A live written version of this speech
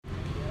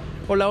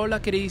Hola,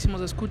 hola queridísimos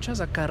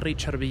escuchas, acá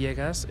Richard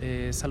Villegas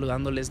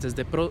saludándoles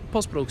desde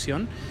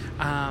postproducción.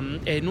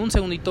 En un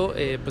segundito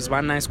pues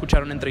van a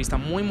escuchar una entrevista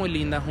muy muy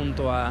linda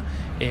junto a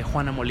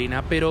Juana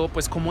Molina, pero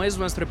pues como es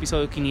nuestro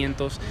episodio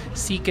 500,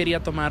 sí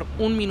quería tomar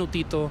un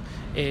minutito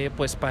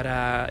pues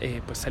para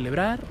pues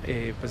celebrar,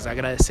 pues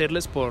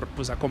agradecerles por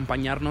pues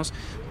acompañarnos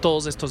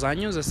todos estos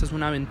años. Esta es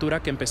una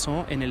aventura que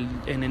empezó en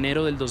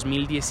enero del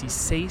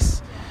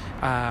 2016.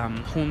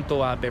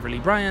 Junto a Beverly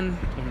Bryan,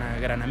 una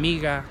gran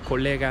amiga,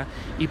 colega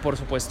y por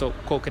supuesto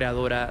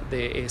co-creadora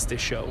de este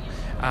show.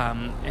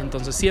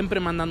 Entonces siempre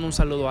mandando un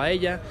saludo a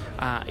ella,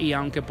 y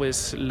aunque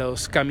pues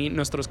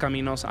nuestros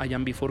caminos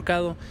hayan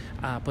bifurcado,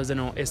 pues de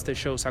nuevo este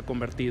show se ha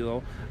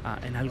convertido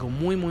en algo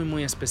muy muy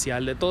muy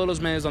especial. De todos los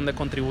medios donde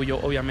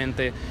contribuyo,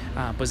 obviamente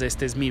pues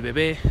este es mi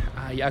bebé,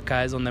 y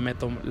acá es donde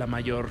meto la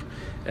mayor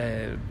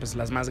pues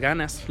las más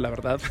ganas, la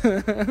verdad.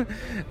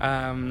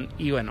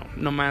 Y bueno,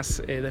 no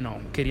más de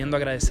nuevo queriendo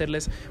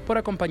agradecerles por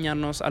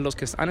acompañarnos, a los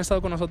que han estado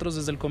con nosotros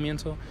desde el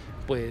comienzo,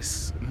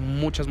 pues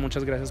muchas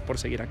gracias por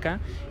seguir acá,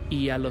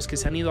 y a los que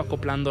se han ido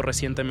acoplando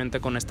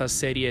recientemente con estas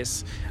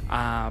series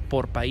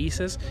por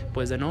países,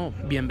 pues de nuevo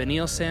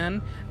bienvenidos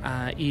sean,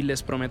 y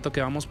les prometo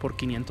que vamos por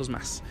 500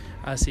 más,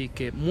 así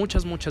que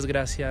muchas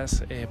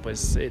gracias.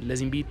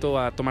 Les invito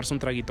a tomarse un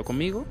traguito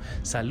conmigo,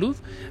 salud,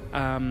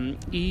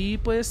 y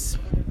pues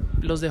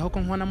los dejo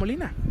con Juana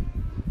Molina.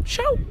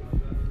 ¡Chao!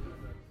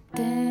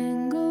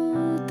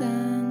 Tengo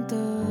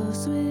tanto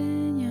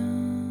sueño,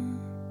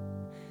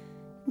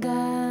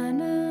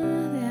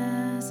 ganas de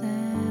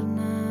hacer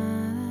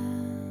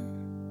nada,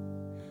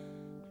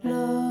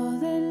 lo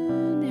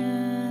del me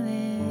ha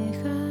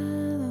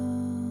dejado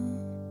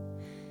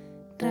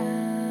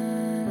rara.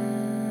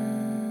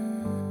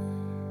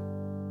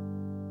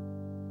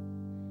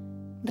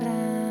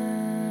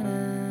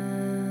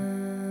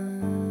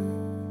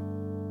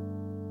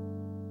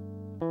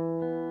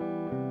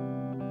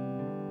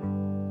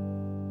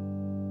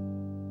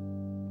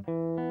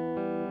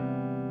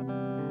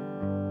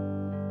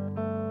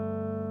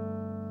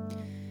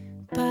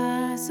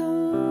 Paso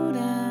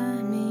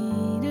horas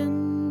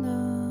mirando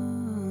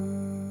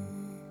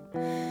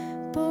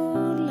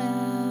por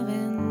la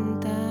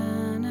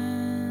ventana,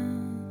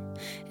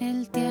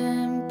 el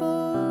tiempo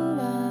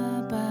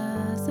va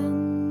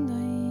pasando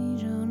y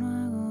yo no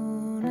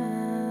hago nada.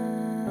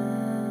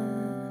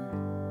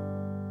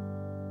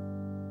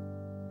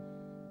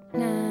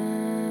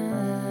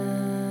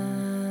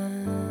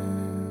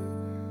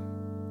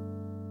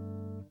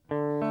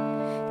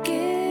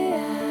 ¿Qué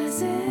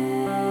hacer?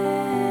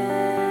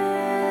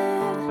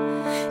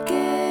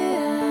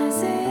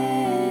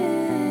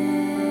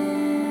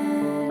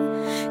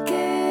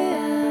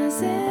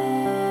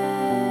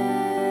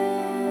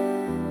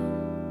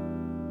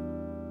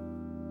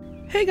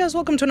 Hey guys,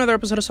 welcome to another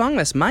episode of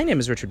Songless. My name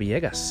is Richard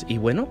Villegas. Y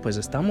bueno, pues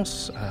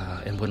estamos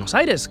en Buenos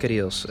Aires,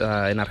 queridos,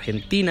 en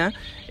Argentina,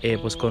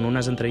 pues con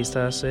unas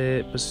entrevistas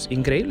pues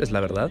increíbles, la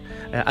verdad.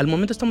 Al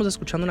momento estamos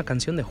escuchando una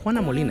canción de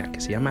Juana Molina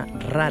que se llama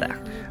Rara,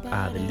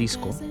 del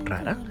disco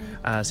Rara.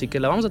 Así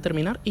que la vamos a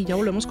terminar y ya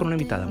volvemos con una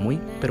invitada muy,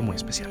 pero muy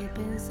especial.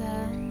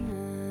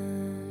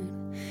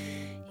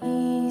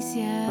 Y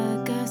si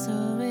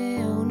acaso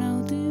veo un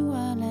auto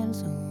igual al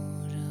suyo,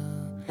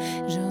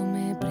 yo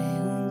me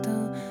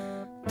pregunto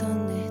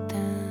 ¿dónde está?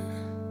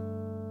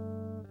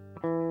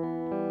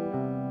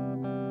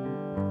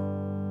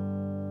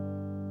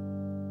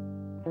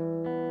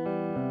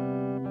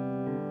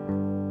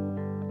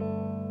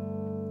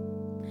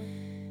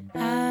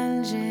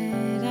 Al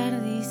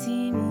llegar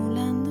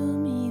disimulando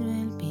miro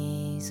el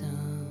piso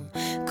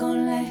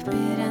con la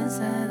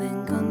esperanza de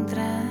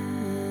encontrar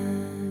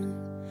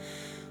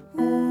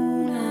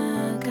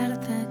una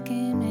carta que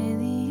me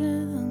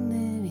diga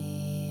dónde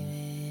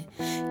vive,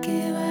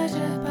 que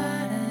vaya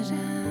para allá.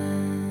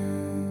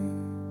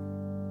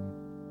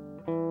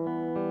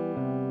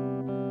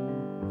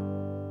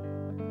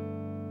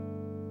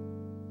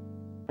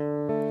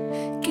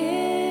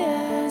 ¿Qué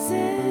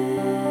hacer?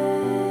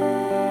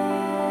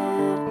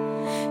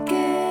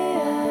 ¿Qué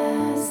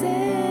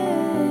hacer?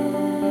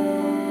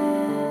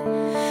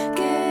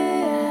 ¿Qué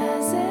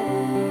hacer?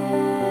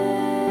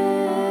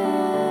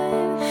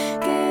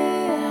 ¿Qué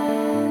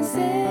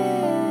hacer?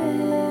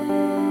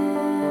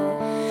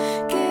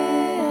 ¿Qué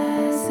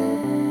hacer?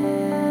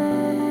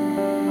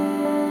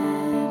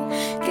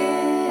 ¿Qué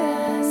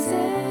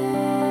hacer?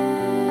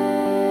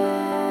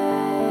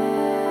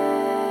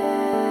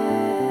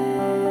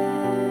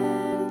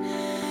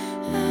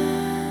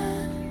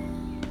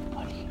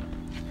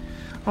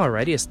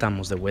 Alrighty,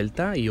 estamos de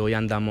vuelta y hoy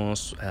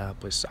andamos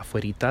pues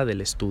afuerita del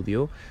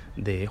estudio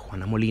de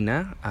Juana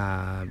Molina,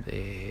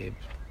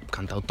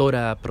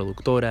 cantautora,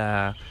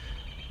 productora,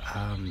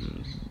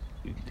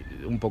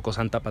 un poco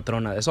santa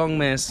patrona de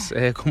Songmes,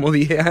 como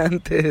dije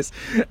antes,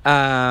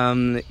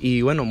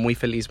 y bueno, muy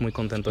feliz, muy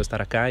contento de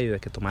estar acá y de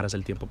que tomaras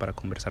el tiempo para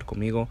conversar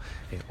conmigo.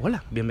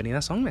 Hola, bienvenida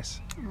a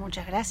Songmes.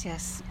 Muchas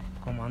gracias.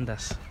 ¿Cómo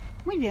andas?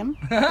 Muy bien.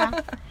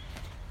 Acá.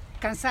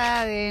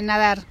 Cansada de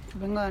nadar.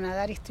 Vengo de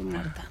nadar y estoy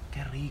muerta.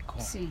 Qué rico.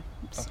 Sí.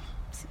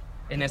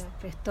 En Pero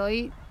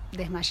estoy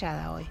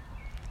desmayada hoy.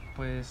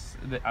 Pues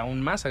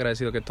aún más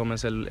agradecido que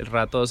tomes el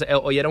rato. O sea,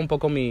 hoy era un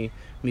poco mi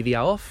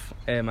día off.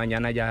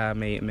 Mañana ya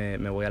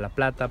me voy a La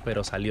Plata,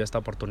 pero salió esta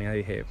oportunidad y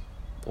dije,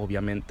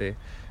 obviamente,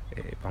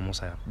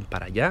 vamos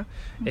para allá.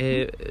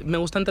 Me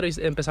gusta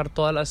empezar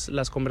todas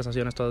las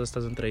conversaciones, todas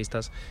estas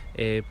entrevistas,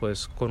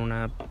 pues con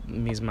una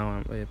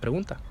misma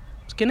pregunta.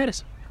 Pues, ¿quién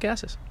eres? ¿Qué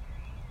haces?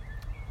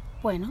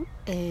 Bueno,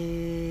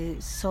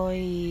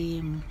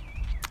 soy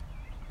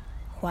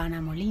Juana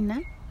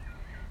Molina,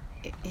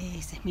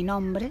 ese es mi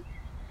nombre.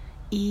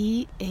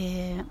 Y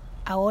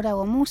ahora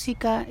hago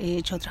música, he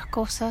hecho otras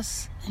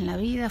cosas en la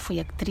vida, fui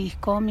actriz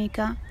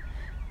cómica,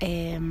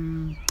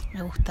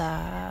 me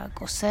gusta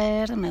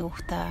coser, me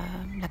gusta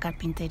la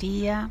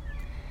carpintería,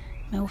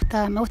 me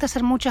gusta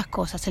hacer muchas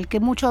cosas. El que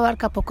mucho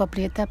abarca poco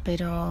aprieta,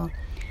 pero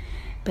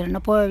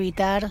no puedo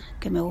evitar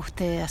que me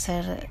guste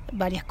hacer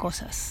varias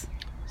cosas.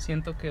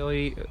 Siento que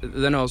hoy,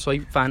 de nuevo, soy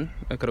fan,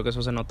 creo que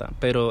eso se nota,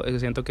 pero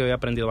siento que hoy he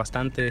aprendido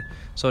bastante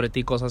sobre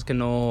ti, cosas que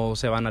no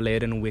se van a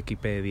leer en un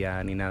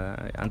Wikipedia ni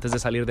nada. Antes de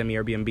salir de mi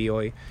Airbnb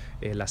hoy,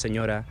 la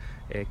señora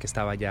que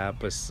estaba allá,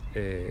 pues,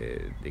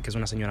 que es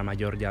una señora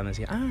mayor, ya me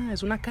decía,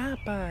 es una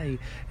capa, y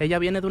ella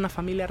viene de una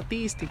familia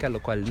artística,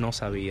 lo cual no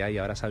sabía, y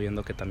ahora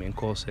sabiendo que también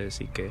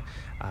coses y que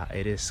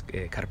eres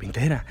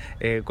carpintera,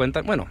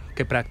 bueno,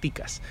 que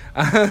practicas.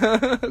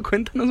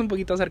 Cuéntanos un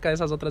poquito acerca de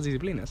esas otras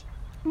disciplinas.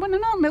 Bueno,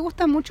 no, me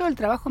gusta mucho el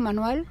trabajo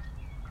manual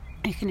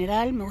en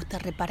general, me gusta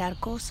reparar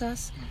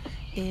cosas,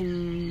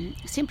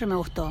 siempre me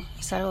gustó,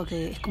 es algo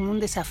que es como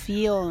un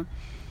desafío,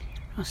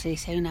 no sé,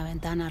 si hay una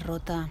ventana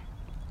rota,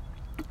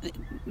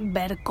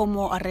 ver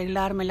cómo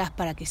arreglármelas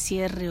para que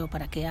cierre o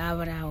para que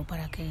abra o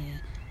para que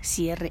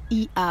cierre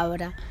y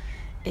abra,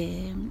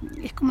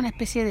 es como una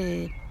especie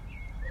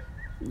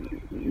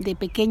de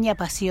pequeña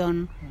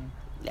pasión,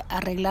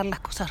 arreglar las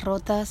cosas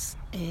rotas,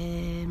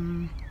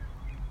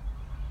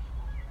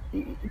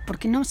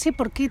 porque no sé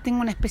por qué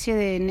tengo una especie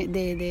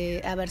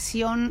de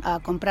aversión a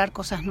comprar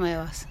cosas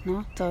nuevas,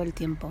 ¿no? Todo el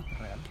tiempo.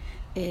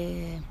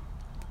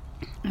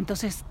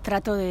 Entonces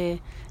trato de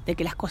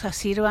que las cosas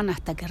sirvan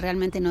hasta que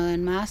realmente no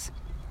den más.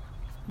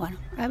 Bueno,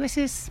 a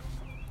veces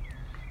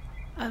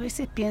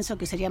pienso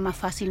que sería más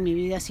fácil mi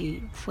vida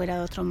si fuera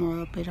de otro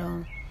modo,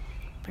 pero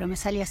me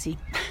sale así.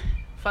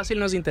 Fácil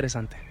no es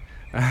interesante.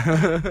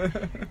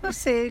 No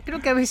sé, creo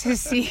que a veces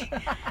sí.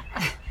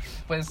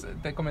 Pues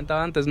te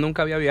comentaba antes,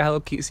 nunca había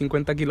viajado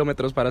 50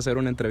 kilómetros para hacer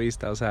una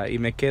entrevista, o sea, y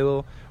me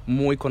quedo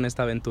muy con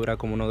esta aventura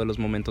como uno de los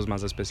momentos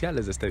más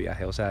especiales de este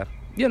viaje. O sea,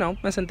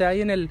 me senté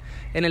ahí en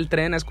el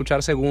tren a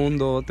escuchar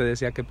Segundo, te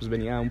decía que pues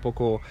venía un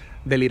poco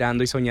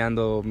delirando y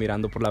soñando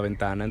mirando por la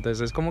ventana,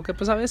 entonces como que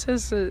pues a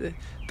veces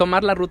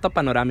tomar la ruta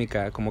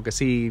panorámica como que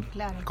sí,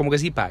 claro, como que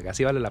sí paga,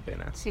 sí vale la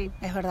pena. Sí,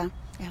 es verdad.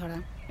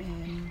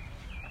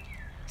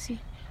 Sí,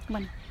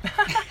 bueno.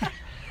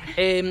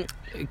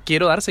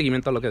 Quiero dar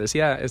seguimiento a lo que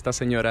decía esta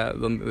señora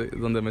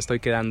donde me estoy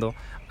quedando,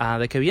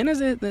 de que vienes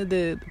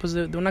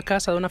de una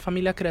casa, de una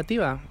familia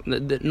creativa.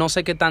 No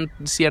sé qué tan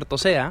cierto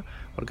sea,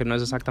 porque no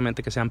es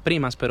exactamente que sean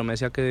primas, pero me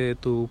decía que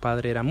tu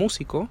padre era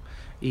músico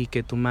y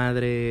que tu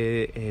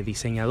madre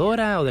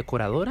diseñadora o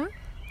decoradora.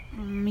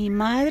 Mi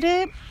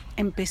madre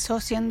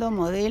empezó siendo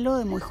modelo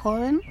de muy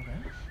joven.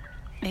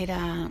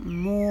 Era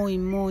muy,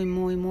 muy,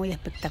 muy, muy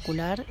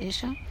espectacular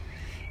ella.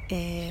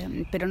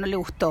 Pero no le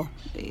gustó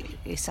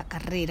esa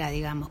carrera,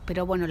 digamos.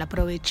 Pero bueno, la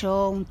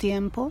aprovechó un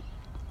tiempo.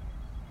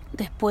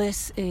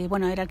 Después,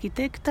 era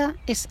arquitecta,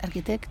 es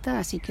arquitecta,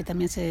 así que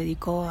también se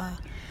dedicó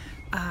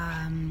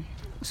a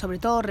sobre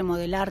todo,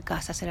 remodelar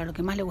casas. Era lo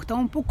que más le gustaba,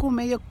 un poco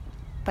medio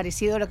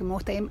parecido a lo que me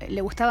gusta.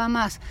 Le gustaba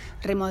más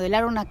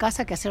remodelar una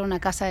casa que hacer una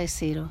casa de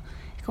cero.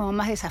 Es como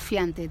más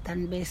desafiante,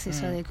 tal vez,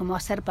 eso de cómo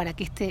hacer para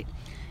que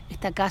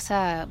esta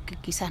casa, que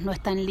quizás no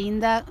es tan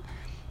linda,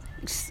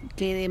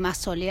 quede más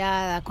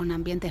soleada, con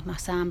ambientes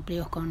más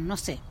amplios, con no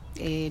sé,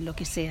 lo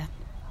que sea.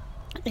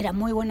 Era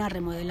muy buena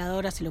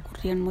remodeladora, se le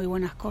ocurrían muy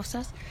buenas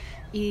cosas.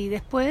 Y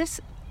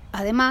después,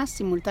 además,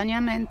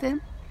 simultáneamente,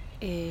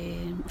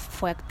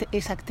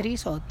 es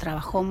actriz o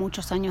trabajó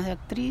muchos años de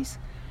actriz,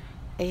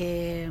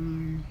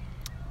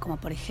 como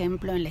por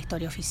ejemplo en La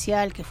Historia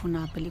Oficial, que fue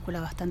una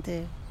película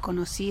bastante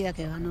conocida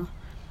que ganó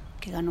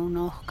un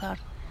Oscar.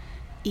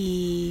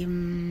 Y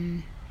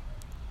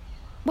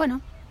bueno,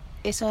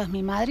 eso es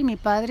mi madre. Y mi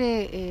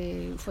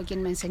padre fue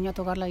quien me enseñó a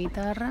tocar la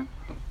guitarra.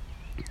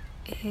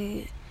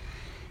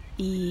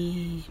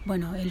 Y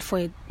bueno, él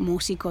fue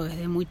músico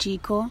desde muy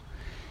chico.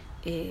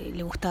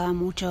 Le gustaba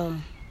mucho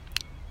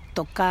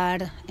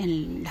tocar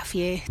en las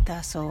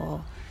fiestas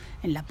o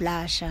en la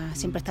playa.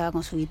 Siempre estaba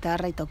con su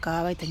guitarra y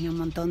tocaba, y tenía un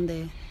montón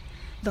de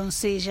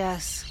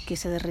doncellas que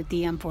se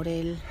derretían por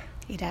él.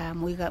 Era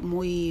muy,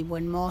 muy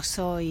buen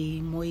mozo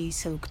y muy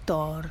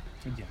seductor.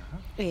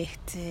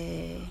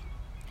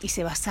 Y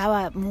se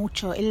basaba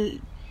mucho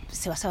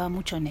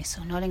en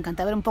eso, ¿no? Le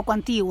encantaba. Era un poco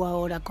antiguo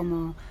ahora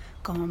como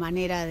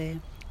manera de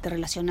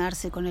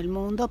relacionarse con el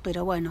mundo,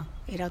 pero bueno,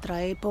 era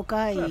otra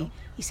época. Claro.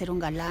 Y ser un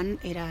galán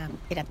era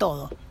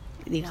todo,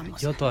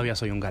 digamos. Yo todavía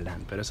soy un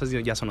galán, pero esas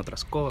ya son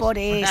otras cosas. Por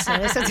eso.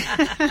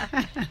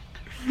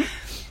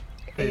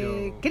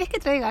 ¿Querés que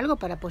traiga algo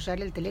para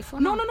apoyar el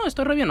teléfono? No,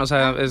 estoy re bien. O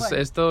sea, bueno.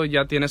 esto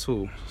ya tiene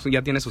su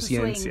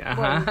ciencia.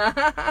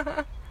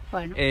 Ajá.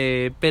 Bueno.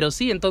 Pero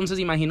sí, entonces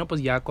imagino,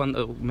 pues ya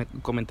cuando me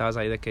comentabas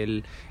ahí de que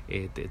él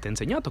te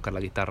enseñó a tocar la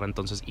guitarra,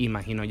 entonces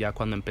imagino ya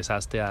cuando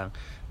empezaste a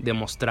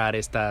demostrar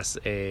estas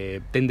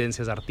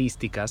tendencias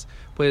artísticas,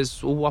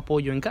 pues hubo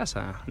apoyo en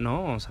casa,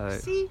 ¿no? O sea,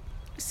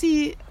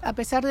 Sí, a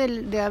pesar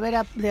de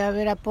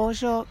haber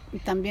apoyo,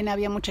 también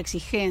había mucha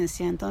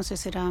exigencia,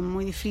 entonces era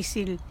muy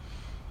difícil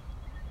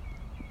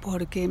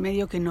porque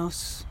medio que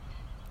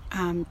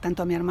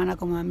tanto a mi hermana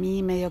como a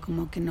mí, medio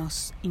como que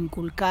nos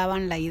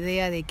inculcaban la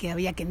idea de que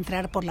había que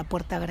entrar por la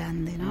puerta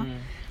grande, ¿no?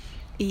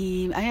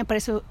 Y a mí me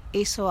parece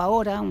eso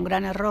ahora un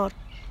gran error,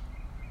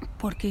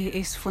 porque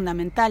es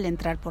fundamental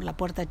entrar por la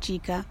puerta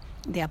chica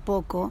de a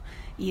poco,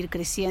 ir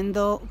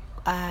creciendo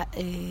a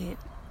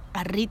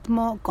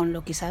ritmo con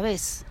lo que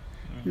sabes,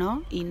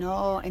 ¿no? Y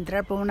no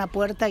entrar por una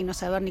puerta y no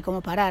saber ni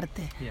cómo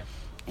pararte. Yeah.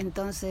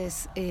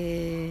 Entonces,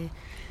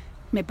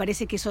 me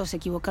parece que eso se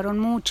equivocaron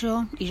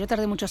mucho y yo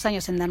tardé muchos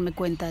años en darme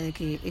cuenta de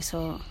que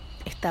eso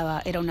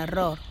era un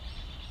error.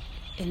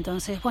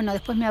 Entonces, bueno,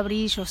 después me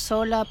abrí yo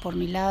sola por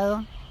mi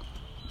lado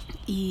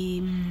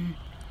y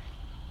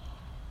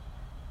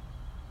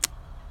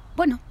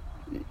bueno,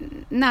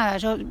 nada,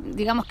 yo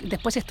digamos que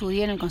después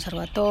estudié en el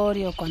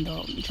conservatorio,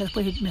 cuando yo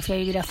después me fui a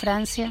vivir a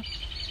Francia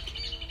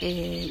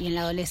y en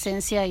la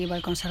adolescencia iba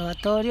al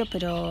conservatorio,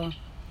 pero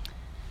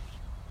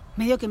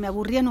medio que me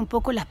aburrían un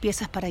poco las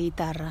piezas para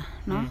guitarra,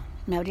 ¿no?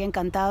 Me habría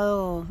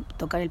encantado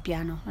tocar el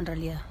piano, en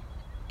realidad.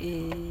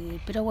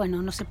 Pero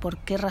bueno, no sé por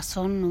qué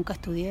razón nunca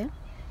estudié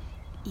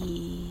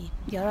y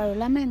ahora lo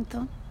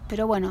lamento.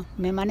 Pero bueno,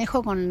 me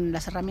manejo con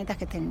las herramientas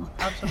que tengo.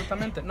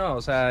 Absolutamente, no,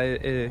 o sea,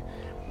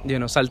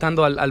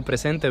 saltando al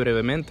presente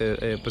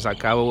brevemente, pues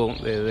acabo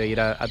de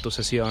ir a tu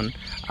sesión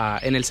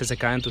en el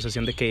CCK, en tu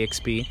sesión de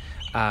KXP,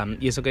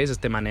 y eso que dices,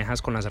 te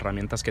manejas con las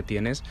herramientas que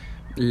tienes,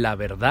 la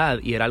verdad,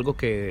 y era algo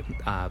que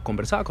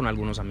conversaba con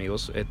algunos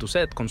amigos, tu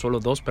set con solo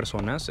 2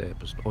 personas,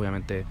 pues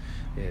obviamente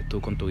tú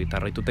con tu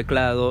guitarra y tu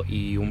teclado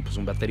y un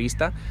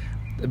baterista,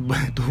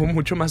 tuvo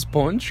mucho más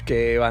punch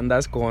que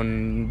bandas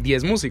con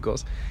 10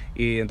 músicos.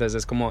 Y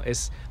entonces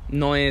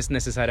no es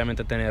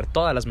necesariamente tener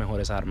todas las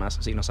mejores armas,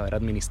 sino saber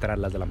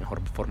administrarlas de la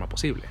mejor forma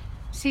posible.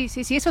 Sí,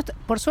 eso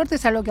por suerte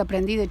es algo que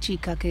aprendí de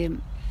chica, que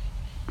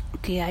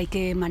hay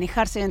que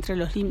manejarse dentro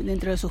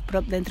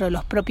de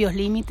los propios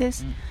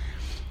límites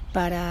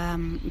para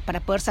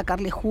poder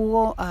sacarle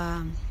jugo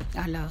a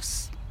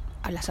las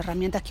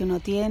herramientas que uno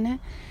tiene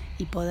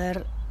y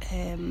poder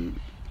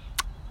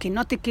que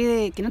no te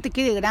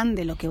quede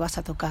grande lo que vas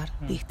a tocar,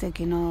 ¿viste?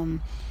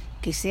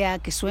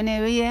 Que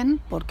suene bien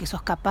porque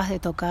sos capaz de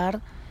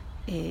tocar,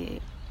 es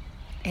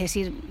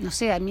decir, no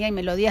sé, a mí hay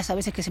melodías a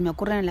veces que se me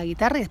ocurren en la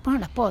guitarra y después no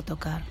las puedo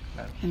tocar.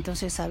 Claro.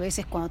 Entonces a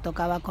veces cuando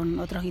tocaba con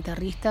otros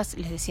guitarristas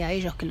les decía a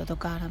ellos que lo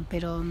tocaran,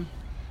 pero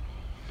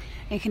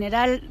en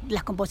general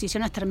las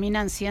composiciones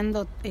terminan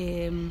siendo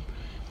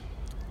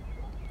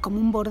como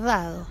un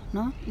bordado,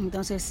 ¿no?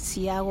 Entonces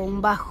si hago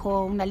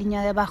una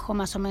línea de bajo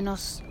más o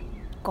menos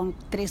con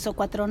 3 o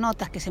 4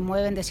 notas que se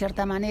mueven de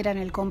cierta manera en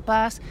el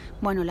compás,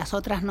 bueno, las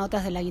otras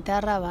notas de la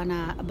guitarra van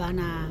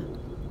a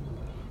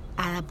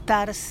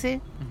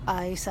adaptarse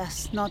a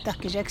esas notas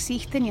que ya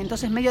existen y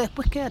entonces medio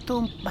después queda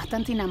todo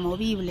bastante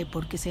inamovible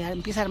porque se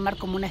empieza a armar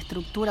como una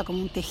estructura, como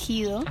un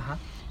tejido. Ajá.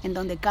 En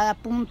donde cada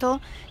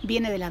punto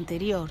viene del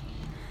anterior.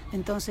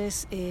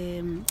 Entonces,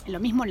 lo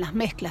mismo en las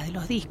mezclas de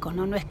los discos,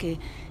 ¿no? No es que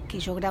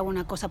yo grabo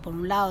una cosa por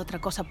un lado, otra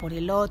cosa por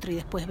el otro y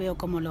después veo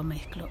cómo lo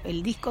mezclo.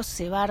 El disco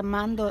se va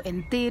armando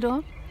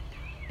entero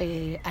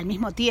al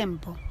mismo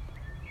tiempo.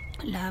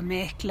 La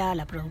mezcla,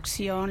 la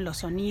producción, los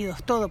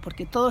sonidos, todo,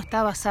 porque todo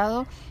está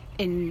basado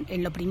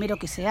en lo primero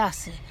que se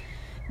hace.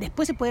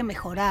 Después se puede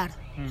mejorar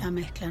la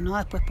mezcla, ¿no?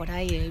 Después por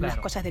ahí hay unas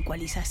cosas de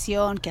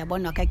ecualización, que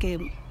bueno, acá hay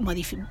que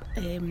modificar,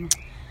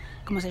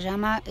 ¿cómo se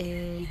llama?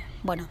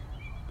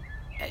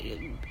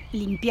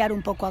 Limpiar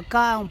un poco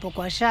acá, un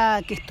poco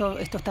allá, que esto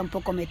está un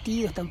poco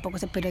metido, está un poco...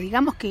 Pero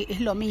digamos que es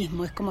lo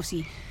mismo, es como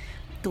si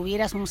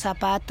tuvieras un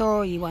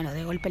zapato y bueno,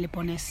 de golpe le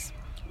pones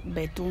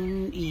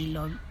betún y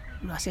lo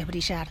haces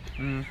brillar.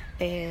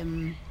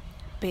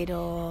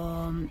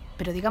 Pero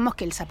digamos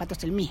que el zapato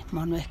es el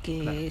mismo, no es que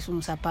claro. Es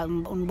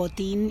un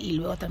botín y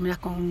luego terminas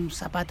con un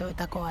zapato de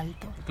taco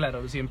alto.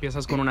 Claro, si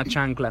empiezas con una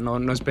chancla,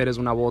 no esperes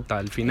una bota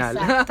al final.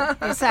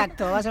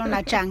 Exacto, va a ser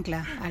una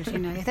chancla al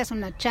final. Esta es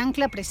una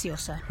chancla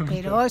preciosa,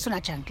 pero es una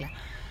chancla.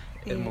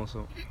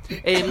 Hermoso.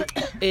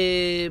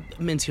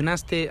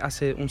 Mencionaste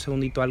hace un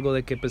segundito algo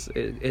de que pues,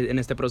 en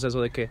este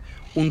proceso de que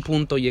un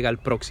punto llega al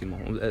próximo,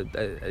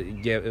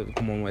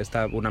 como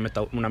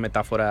una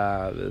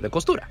metáfora de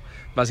costura.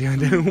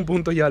 Básicamente un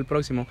punto lleva al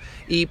próximo.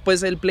 Y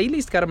pues el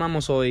playlist que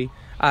armamos hoy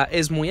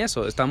es muy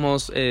eso.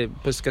 Estamos,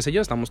 pues qué sé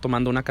yo, estamos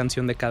tomando una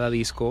canción de cada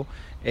disco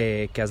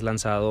que has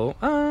lanzado.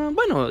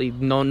 Bueno, y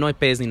no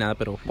EPs ni nada,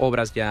 pero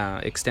obras ya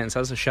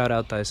extensas. Shout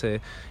out a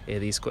ese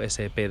disco,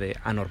 ese EP de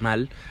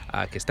Anormal,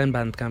 que está en en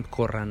Bandcamp,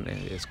 corran,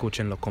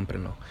 escúchenlo,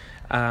 cómprenlo.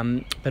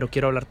 Pero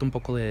quiero hablarte un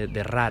poco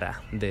de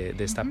Rara, de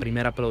esta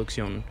primera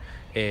producción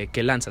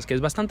que lanzas, que es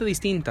bastante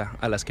distinta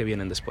a las que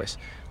vienen después.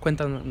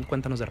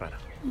 Cuéntanos de Rara.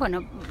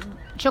 Bueno,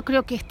 yo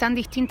creo que es tan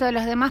distinta de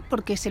las demás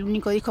porque es el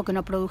único disco que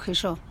no produje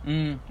yo.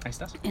 Ahí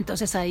estás.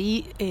 Entonces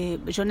ahí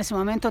yo en ese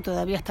momento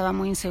todavía estaba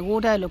muy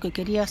insegura de lo que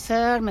quería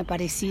hacer. Me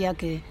parecía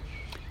que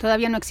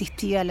todavía no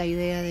existía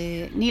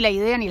ni la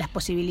idea ni las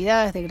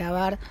posibilidades de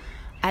grabar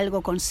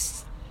algo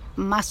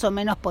más o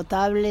menos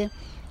potable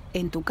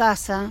en tu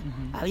casa.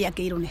 Había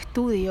que ir a un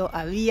estudio,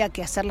 había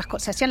que hacer las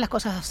cosas, se hacían las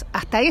cosas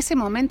hasta ese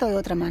momento de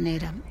otra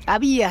manera.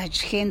 Había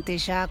gente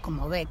ya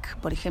como Beck,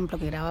 por ejemplo,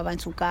 que grababa en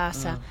su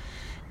casa,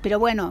 pero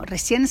bueno,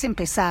 recién se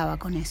empezaba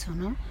con eso,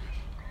 ¿no?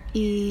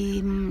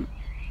 Y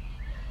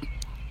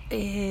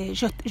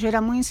yo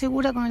era muy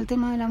insegura con el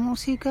tema de la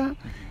música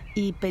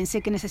y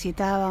pensé que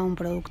necesitaba un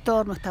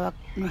productor, no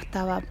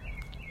estaba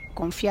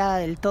confiada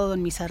del todo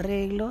en mis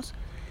arreglos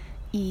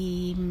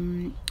y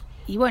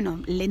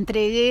bueno, le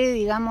entregué,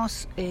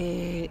 digamos,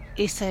 el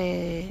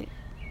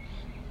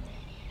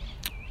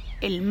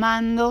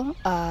mando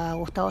a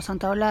Gustavo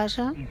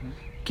Santaolalla,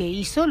 que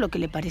hizo lo que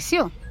le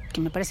pareció, que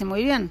me parece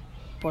muy bien,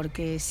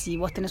 porque si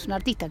vos tenés un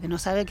artista que no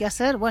sabe qué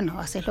hacer, bueno,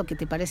 haces lo que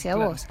te parece a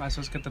vos.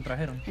 Pasos que te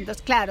trajeron.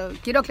 Entonces, claro,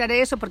 quiero aclarar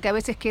eso porque a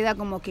veces queda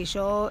como que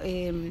yo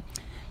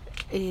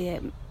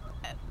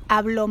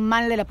hablo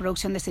mal de la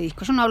producción de ese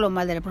disco. Yo no hablo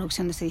mal de la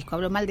producción de ese disco,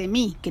 hablo mal de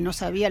mí, que no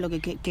sabía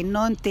que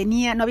no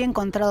había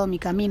encontrado mi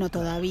camino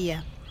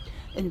todavía.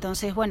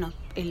 Entonces, bueno,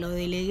 lo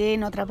delegué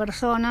en otra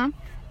persona,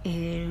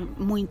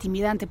 muy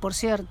intimidante, por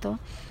cierto.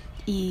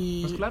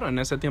 Y pues claro, en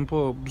ese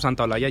tiempo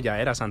Santaolalla ya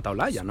era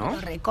Santaolalla, ¿no?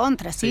 Pero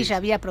recontra, sí, ya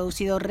había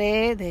producido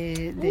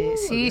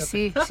sí,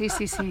 sí,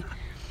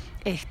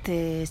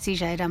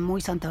 ya era muy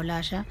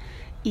Santaolalla.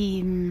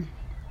 Y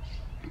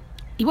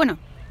bueno,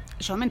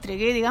 yo me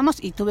entregué, digamos,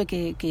 y tuve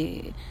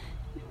que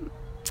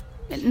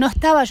no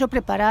estaba yo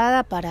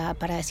preparada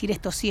para decir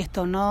esto sí,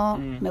 esto no,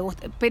 me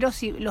gusta, pero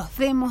sí, los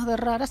demos de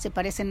Rara se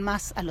parecen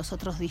más a los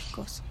otros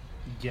discos.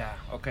 Ya,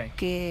 okay.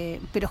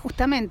 Pero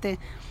justamente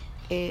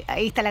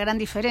ahí está la gran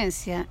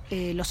diferencia.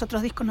 Los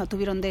otros discos no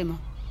tuvieron demo.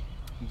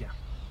 Ya.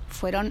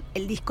 Fueron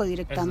el disco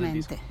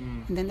directamente. Disco.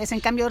 ¿Entendés? En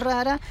cambio,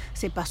 Rara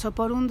se pasó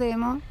por un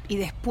demo y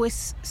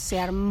después se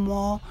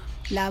armó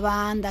la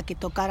banda que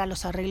tocara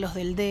los arreglos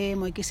del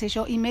demo y qué sé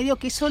yo, y medio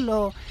que eso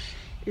lo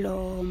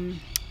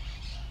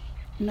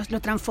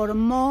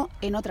transformó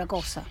en otra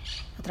cosa,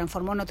 lo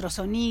transformó en otro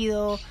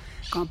sonido,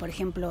 como por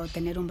ejemplo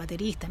tener un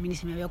baterista. A mí ni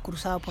se me había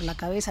cruzado por la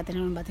cabeza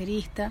tener un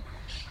baterista.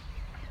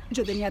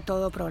 Yo tenía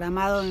todo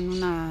programado en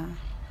una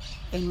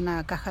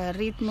caja de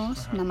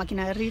ritmos, una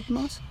máquina de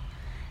ritmos.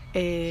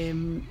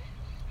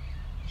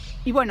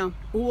 Y bueno,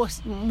 hubo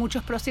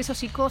muchos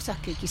procesos y cosas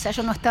que quizás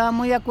yo no estaba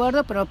muy de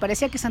acuerdo, pero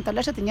parecía que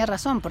Santaolalla tenía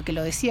razón, porque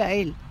lo decía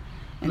él.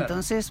 Claro.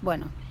 Entonces,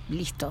 bueno,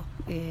 listo.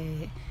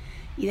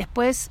 Y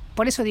después,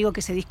 por eso digo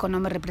que ese disco no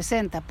me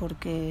representa,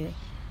 porque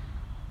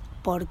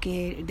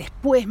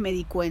después me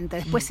di cuenta,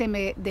 después se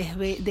me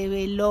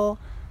develó,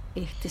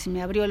 se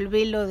me abrió el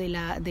velo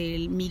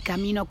de mi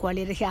camino, cuál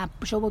era. Dije,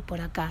 yo voy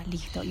por acá,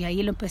 listo. Y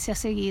ahí lo empecé a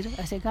seguir,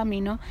 a ese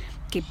camino,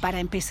 que para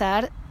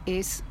empezar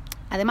es...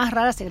 Además,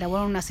 Rara se grabó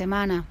en una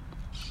semana.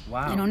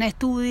 Wow. En un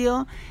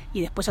estudio,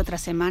 y después otra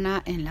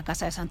semana en la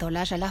casa de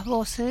Santaolalla las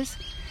voces.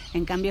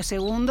 En cambio,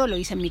 Segundo lo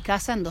hice en mi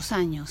casa en 2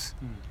 años.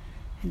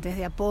 Entonces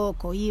de a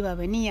poco iba,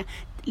 venía,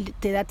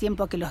 te da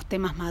tiempo a que los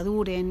temas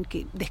maduren,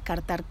 que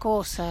descartar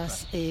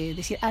cosas, claro.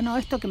 Decir, no,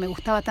 esto que me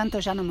gustaba tanto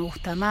ya no me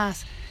gusta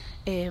más.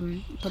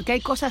 Porque hay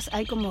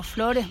como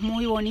flores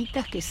muy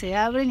bonitas que se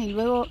abren y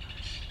luego,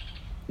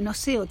 no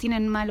sé, o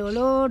tienen mal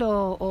olor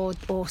o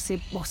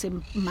se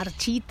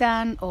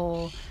marchitan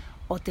o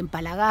te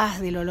empalagás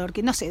del olor,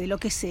 que no sé, de lo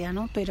que sea,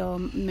 ¿no? Pero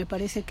me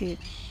parece que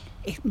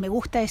me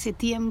gusta ese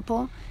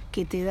tiempo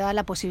que te da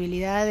la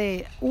posibilidad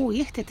de,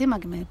 este tema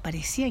que me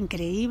parecía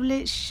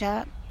increíble,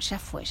 ya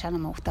fue, ya no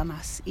me gusta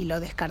más, y lo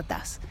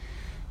descartás.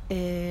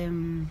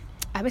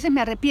 A veces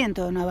me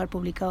arrepiento de no haber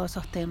publicado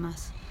esos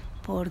temas,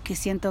 porque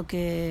siento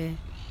que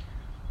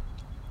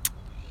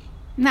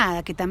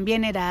que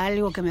también era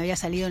algo que me había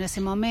salido en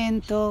ese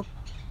momento,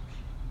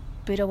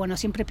 pero bueno,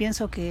 siempre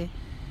pienso que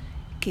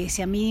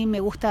si a mí me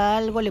gusta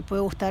algo le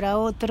puede gustar a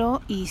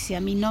otro, y si a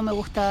mí no me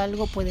gusta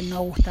algo puede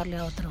no gustarle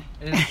a otro.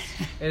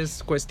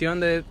 Es cuestión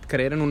de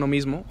creer en uno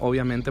mismo,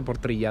 obviamente, por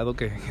trillado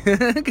que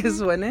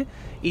suene,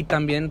 y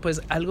también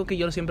pues algo que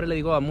yo siempre le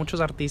digo a muchos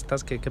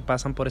artistas que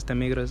pasan por este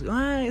migro es,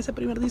 ese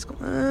primer disco,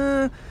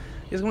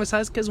 y es como,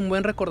 ¿sabes qué? Es un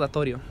buen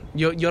recordatorio.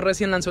 Yo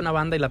recién lancé una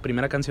banda y la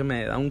primera canción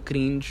me da un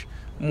cringe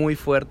muy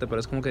fuerte, pero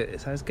es como que,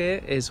 ¿sabes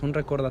qué? Es un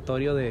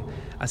recordatorio de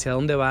hacia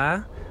dónde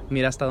va,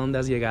 mira hasta dónde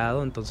has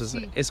llegado. Entonces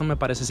sí. Eso me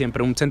parece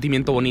siempre un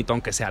sentimiento bonito,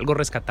 aunque sea algo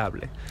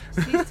rescatable.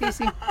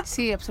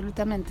 Sí,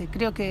 absolutamente.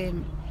 Creo que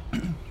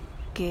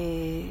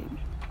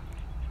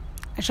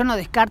Yo no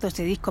descarto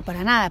ese disco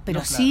para nada, pero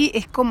No, claro. sí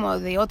es como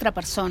de otra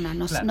persona,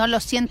 no, Claro. no lo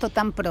siento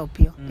tan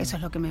propio, eso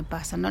es lo que me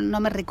pasa, no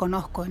me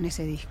reconozco en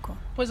ese disco.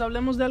 Pues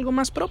hablemos de algo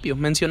más propio.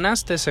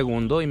 Mencionaste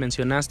Segundo y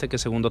mencionaste que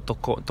Segundo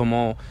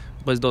tomó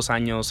pues 2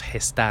 años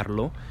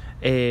gestarlo.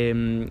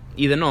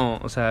 Y de no,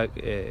 o sea,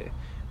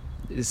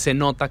 se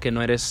nota que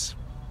no estás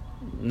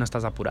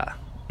apurada,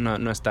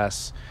 no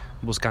estás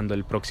buscando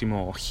el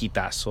próximo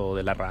hitazo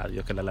de la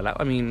radio, que la.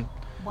 I mean,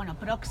 Bueno,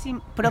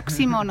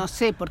 próximo no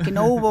sé, porque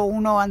no hubo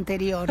uno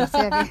anterior, o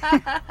sea que...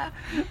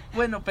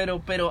 bueno,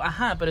 pero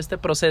este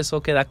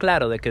proceso queda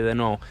claro de que de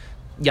no,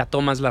 ya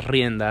tomas las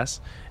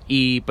riendas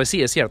y pues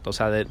sí, es cierto, o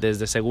sea,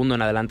 desde Segundo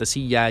en adelante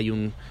sí ya hay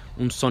un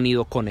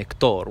sonido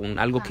conector,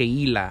 algo que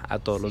hila a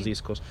todos los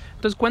discos.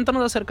 Entonces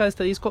cuéntanos acerca de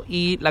este disco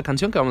y la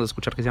canción que vamos a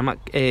escuchar que se llama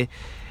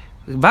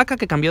Vaca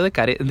que cambió de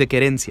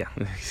querencia.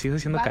 Sigo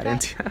diciendo Vaca,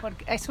 carencia.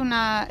 porque es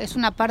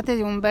una parte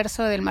de un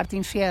verso del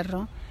Martín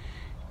Fierro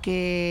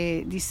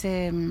que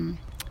dice,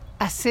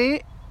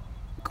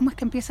 ¿cómo es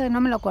que empieza? No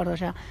me lo acuerdo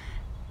ya.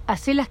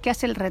 Hacé las que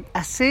hace el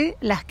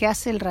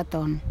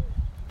ratón.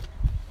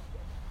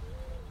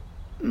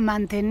 No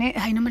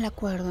me lo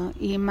acuerdo.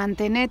 Y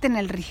mantenete en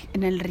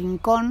el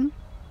rincón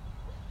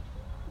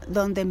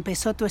donde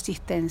empezó tu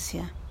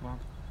existencia. Wow.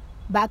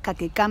 Vaca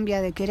que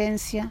cambia de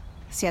querencia,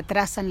 se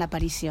atrasa en la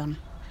aparición.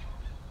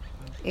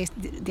 Es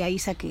de ahí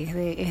saqué,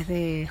 es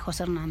de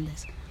José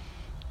Hernández.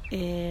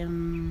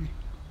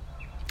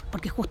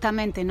 Porque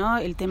justamente, ¿no?,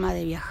 el tema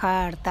de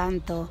viajar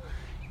tanto,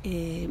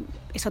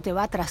 eso te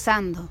va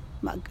atrasando.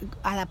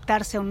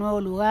 Adaptarse a un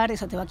nuevo lugar,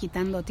 eso te va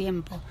quitando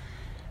tiempo.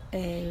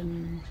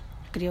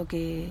 Creo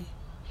que,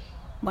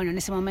 bueno, en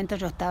ese momento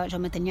yo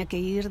me tenía que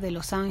ir de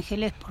Los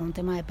Ángeles por un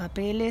tema de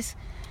papeles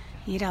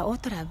y era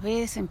otra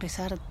vez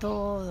empezar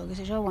todo, qué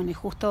sé yo. Bueno, y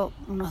justo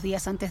unos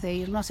días antes de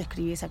irnos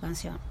escribí esa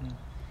canción,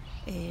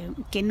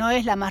 que no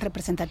es la más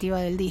representativa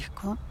del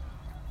disco.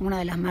 Una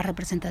de las más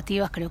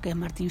representativas creo que es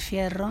Martín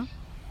Fierro,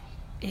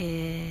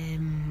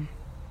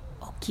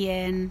 o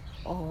Quién,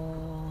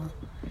 o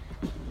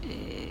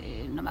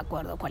no me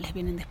acuerdo cuáles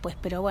vienen después,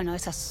 pero bueno,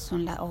 esas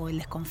son o El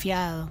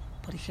Desconfiado,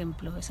 por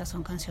ejemplo. Esas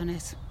son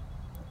canciones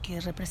que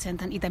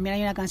representan. Y también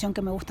hay una canción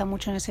que me gusta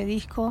mucho en ese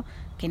disco,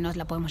 que no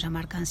la podemos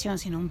llamar canción,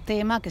 sino un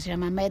tema que se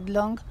llama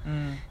Medlong,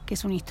 que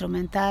es un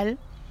instrumental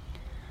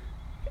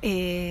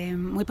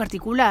muy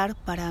particular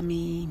para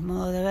mi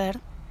modo de ver,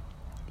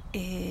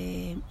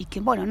 y que,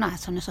 bueno, nada,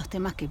 son esos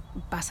temas que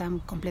pasan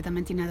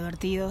completamente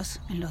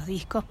inadvertidos en los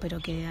discos, pero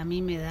que a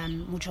mí me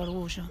dan mucho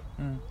orgullo.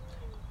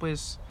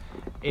 Pues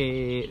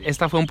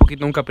esta fue un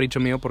poquito un capricho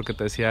mío porque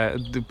te decía,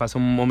 pasé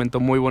un momento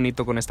muy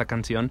bonito con esta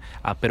canción,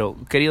 pero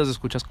queridos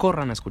escuchas,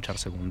 corran a escuchar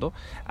Segundo.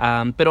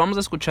 Pero vamos a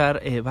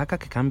escuchar Vaca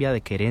que cambia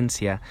de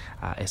querencia.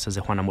 Esto es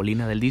de Juana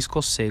Molina, del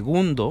disco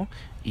Segundo,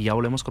 y ya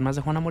volvemos con más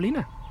de Juana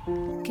Molina.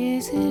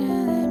 ¿Qué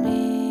será de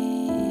mí?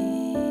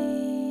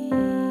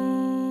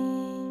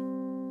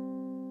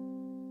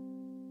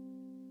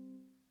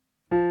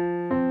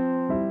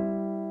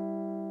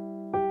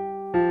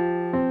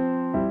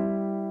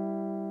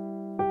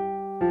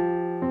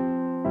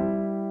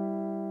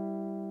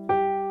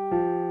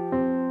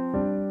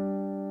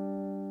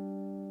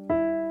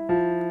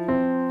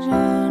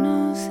 Yo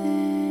no sé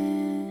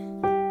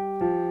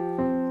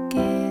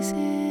qué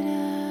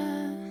será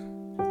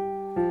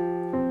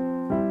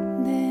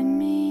de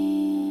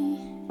mí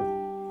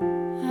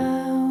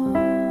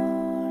ahora.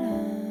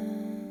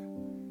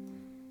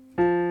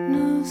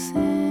 No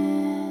sé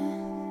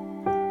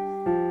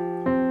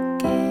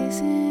qué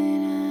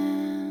será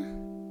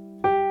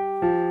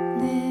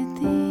de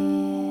ti.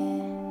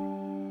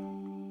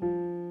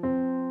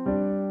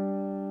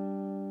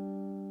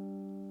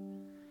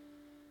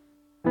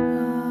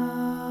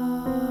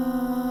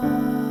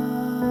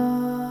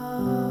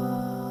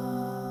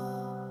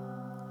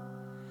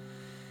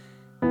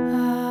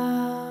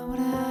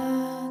 Habrá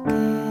que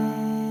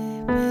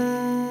esperar.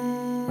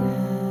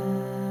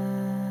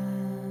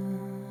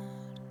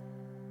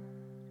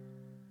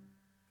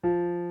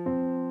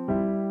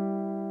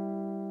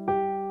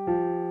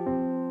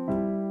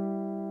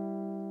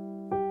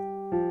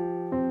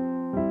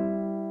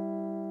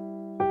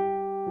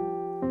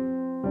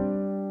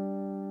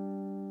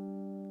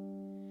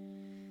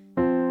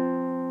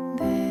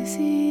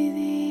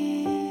 Decidir,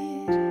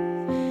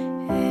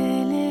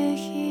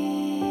 elegir,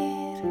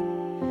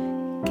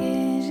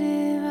 qué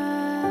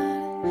llevar,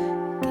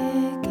 qué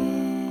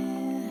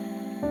quedar,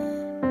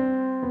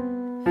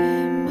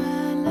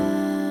 embalar,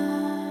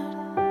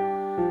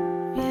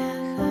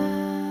 viajar.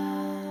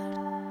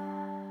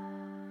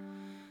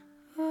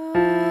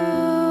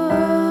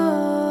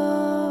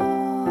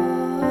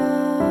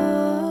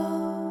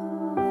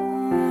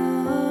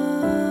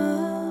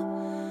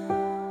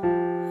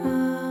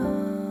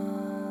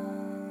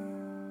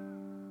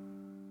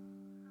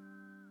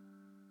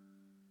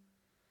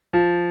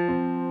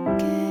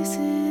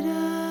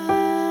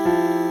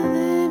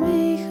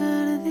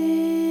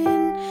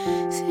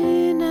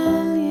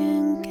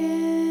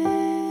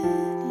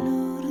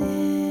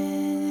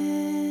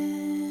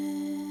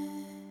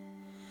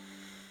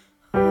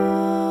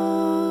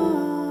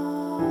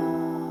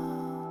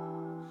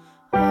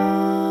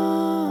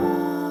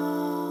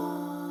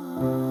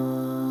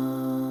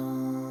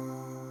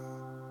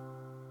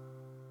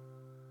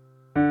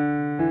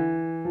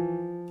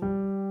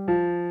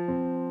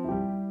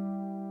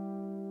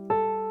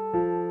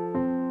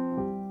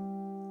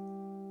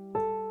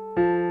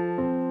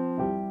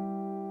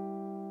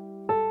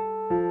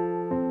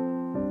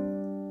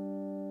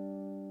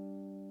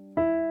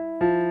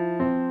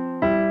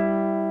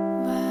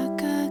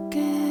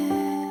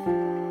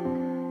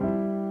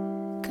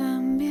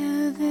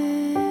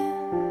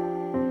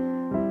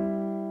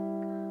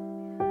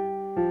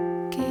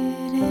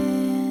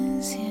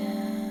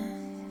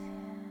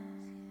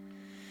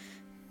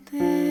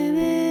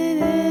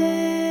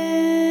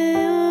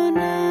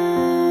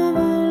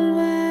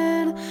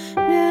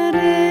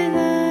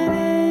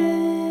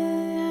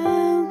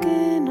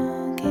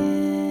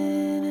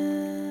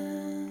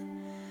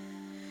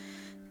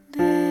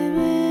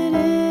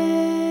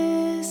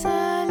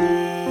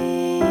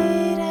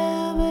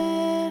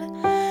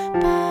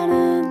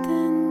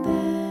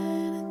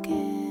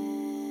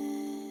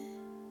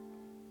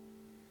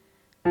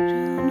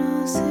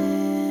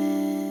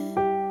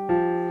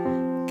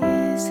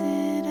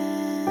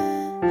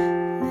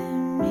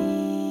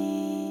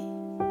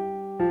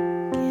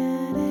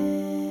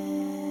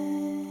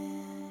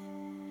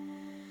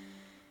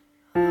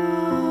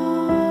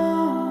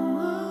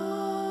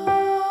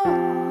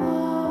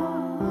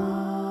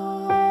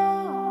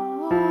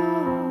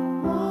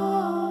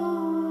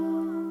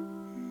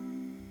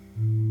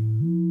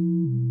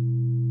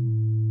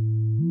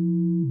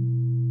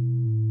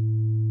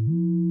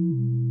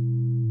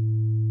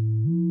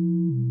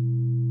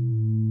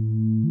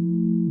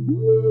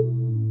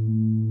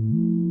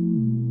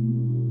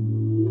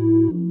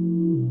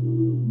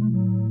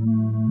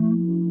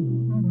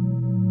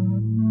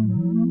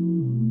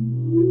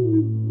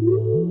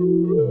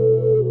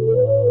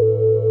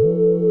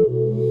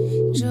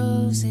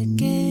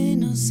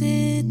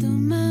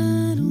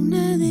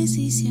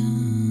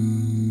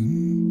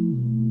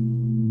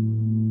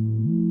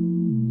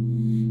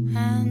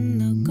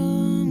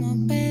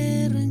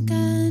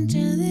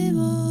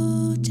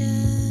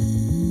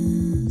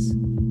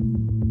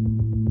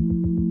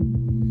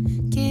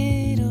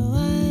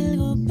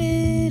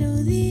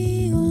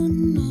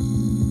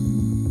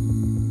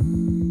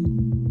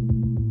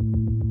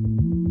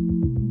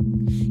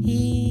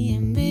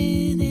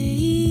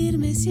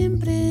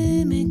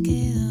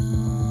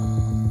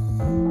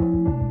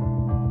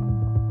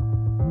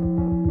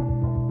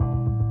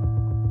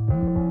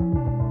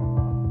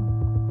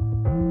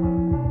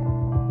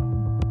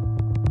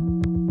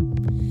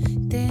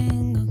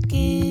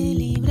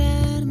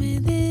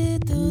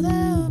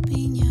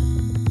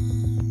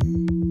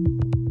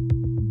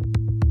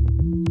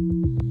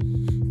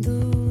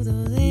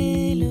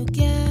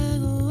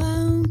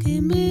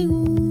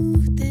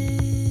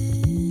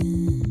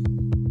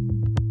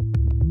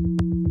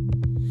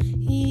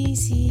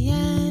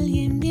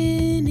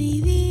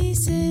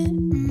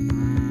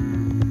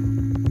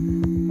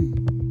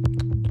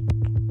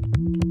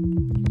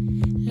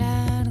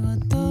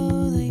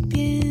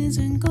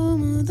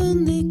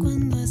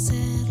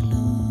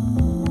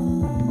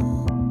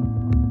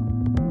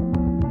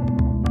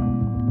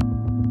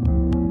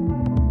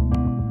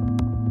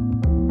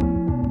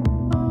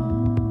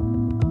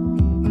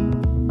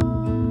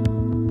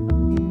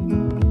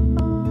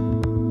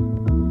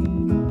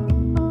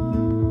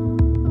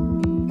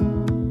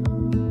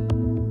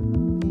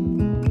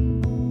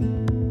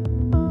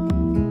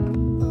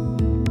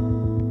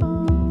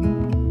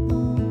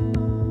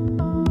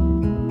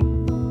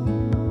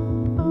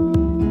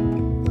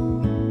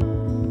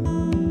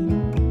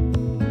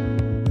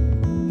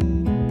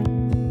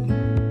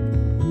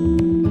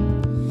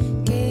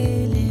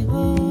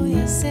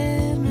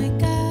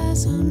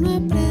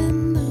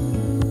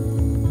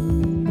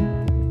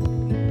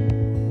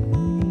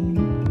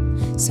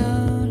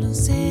 Solo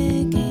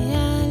sé que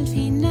al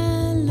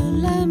final lo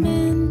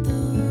lamento.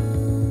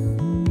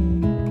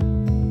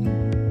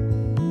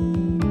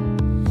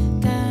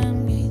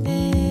 Cambio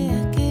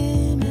ideas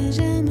que me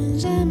llaman,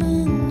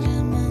 llaman,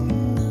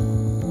 llamando.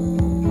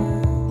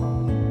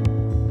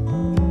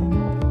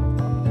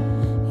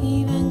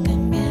 Y van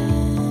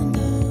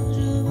cambiando,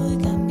 yo voy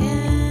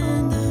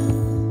cambiando.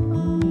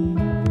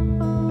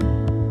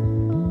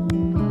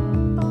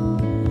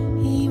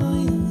 Y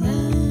voy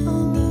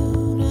dudando,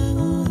 lo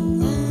hago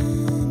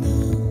dudando.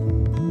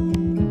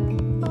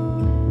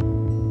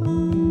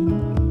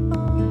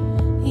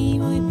 Y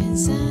voy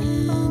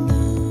pensando,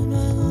 lo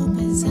hago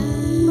pensando.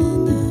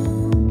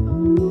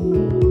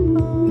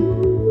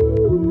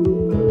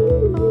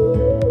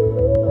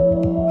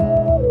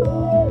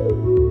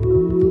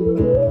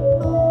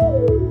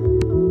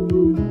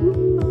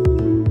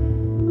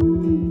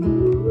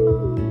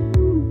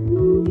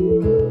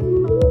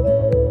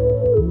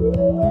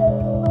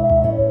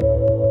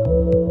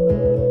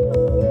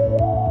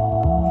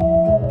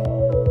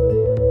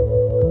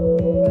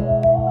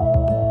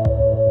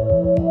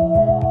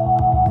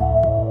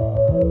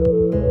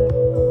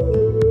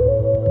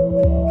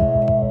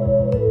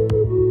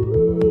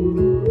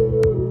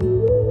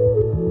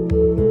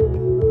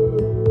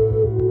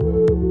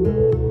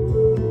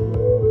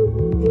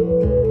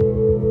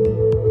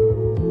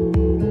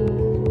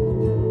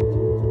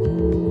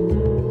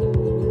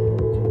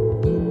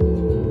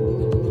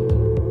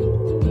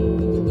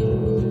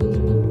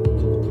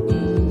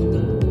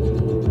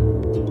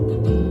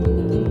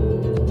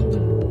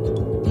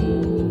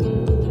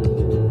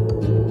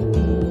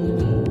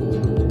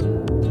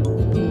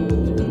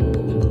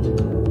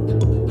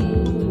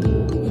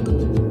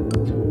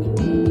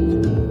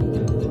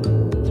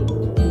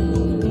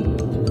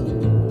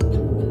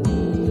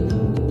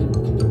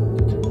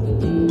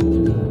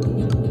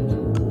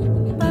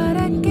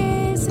 ¿Para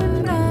qué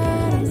sembrar?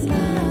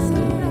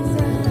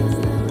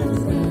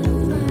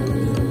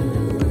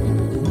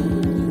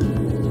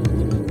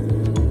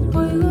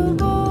 Oigo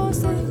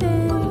voces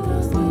dentro,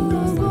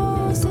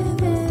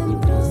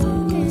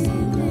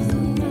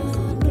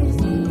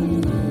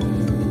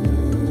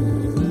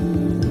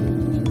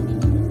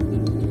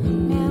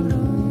 me abruman, me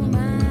abruman,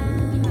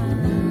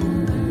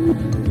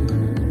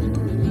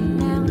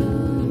 me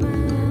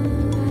abruman.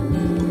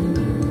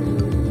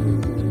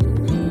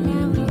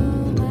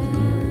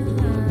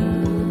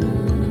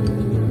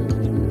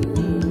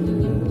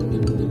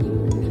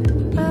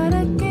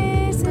 ¿Para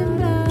qué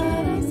sembrar?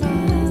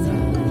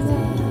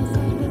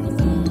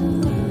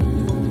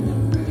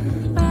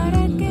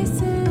 ¿Para qué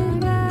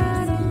sembrar?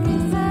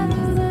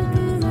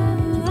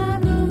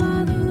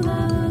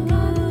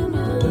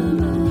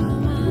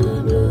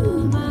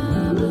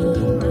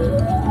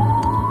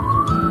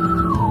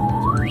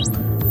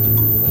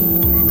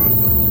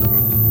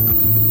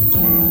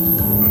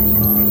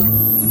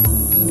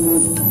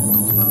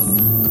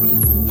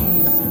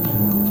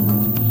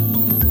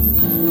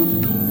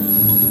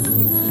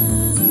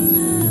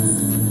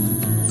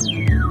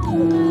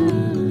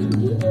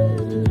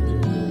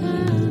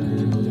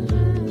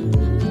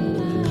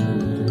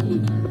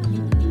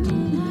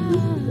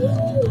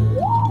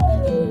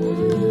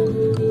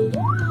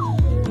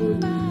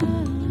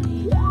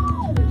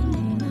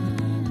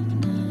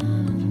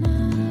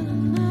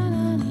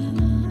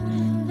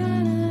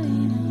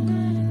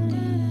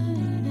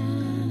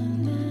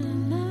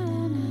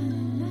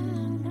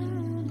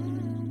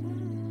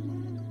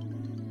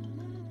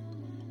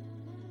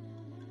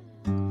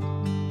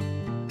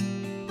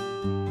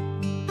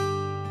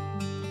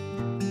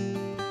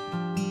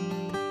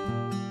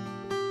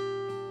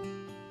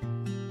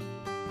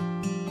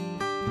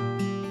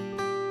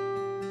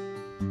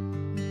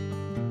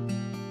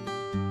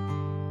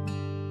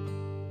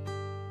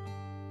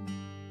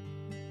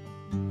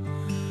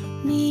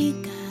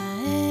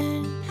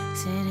 Micael,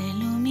 seres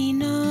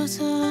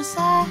luminosos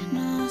a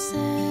no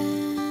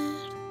ser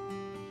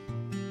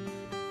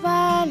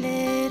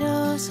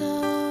valerosos,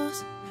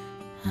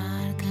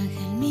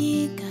 Arcángel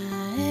Micael.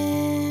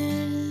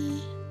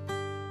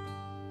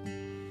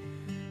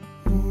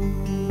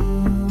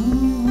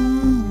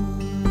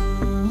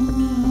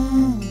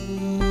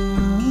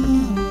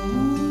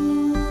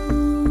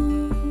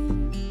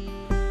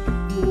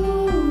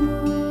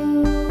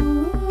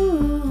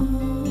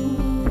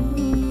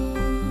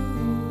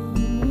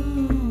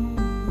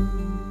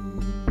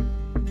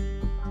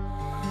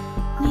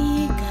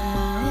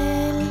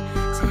 Micael,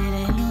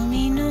 seres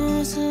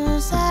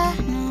luminosos a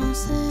no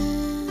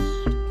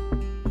ser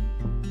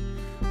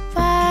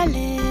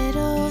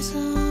valerosos,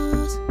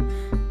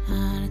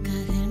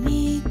 Arcángel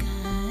Micael.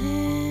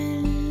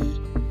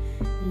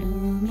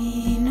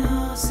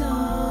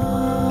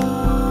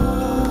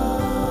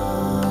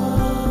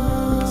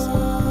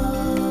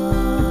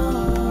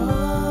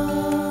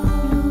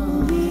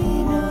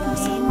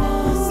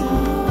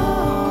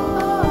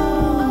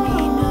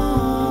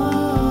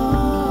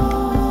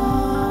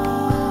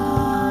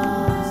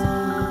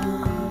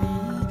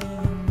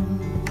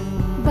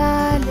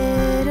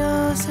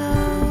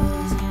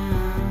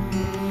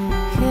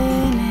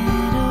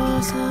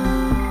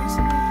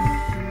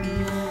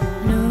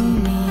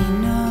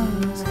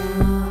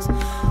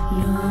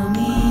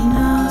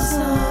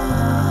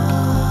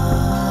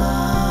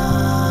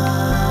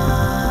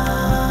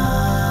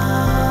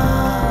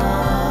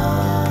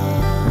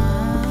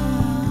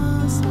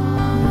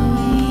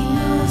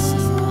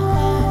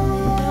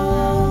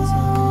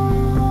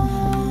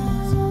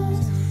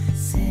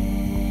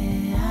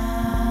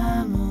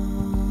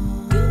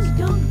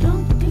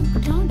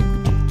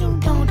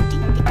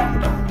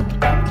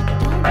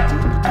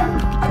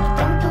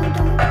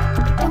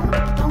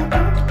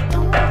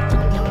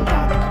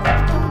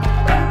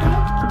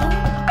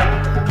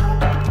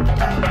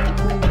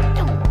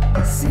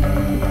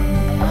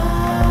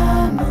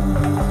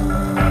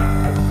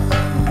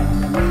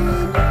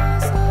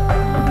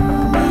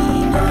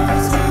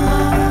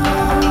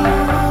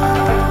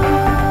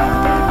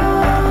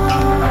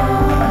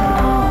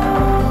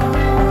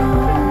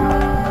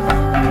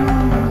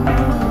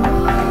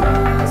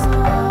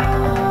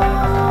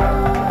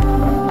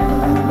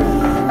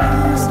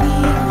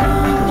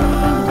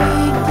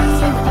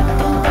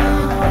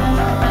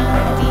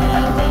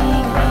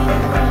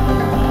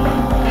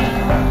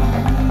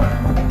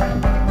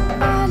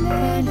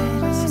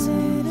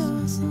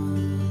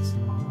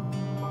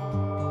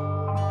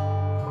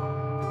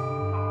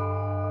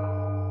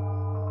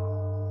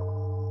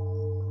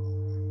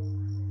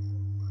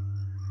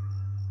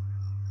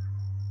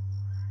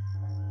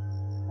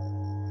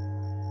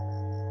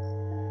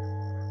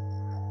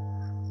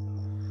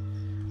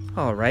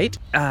 All right.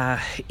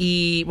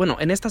 Y bueno,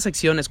 en esta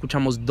sección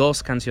escuchamos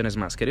 2 canciones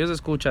más. Queridos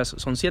escuchas,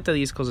 son 7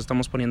 discos,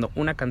 estamos poniendo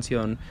una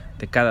canción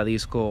de cada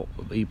disco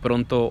y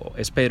pronto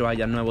espero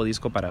haya nuevo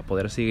disco para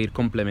poder seguir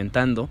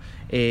complementando.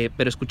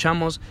 Pero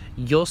escuchamos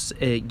Yo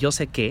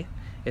sé que,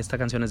 esta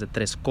canción es de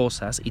 3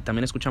 cosas, y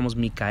también escuchamos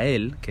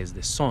Micael, que es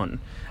de Son.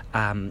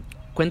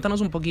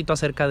 Cuéntanos un poquito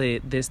acerca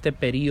de este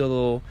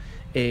periodo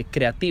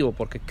creativo,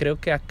 porque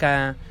creo que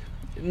acá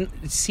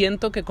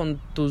siento que con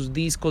tus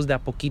discos de a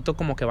poquito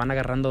como que van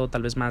agarrando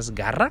tal vez más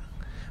garra,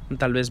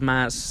 tal vez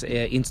más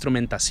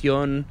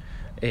instrumentación,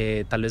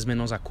 tal vez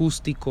menos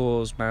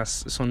acústicos,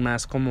 son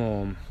más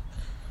como,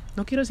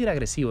 no quiero decir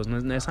agresivos,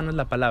 esa no es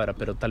la palabra,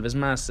 pero tal vez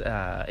más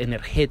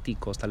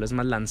energéticos, tal vez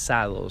más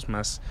lanzados,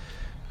 más,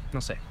 no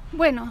sé.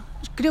 Bueno,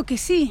 creo que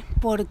sí,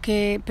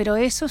 pero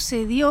eso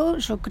se dio,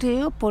 yo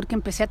creo, porque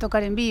empecé a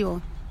tocar en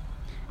vivo.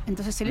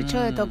 Entonces el hecho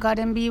de tocar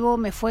en vivo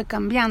me fue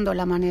cambiando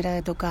la manera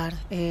de tocar,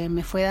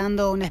 me fue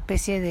dando una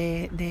especie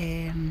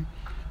de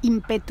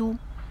ímpetu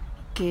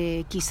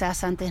que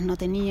quizás antes no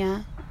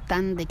tenía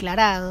tan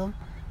declarado.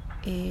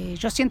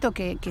 Yo siento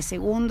que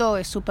Segundo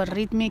es súper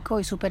rítmico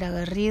y súper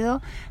aguerrido,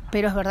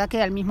 pero es verdad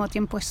que al mismo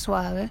tiempo es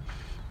suave,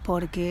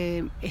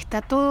 porque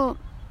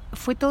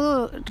fue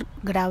todo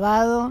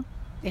grabado,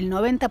 el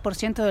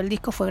 90% del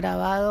disco fue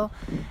grabado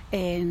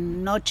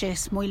en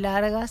noches muy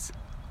largas.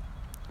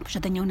 Yo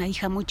tenía una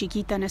hija muy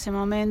chiquita en ese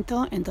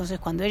momento, entonces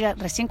cuando ella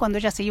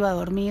se iba a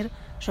dormir,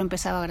 yo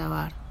empezaba a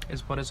grabar.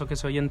 Es por eso que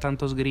se oyen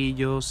tantos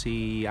grillos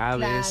y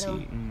aves.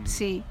 Claro,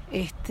 sí.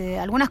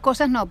 Algunas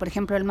cosas no, por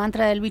ejemplo el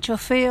mantra del bicho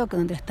feo, que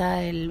donde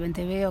está el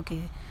venteveo,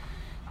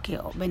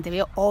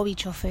 venteveo o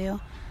bicho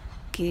feo,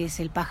 que es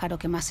el pájaro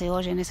que más se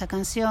oye en esa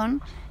canción,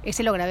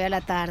 ese lo grabé a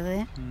la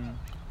tarde.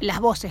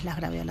 Las voces las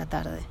grabé a la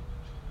tarde.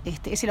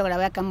 Ese lo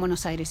grabé acá en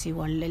Buenos Aires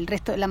igual. El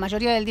resto, la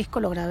mayoría del disco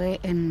lo grabé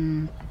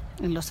en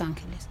Los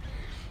Ángeles.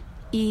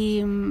 Y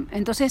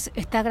entonces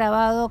está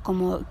grabado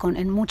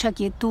en mucha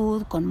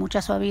quietud, con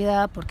mucha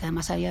suavidad, porque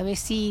además había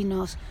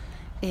vecinos,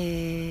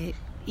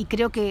 y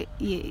creo que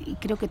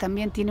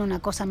también tiene una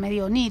cosa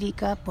medio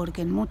onírica,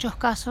 porque en muchos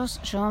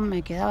casos yo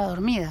me quedaba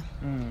dormida.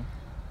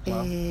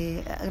 Wow.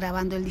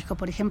 Grabando el disco.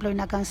 Por ejemplo, hay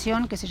una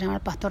canción que se llama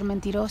El Pastor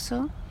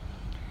Mentiroso,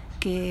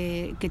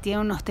 que tiene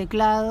unos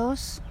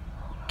teclados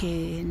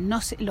que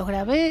los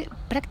grabé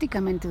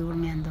prácticamente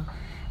durmiendo.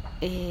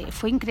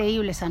 Fue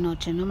increíble esa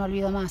noche, no me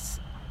olvido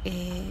más,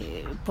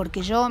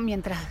 porque yo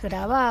mientras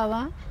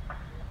grababa,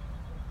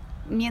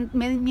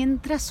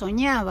 mientras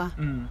soñaba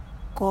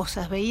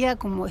cosas, veía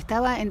como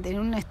estaba en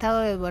un estado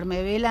de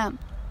duermevela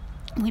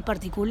muy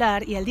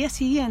particular, y al día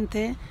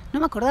siguiente no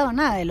me acordaba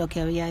nada de lo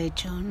que había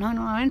hecho, ¿no? En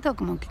un momento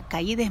como que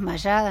caí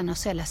desmayada, no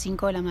sé, a las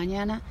 5 de la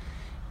mañana,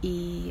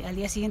 y al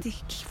día siguiente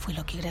dije, ¿qué fue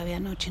lo que grabé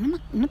anoche?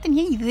 No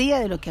tenía idea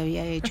de lo que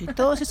había hecho, y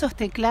todos esos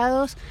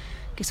teclados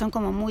que son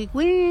como muy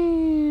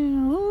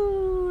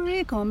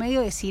como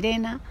medio de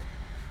sirena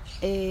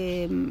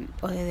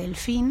o de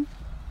delfín,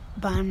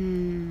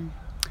 van,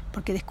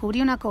 porque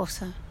descubrí una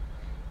cosa.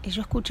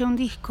 Yo escuché un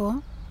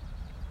disco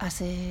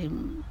hace,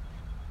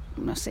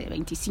 no sé,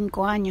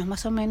 25 años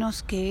más o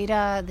menos, que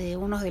era de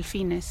unos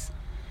delfines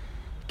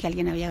que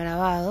alguien había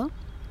grabado,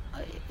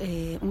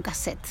 un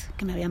cassette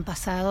que me habían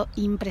pasado,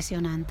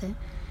 impresionante.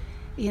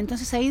 Y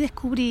entonces ahí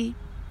descubrí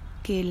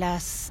que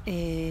las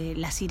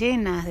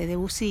sirenas de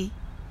Debussy,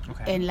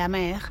 okay, en la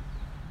mer,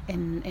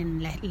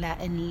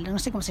 no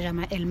sé cómo se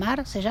llama, ¿el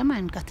mar se llama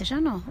en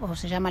castellano o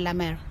se llama la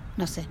mer?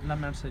 No sé. ¿La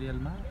mer sería el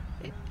mar?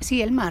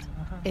 Sí, el mar,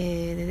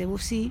 de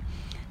Debussy.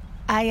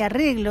 Hay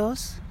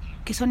arreglos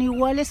que son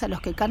iguales a los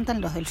que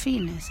cantan los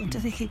delfines.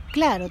 Entonces dije,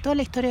 claro, toda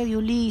la historia de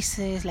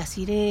Ulises, las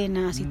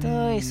sirenas y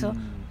todo eso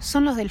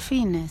son los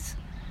delfines.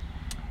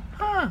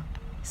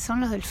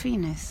 Son los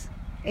delfines.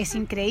 Es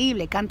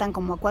increíble, cantan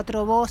como a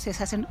 4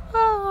 voces, hacen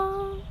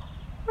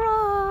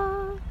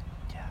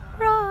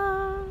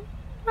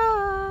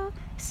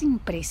es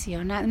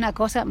impresionante, una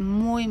cosa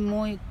muy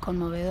muy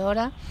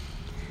conmovedora.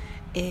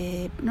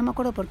 No me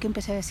acuerdo por qué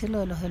empecé a decir lo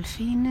de los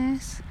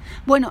delfines.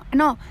 Bueno,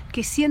 no,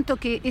 que siento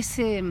que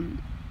ese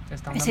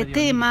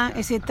tema,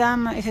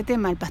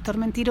 El Pastor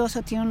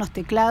Mentiroso, tiene unos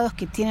teclados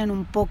que tienen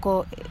un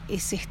poco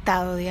ese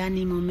estado de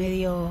ánimo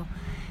medio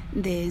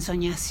de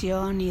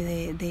ensoñación y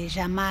de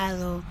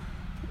llamado,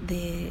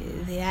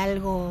 de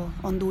algo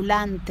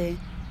ondulante,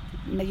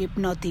 medio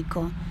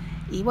hipnótico.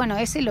 Y bueno,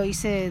 ese lo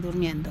hice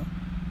durmiendo,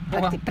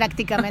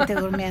 prácticamente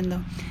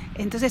durmiendo.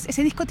 Entonces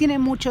ese disco tiene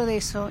mucho de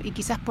eso, y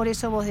quizás por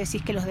eso vos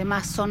decís que los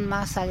demás son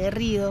más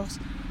aguerridos,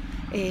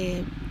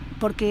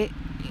 porque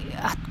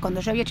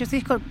cuando yo había hecho ese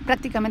disco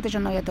prácticamente yo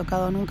no había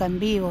tocado nunca en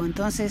vivo.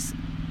 Entonces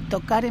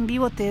tocar en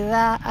vivo te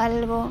da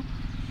algo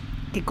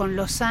que con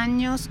los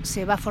años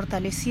se va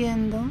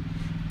fortaleciendo,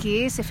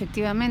 que es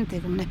efectivamente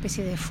como una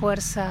especie de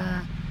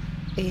fuerza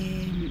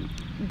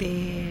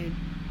de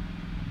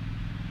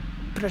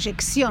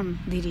proyección,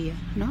 diría,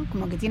 ¿no?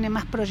 Como que tiene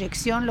más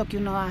proyección lo que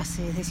uno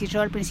hace. Es decir,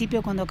 yo al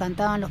principio, cuando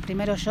cantaban los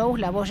primeros shows,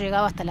 la voz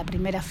llegaba hasta la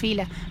primera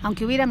fila,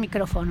 aunque hubiera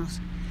micrófonos.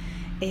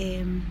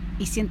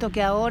 Y siento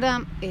que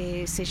ahora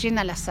se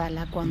llena la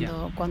sala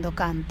cuando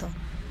canto.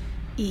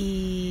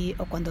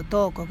 o cuando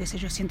toco, qué sé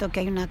yo, siento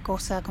que hay una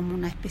cosa como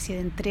una especie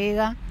de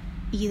entrega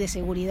y de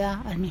seguridad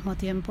al mismo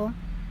tiempo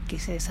que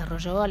se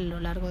desarrolló a lo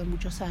largo de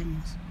muchos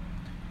años.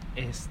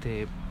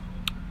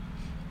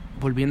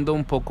 Volviendo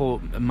un poco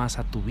más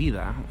a tu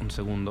vida, un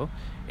segundo,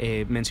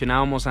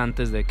 mencionábamos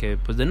antes de que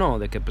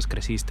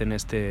creciste en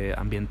este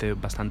ambiente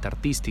bastante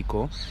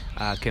artístico,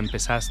 que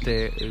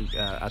empezaste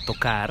a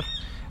tocar,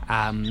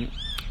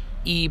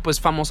 y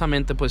pues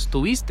famosamente pues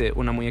tuviste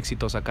una muy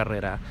exitosa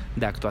carrera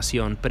de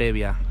actuación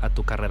previa a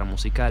tu carrera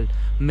musical.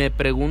 Me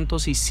pregunto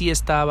si sí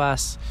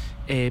estabas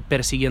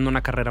persiguiendo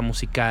una carrera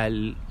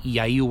musical y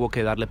ahí hubo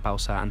que darle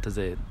pausa antes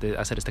de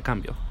hacer este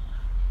cambio.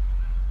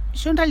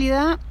 Yo en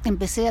realidad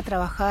empecé a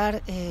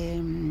trabajar,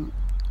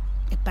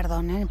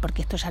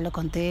 porque esto ya lo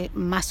conté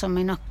más o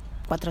menos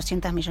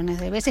 400 millones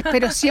de veces,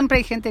 pero siempre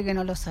hay gente que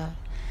no lo sabe.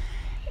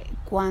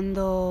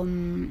 Cuando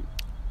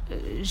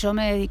yo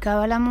me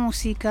dedicaba a la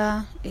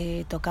música,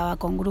 tocaba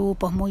con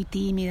grupos muy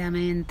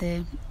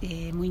tímidamente,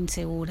 muy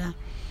insegura,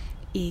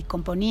 y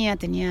componía,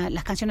 tenía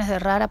las canciones de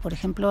Rara, por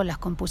ejemplo, las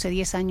compuse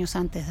 10 años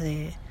antes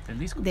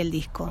del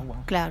disco. Oh, wow.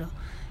 Claro.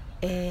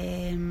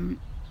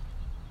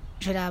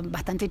 Yo era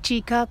bastante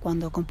chica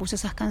cuando compuse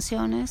esas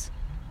canciones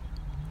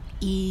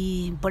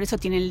y por eso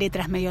tienen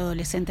letras medio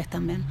adolescentes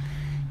también.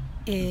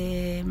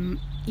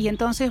 Y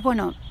entonces,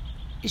 bueno,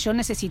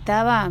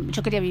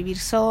 yo quería vivir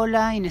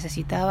sola y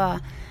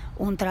necesitaba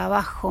un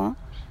trabajo.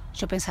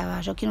 Yo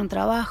pensaba, yo quiero un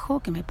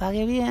trabajo que me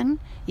pague bien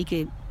y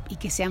que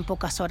sean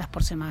pocas horas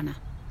por semana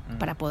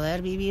para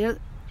poder vivir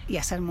y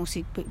hacer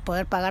música,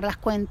 poder pagar las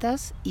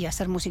cuentas y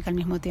hacer música al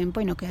mismo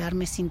tiempo y no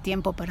quedarme sin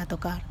tiempo para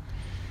tocar.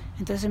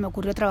 Entonces me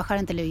ocurrió trabajar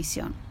en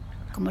televisión.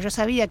 Como yo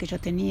sabía que yo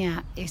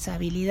tenía esa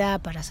habilidad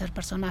para hacer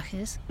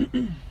personajes,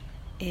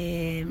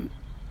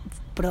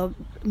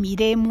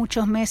 miré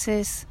muchos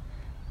meses,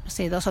 no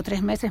sé, 2 o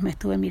 3 meses me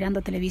estuve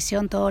mirando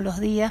televisión todos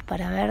los días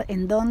para ver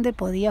en dónde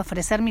podía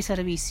ofrecer mis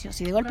servicios.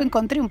 Y de golpe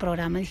encontré un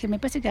programa. Dije, me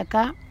parece que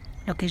acá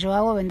lo que yo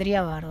hago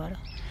vendría bárbaro.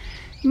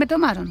 Y me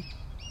tomaron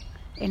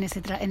en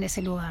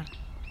ese lugar.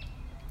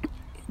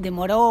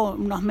 Demoró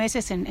unos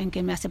meses en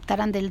que me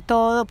aceptaran del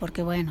todo,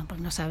 porque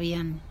no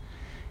sabían.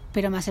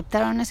 Pero me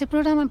aceptaron en ese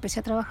programa, empecé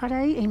a trabajar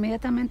ahí e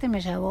inmediatamente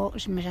me llamó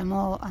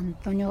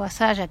Antonio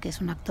Gasalla, que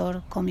es un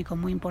actor cómico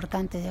muy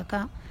importante de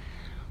acá.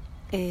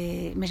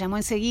 Me llamó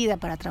enseguida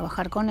para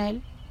trabajar con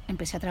él,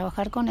 empecé a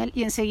trabajar con él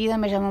y enseguida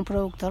me llamó un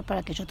productor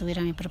para que yo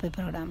tuviera mi propio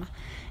programa.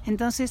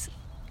 Entonces,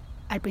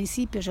 al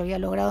principio yo había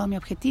logrado mi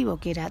objetivo,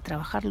 que era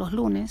trabajar los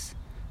lunes,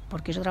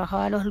 porque yo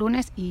trabajaba los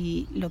lunes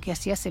y lo que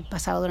hacía se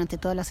pasaba durante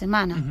toda la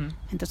semana. Uh-huh.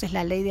 Entonces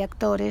la ley de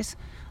actores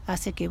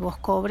hace que vos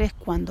cobres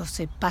cuando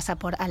se pasa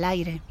al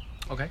aire.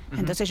 Okay. Uh-huh.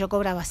 Entonces yo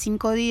cobraba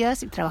 5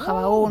 días y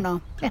trabajaba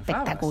uno.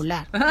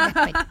 Espectacular,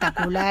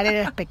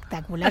 era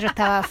espectacular. Yo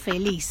estaba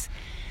feliz.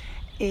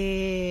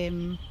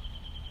 Pero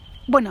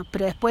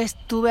después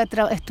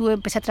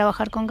empecé a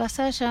trabajar con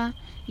Gasalla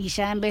y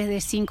ya en vez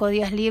de 5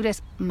 días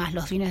libres más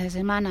los fines de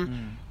semana,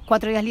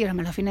 4 días libres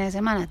más los fines de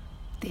semana,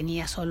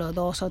 tenía solo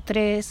 2 o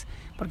 3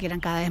 porque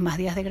eran cada vez más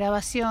días de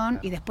grabación.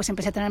 Y después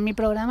empecé a tener mi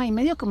programa y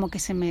medio como que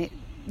se me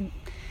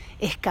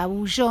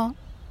escabulló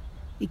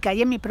y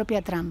caí en mi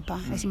propia trampa.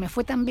 Es decir, me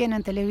fue tan bien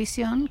en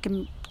televisión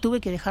que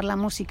tuve que dejar la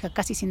música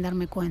casi sin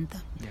darme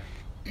cuenta.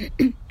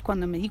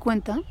 Cuando me di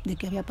cuenta de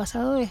que había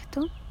pasado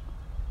esto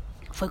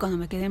fue cuando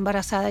me quedé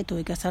embarazada y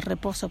tuve que hacer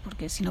reposo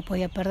porque si no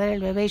podía perder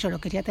el bebé y yo lo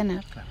quería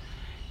tener. Claro.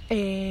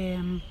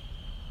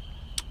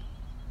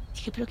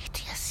 Dije, ¿pero qué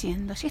estoy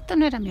haciendo? Si esto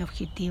no era mi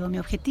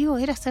objetivo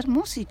era hacer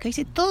música.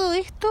 Hice todo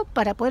esto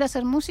para poder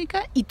hacer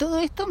música y todo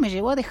esto me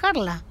llevó a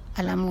dejarla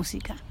a la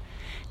música.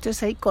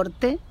 Entonces ahí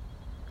corté,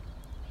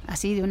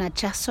 así de un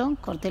hachazo,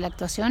 corté la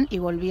actuación y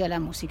volví a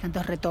la música.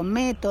 Entonces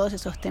retomé todos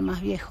esos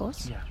temas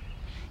viejos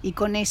y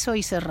con eso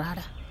hice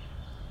Rara.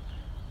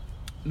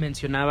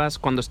 Mencionabas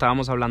cuando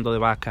estábamos hablando de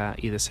Vaca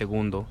y de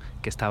Segundo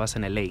que estabas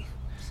en LA.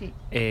 Sí.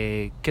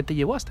 ¿Qué te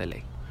llevó hasta LA?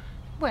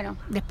 Bueno,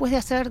 después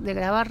de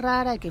grabar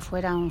Rara y que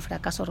fuera un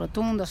fracaso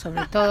rotundo,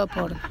 sobre todo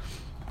por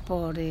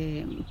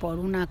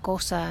una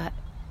cosa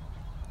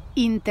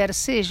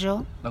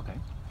intersello, okay.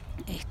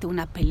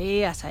 Unas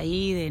peleas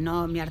ahí de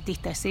no, mi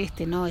artista es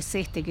no es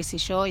qué sé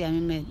yo, y a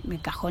mí me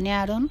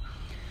cajonearon,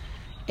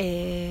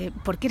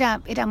 porque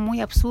era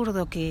muy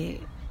absurdo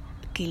que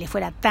le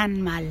fuera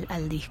tan mal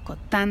al disco,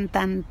 tan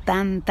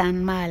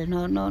mal,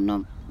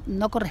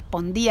 no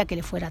correspondía que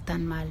le fuera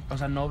tan mal. O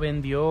sea, ¿no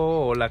vendió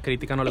o la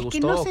crítica no le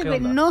gustó?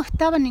 No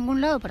estaba en ningún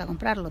lado para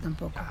comprarlo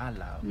tampoco.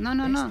 No.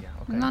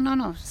 Okay.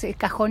 No. Se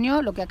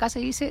cajoneó, lo que acá se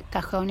dice,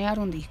 cajonear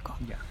un disco.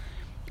 Yeah.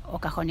 O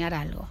cajonear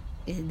algo.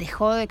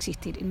 Dejó de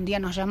existir. Un día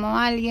nos llamó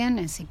alguien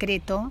en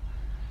secreto,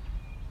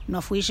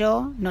 no fui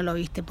yo, no lo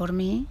viste por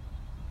mí,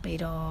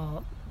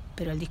 pero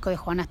el disco de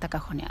Juana está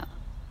cajoneado.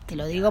 Te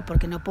lo digo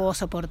porque no puedo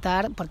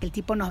soportar, porque el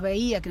tipo nos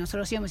veía, que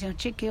nosotros íbamos diciendo,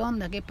 che, ¿qué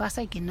onda? ¿Qué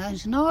pasa? Y que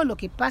no, lo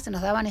que pasa,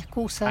 nos daban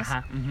excusas,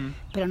 uh-huh.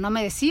 Pero no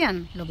me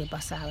decían lo que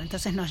pasaba.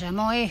 Entonces nos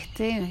llamó y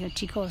nos dijo,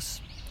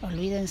 chicos,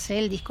 olvídense,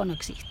 el disco no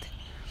existe.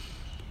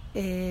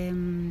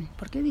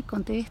 ¿Por qué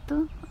conté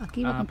esto?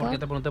 Aquí iba a contar. ¿Por qué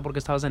te pregunté por qué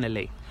estabas en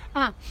LA?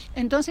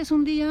 Entonces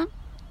un día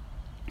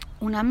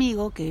un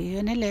amigo que vive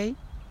en LA,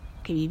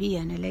 que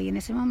vivía en LA en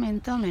ese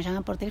momento, me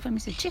llama por teléfono y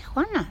me dice, che,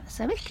 Juana,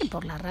 ¿sabés que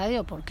por la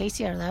radio, por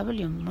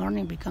KCRW,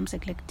 Morning Becomes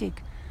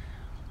Eclectic,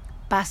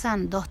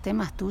 pasan 2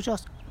 temas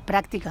tuyos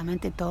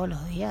prácticamente todos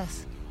los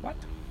días? What?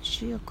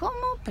 Yo digo, ¿cómo?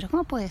 ¿Pero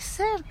cómo puede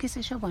ser? ¿Qué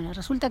sé yo? Bueno,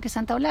 resulta que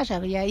Santa Olalla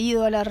había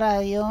ido a la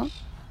radio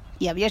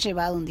y había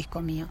llevado un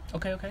disco mío.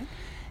 Ok.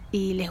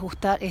 Y les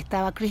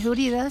estaba Chris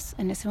Duridas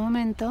en ese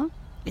momento,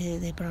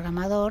 de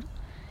programador,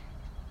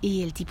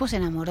 y el tipo se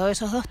enamoró de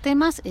esos 2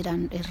 temas,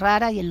 eran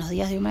Rara y En los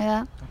días de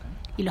humedad,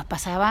 y los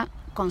pasaba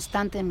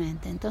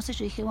constantemente. Entonces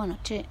yo dije, bueno,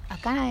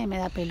 acá nadie me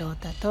da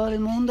pelota, todo el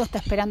mundo está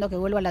esperando que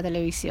vuelva a la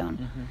televisión.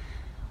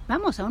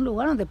 Vamos a un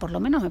lugar donde por lo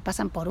menos me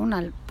pasan por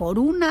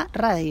una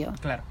radio.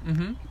 Claro.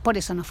 Por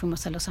eso nos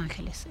fuimos a Los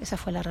Ángeles, esa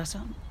fue la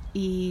razón.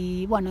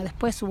 Y bueno,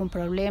 después hubo un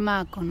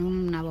problema con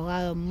un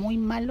abogado muy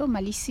malo,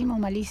 malísima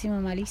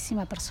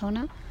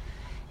persona,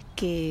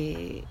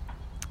 que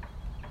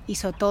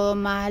hizo todo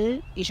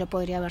mal, y yo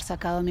podría haber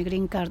sacado mi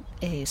green card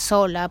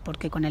sola,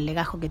 porque con el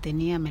legajo que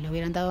tenía me lo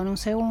hubieran dado en un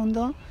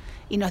segundo,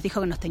 y nos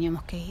dijo que nos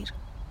teníamos que ir.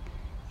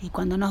 Y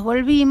cuando nos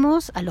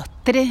volvimos, a los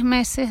 3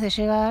 meses de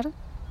llegar,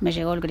 me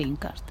llegó el green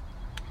card.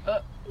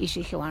 Y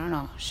yo dije, bueno,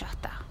 no, ya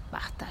está,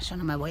 basta, yo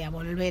no me voy a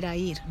volver a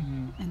ir.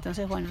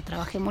 Entonces, bueno,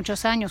 trabajé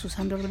muchos años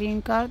usando el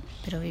green card,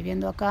 pero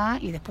viviendo acá,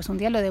 y después un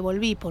día lo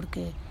devolví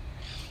porque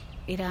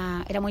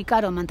era muy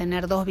caro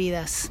mantener 2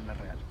 vidas.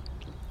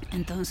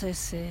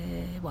 Entonces,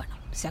 bueno,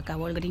 se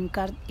acabó el green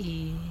card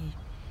y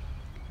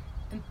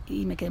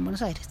me quedé en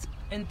Buenos Aires.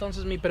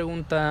 Entonces mi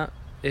pregunta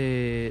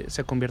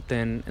se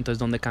convierte en, entonces,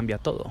 ¿dónde cambia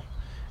todo?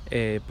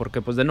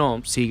 Porque pues de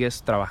nuevo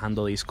sigues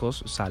trabajando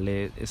discos,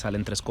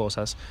 salen 3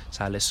 cosas,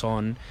 sale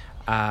Son,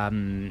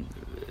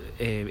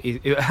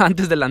 y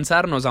antes de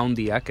lanzarnos a Un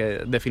Día,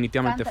 que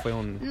definitivamente fue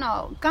un...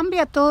 No,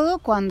 cambia todo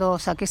cuando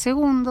saqué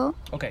Segundo,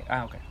 Okay.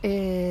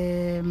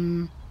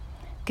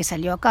 que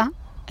salió acá,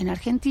 en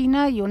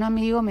Argentina, y un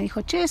amigo me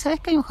dijo, che, ¿sabes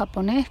que hay un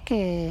japonés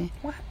que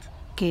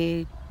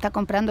está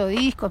comprando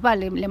discos?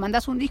 Vale, le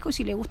mandás un disco y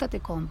si le gusta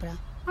te compra.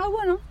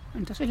 Bueno,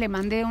 entonces le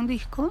mandé un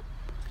disco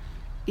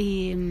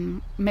y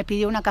me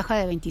pidió una caja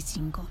de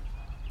 25.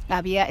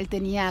 Él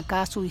tenía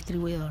acá su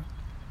distribuidor.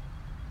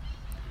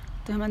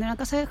 Entonces mandé una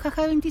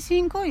caja de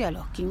 25 y a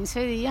los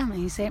 15 días me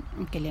dice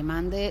que le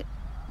mande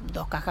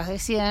 2 cajas de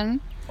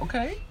 100.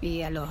 Okay.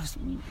 Y a los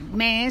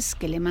meses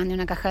que le mande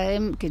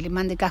que le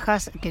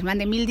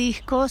mande 1000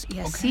 discos, y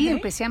así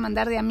empecé a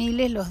mandar de a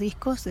miles los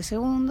discos de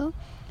Segundo.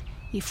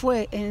 Y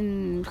fue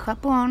en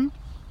Japón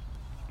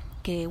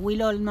que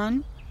Will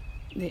Oldman,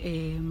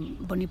 de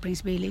Bonnie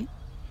Prince Billy,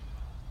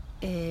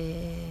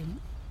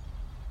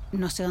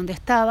 no sé dónde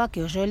estaba,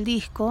 que oyó el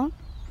disco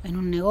en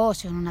un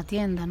negocio, en una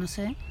tienda, no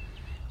sé,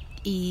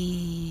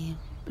 y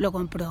lo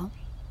compró.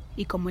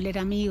 Y como él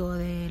era amigo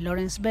de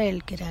Lawrence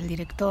Bell, que era el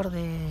director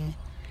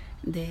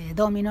de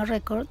Domino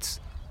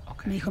Records,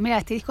 me dijo, mira,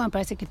 este disco me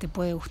parece que te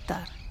puede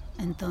gustar.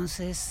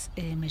 Entonces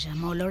me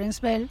llamó Lawrence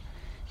Bell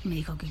y me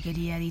dijo que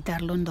quería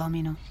editarlo en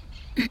Domino.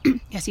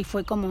 Y así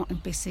fue como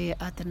empecé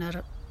a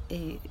tener...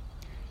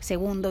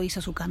 Segundo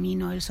hizo su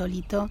camino él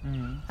solito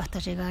hasta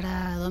llegar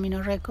a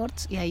Domino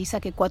Records, y ahí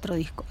saqué 4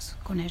 discos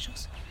con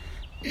ellos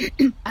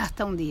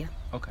hasta Un Día.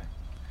 Okay.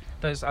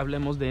 Entonces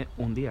hablemos de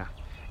Un Día,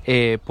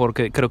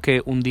 porque creo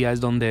que Un Día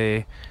es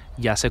donde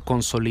ya se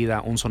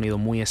consolida un sonido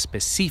muy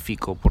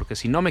específico, porque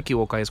si no me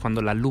equivoco es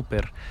cuando la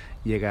looper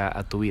llega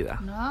a tu vida.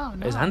 No.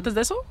 ¿Es antes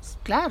de eso?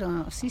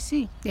 Claro,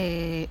 sí.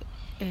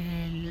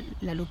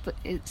 La looper,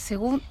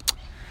 según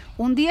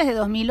Un Día es de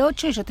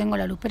 2008 y yo tengo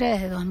la loopera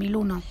desde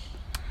 2001.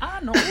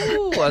 No,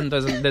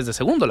 entonces desde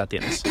Segundo la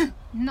tienes.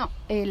 No,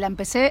 la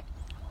empecé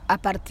a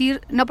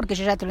partir, no porque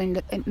yo ya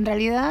en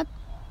realidad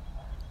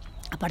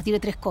a partir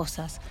de 3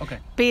 cosas.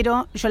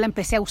 Pero yo la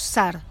empecé a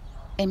usar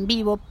en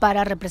vivo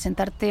para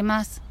representar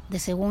temas de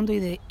Segundo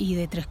y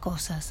de 3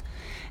 cosas.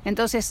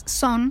 Entonces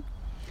Son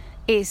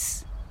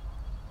es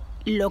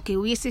lo que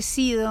hubiese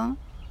sido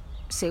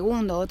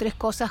Segundo o 3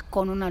 cosas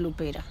con una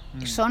loopera.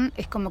 Son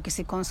es como que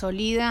se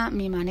consolida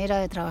mi manera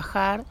de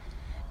trabajar.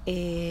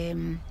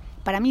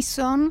 Para mí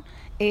Son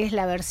es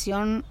la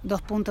versión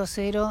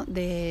 2.0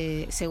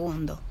 de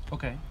Segundo.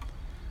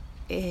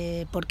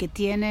 Porque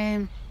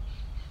tiene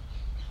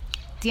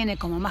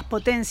como más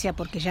potencia,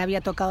 porque ya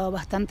había tocado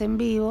bastante en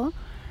vivo,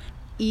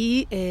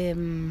 y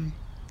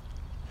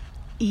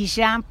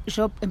ya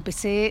yo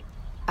empecé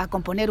a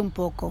componer un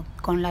poco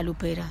con la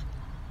loopera,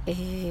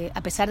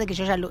 a pesar de que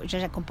yo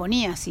ya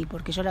componía así,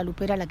 porque yo la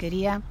loopera la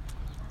quería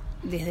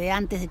desde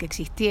antes de que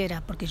existiera,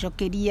 porque yo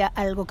quería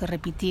algo que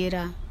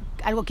repitiera,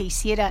 algo que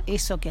hiciera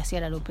eso que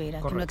hacía la loopera.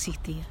 Correcto. Que no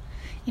existía,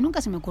 y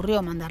nunca se me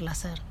ocurrió mandarla a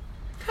hacer.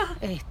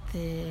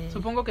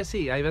 Supongo que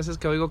sí. Hay veces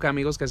que oigo que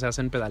amigos que se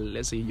hacen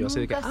pedales y yo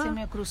sé que se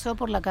me cruzó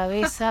por la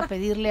cabeza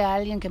pedirle a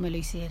alguien que me lo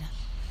hiciera.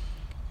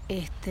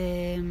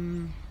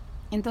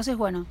 Entonces,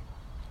 bueno,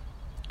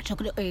 yo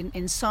creo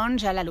en Son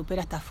ya la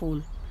loopera está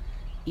full,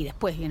 y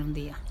después viene Un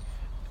Día.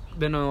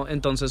 Bueno,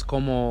 entonces,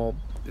 ¿cómo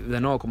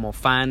de nuevo, como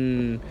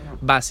fan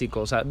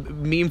básico. O sea,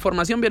 mi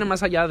información viene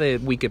más allá de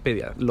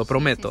Wikipedia, lo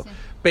prometo. Sí.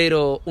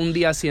 Pero un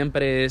día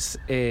siempre es,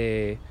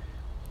 qué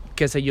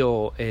sé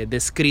yo,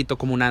 descrito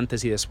como un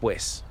antes y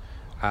después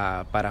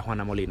para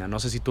Juana Molina. No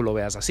sé si tú lo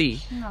veas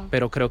así, No.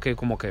 pero creo que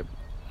como que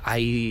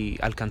ahí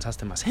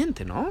alcanzaste más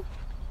gente, ¿no?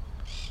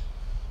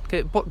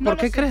 ¿Por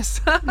qué sé.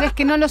 crees? Es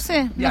que no lo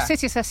sé. Ya. No sé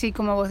si es así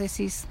como vos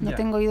decís. No Ya.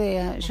 tengo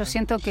idea. Yo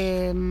siento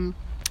que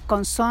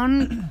con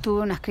Son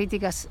tuve unas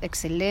críticas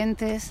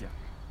excelentes. Ya.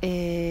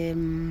 Eh,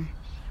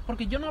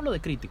 Porque yo no hablo de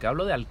crítica,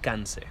 hablo de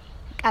alcance.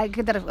 ¿A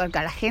qué te refieres?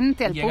 ¿A la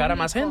gente? ¿Al Llegar a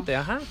público? más gente,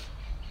 ajá.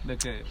 De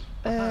que,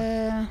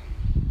 ajá.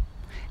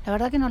 La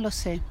verdad que no lo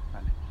sé.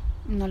 Vale.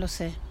 No lo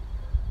sé.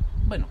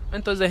 Bueno,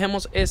 entonces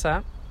dejemos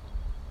esa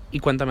y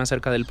cuéntame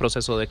acerca del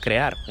proceso de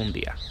crear un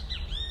día.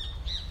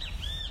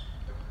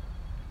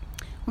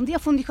 Un día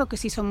fue un disco que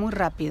se hizo muy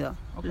rápido.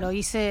 Ok. Lo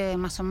hice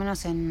más o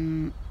menos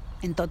en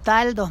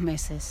total 2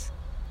 meses.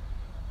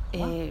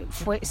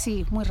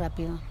 Sí, muy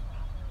rápido.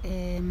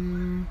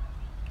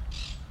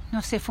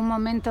 No sé, fue un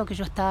momento que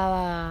yo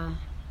estaba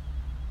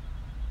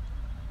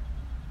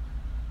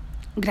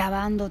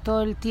grabando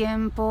todo el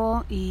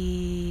tiempo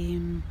y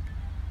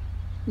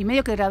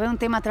medio que grabé un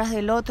tema atrás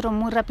del otro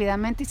muy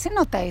rápidamente y se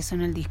nota eso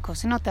en el disco,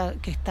 se nota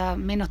que está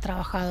menos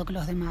trabajado que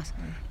los demás.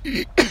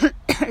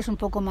 Es un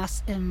poco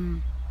más,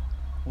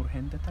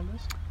 ¿Urgente tal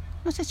vez?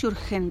 no sé si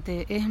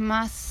urgente, es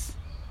más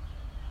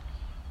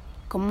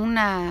como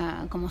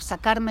como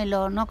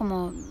sacármelo, ¿no?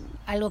 Como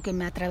algo que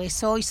me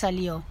atravesó y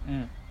salió.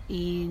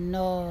 Y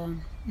no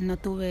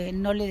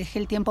le dejé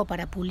el tiempo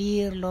para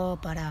pulirlo,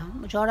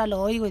 yo ahora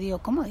lo oigo y digo,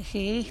 ¿cómo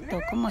dejé esto?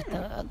 ¿Cómo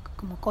está?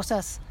 Como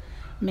cosas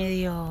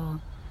medio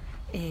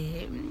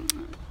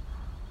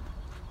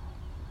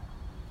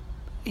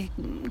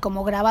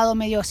como grabado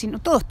medio así,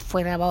 todo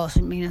fue grabado,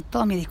 mira,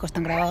 todos mis discos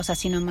están grabados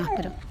así nomás,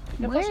 pero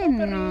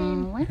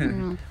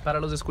bueno. Para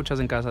los escuchas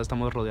en casa,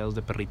 estamos rodeados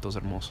de perritos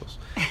hermosos.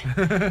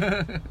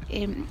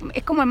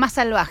 Es como el más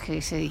salvaje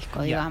ese disco,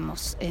 Ya.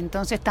 digamos.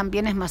 Entonces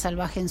también es más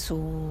salvaje en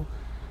su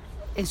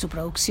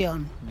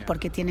producción, Ya.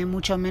 porque tiene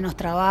mucho menos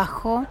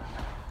trabajo,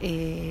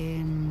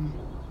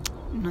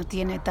 no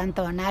tiene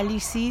tanto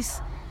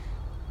análisis.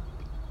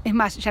 Es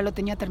más, ya lo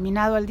tenía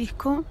terminado el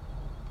disco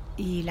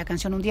y la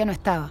canción Un día no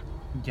estaba.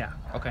 Ya,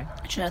 ok.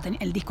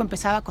 El disco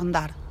empezaba con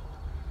Dar,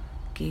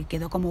 que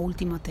quedó como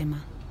último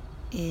tema.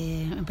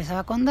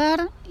 Empezaba con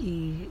Dar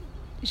y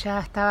ya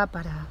estaba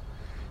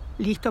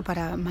listo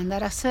para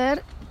mandar a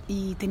hacer,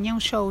 y tenía un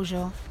show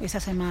yo esa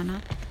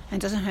semana.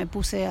 Entonces me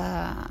puse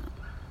a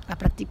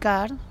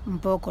practicar un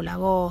poco la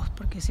voz,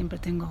 porque siempre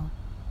tengo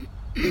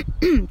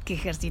que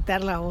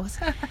ejercitar la voz,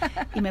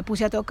 y me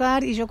puse a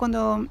tocar, y yo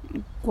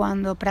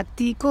cuando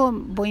practico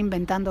voy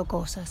inventando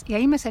cosas, y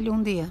ahí me salió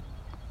Un día,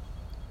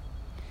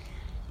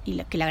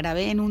 y que la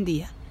grabé en un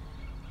día,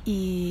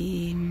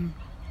 y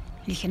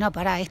dije, no,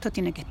 pará, esto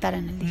tiene que estar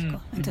en el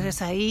disco.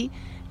 Entonces ahí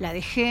la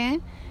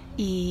dejé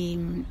y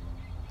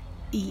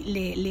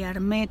le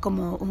armé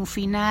como un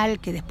final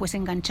que después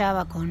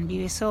enganchaba con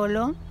Vive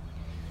Solo,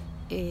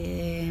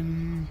 que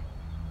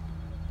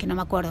no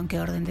me acuerdo en qué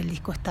orden del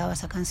disco estaba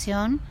esa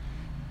canción,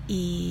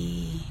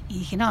 y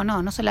dije,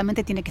 no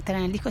solamente tiene que estar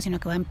en el disco, sino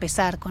que va a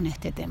empezar con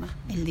este tema,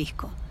 el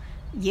disco.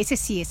 Y ese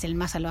sí es el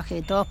más salvaje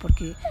de todos,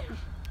 porque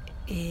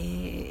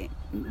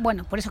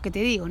bueno, por eso que te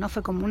digo, ¿no?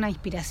 Fue como una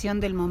inspiración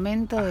del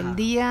momento, Ajá. del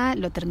día,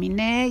 lo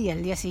terminé y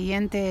al día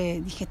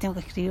siguiente dije, tengo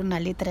que escribir una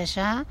letra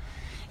ya,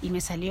 y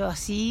me salió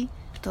así,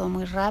 todo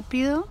muy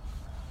rápido,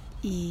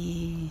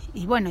 y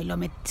bueno,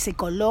 se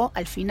coló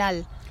al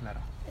final. Claro.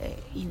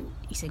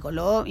 Y se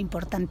coló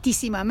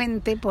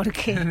importantísimamente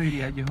porque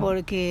Diría yo.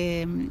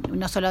 porque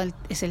no solo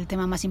es el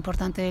tema más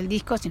importante del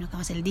disco, sino que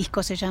además el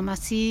disco se llama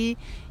así,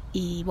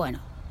 y bueno,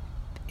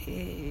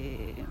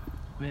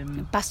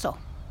 pasó.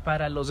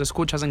 Para los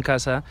escuchas en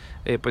casa,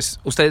 pues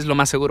ustedes lo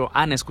más seguro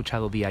han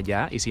escuchado Día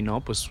Ya, y si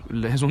no, pues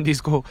es un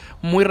disco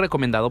muy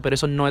recomendado, pero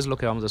eso no es lo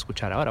que vamos a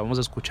escuchar ahora. Vamos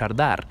a escuchar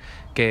Dar,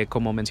 que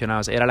como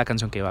mencionabas era la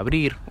canción que iba a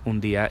abrir Un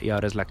día y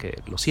ahora es la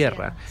que lo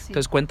cierra. Sí.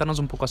 Entonces cuéntanos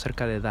un poco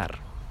acerca de Dar.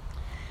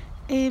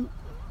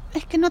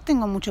 Es que no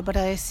tengo mucho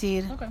para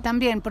decir. Ok.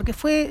 También, porque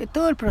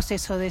todo el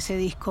proceso de ese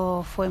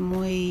disco fue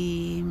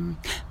muy...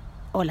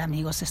 Hola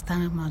amigos,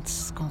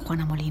 estamos con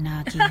Juana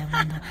Molina aquí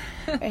hablando.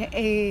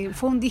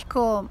 Fue un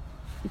disco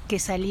que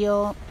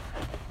salió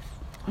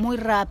muy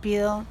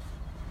rápido,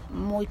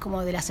 muy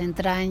como de las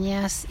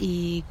entrañas,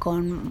 y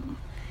como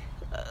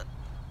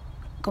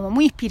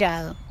muy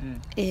inspirado.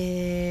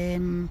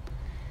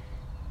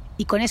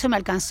 Y con eso me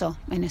alcanzó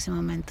en ese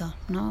momento,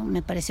 ¿no?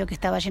 Me pareció que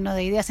estaba lleno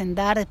de ideas. En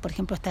Dar, por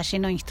ejemplo, está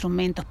lleno de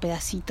instrumentos,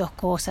 pedacitos,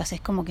 cosas. Es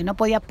como que no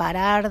podía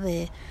parar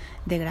de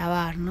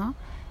grabar, ¿no?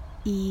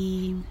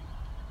 Y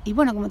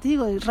bueno, como te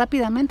digo,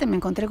 rápidamente me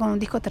encontré con un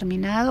disco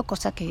terminado,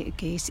 cosa que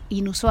es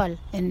inusual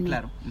en mí.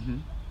 Claro.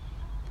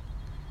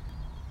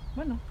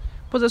 Bueno,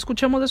 pues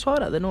escuchemos eso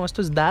ahora. De nuevo,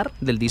 esto es Dar,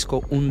 del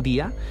disco Un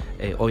Día,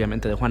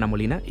 obviamente de Juana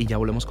Molina, y ya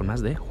volvemos con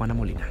más de Juana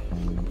Molina.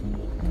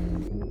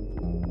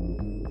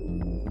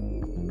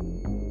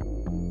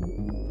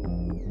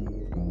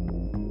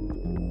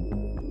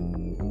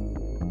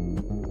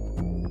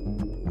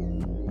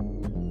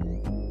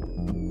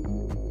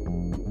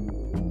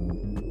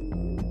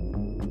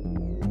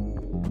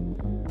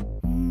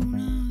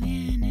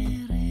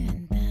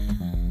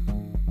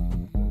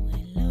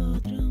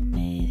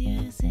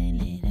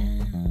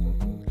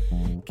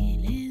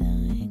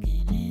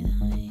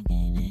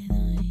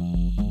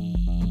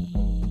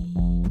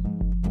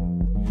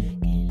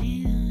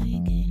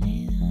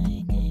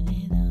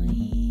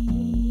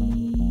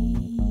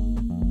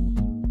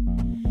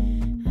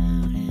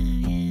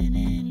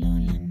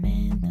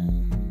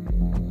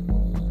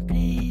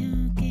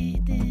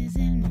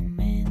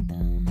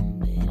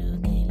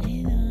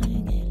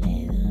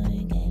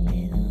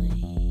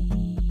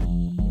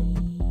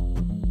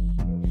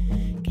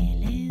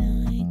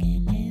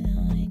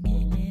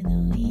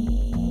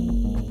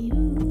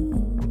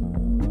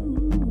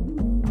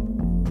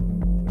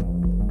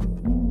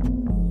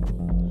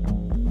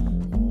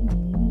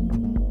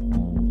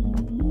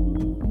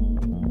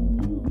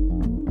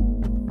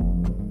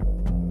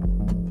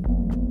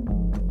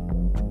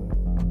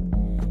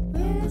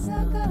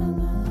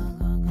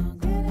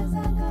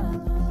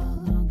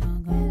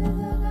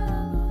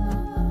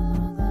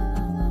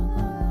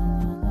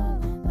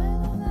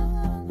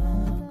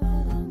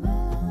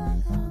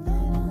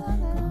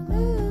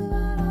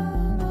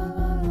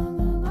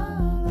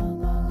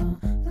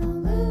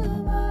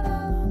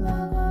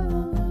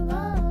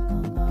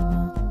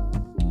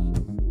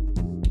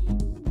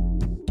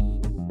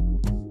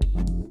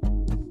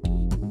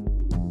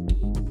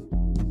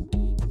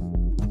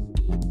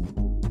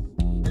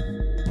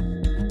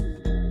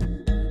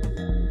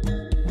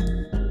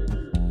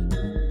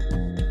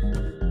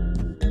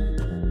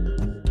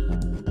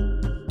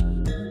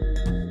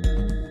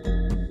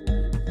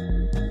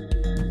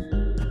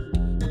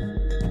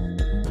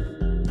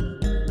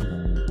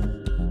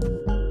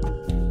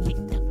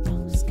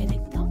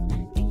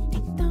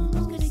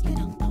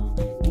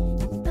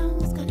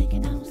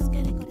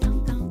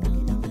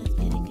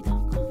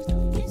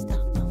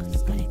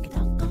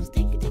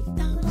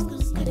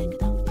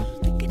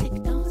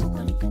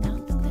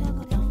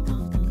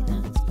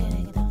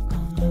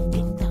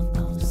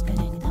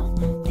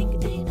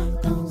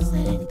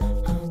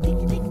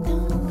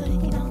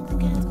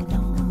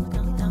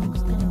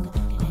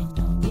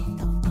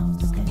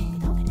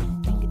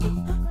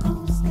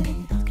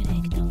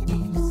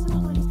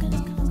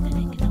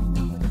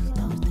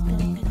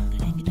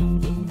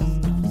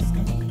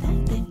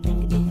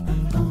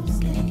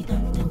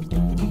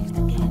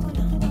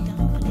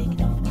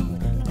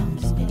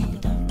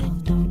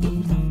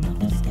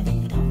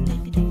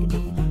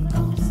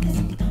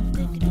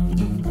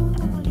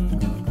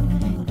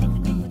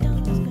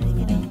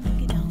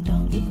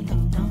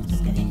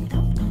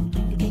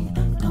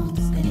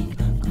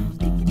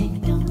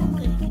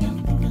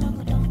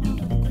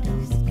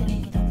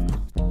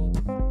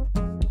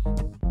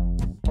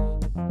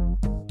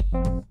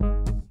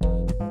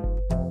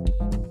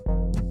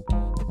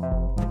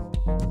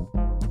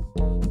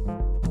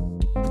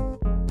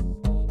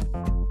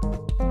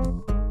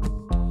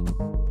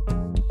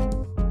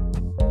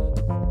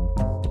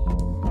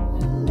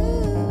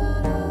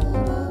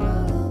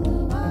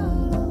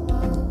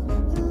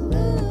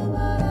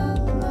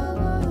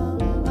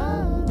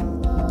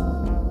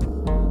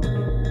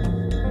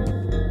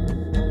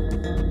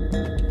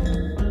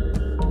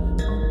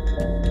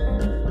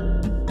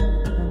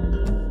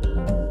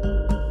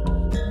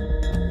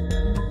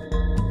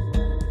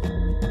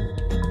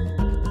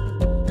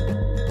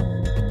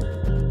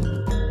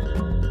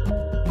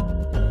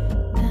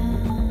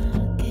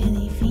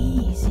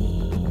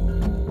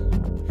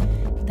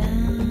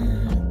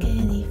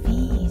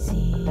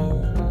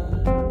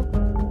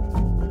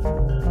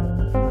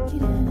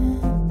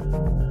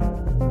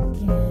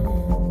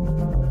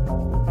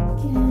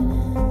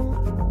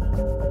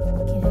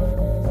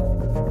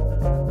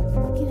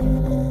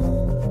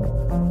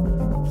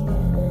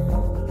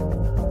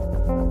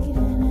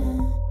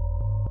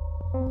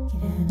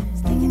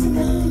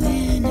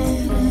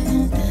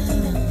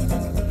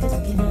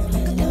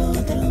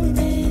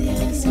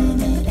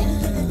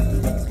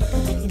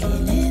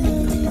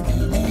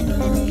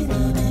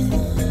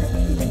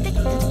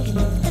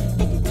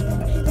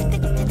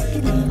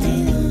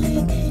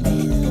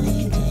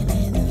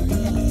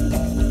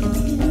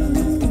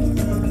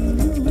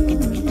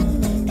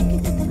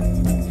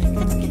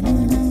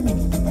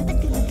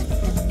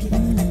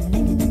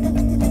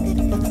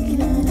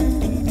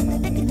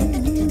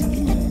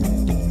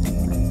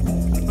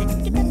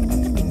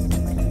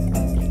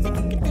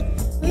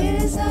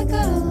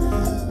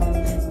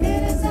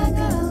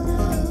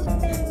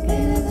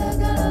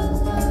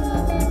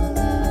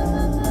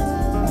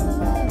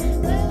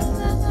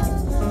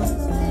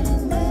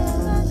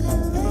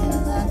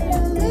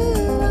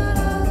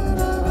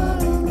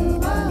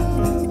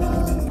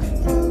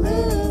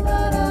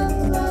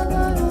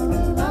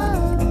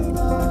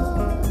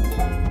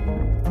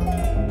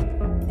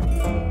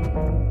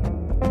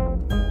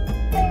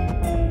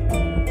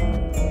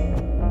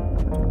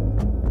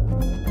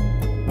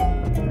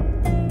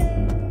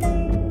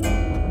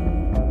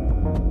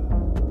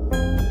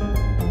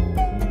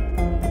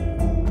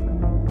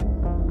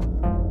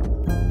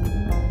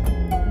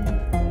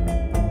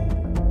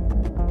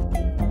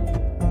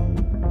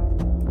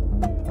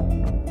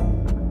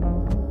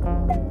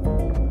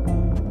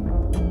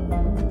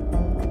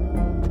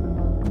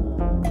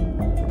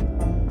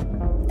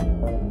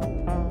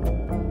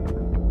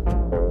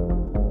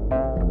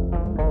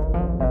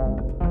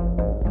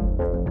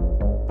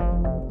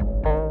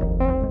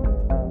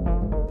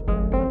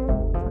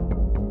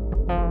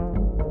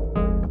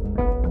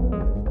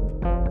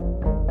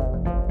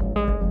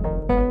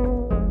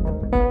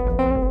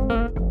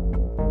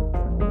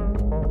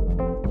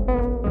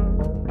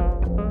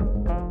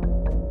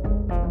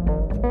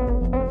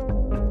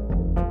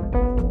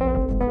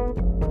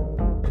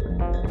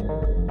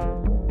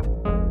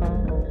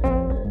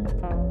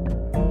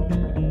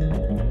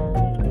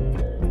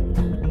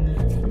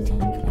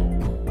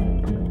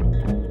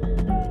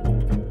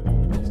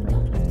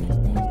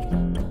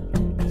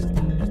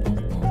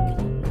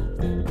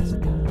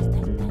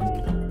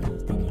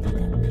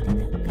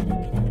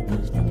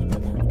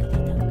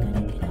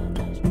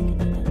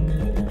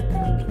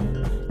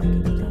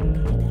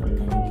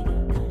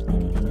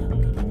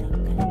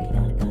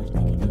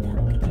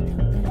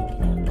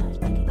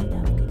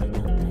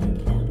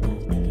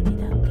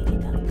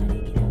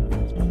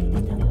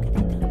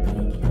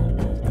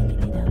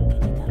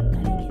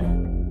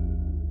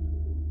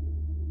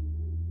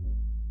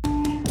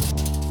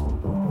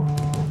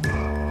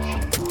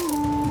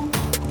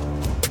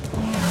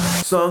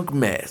 Song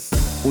Mess,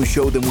 un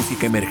show de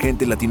música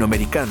emergente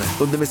latinoamericana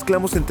donde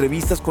mezclamos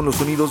entrevistas con los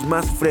sonidos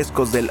más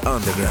frescos del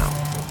underground.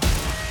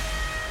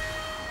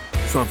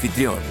 Su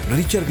anfitrión,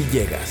 Richard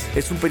Villegas,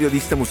 es un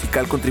periodista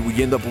musical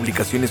contribuyendo a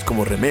publicaciones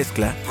como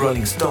Remezcla,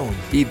 Rolling Stone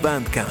y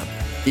Bandcamp.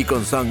 Y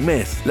con Song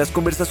Mess, las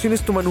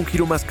conversaciones toman un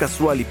giro más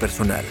casual y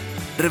personal,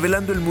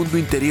 revelando el mundo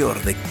interior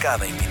de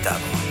cada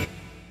invitado.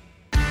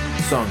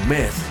 Song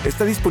Mess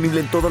está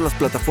disponible en todas las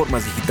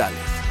plataformas digitales.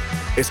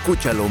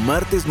 Escúchalo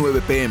martes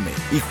 9 p.m.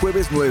 y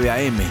jueves 9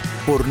 a.m.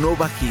 por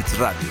Nova Hits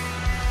Radio.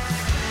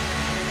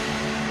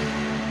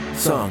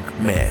 Song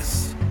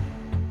Mess.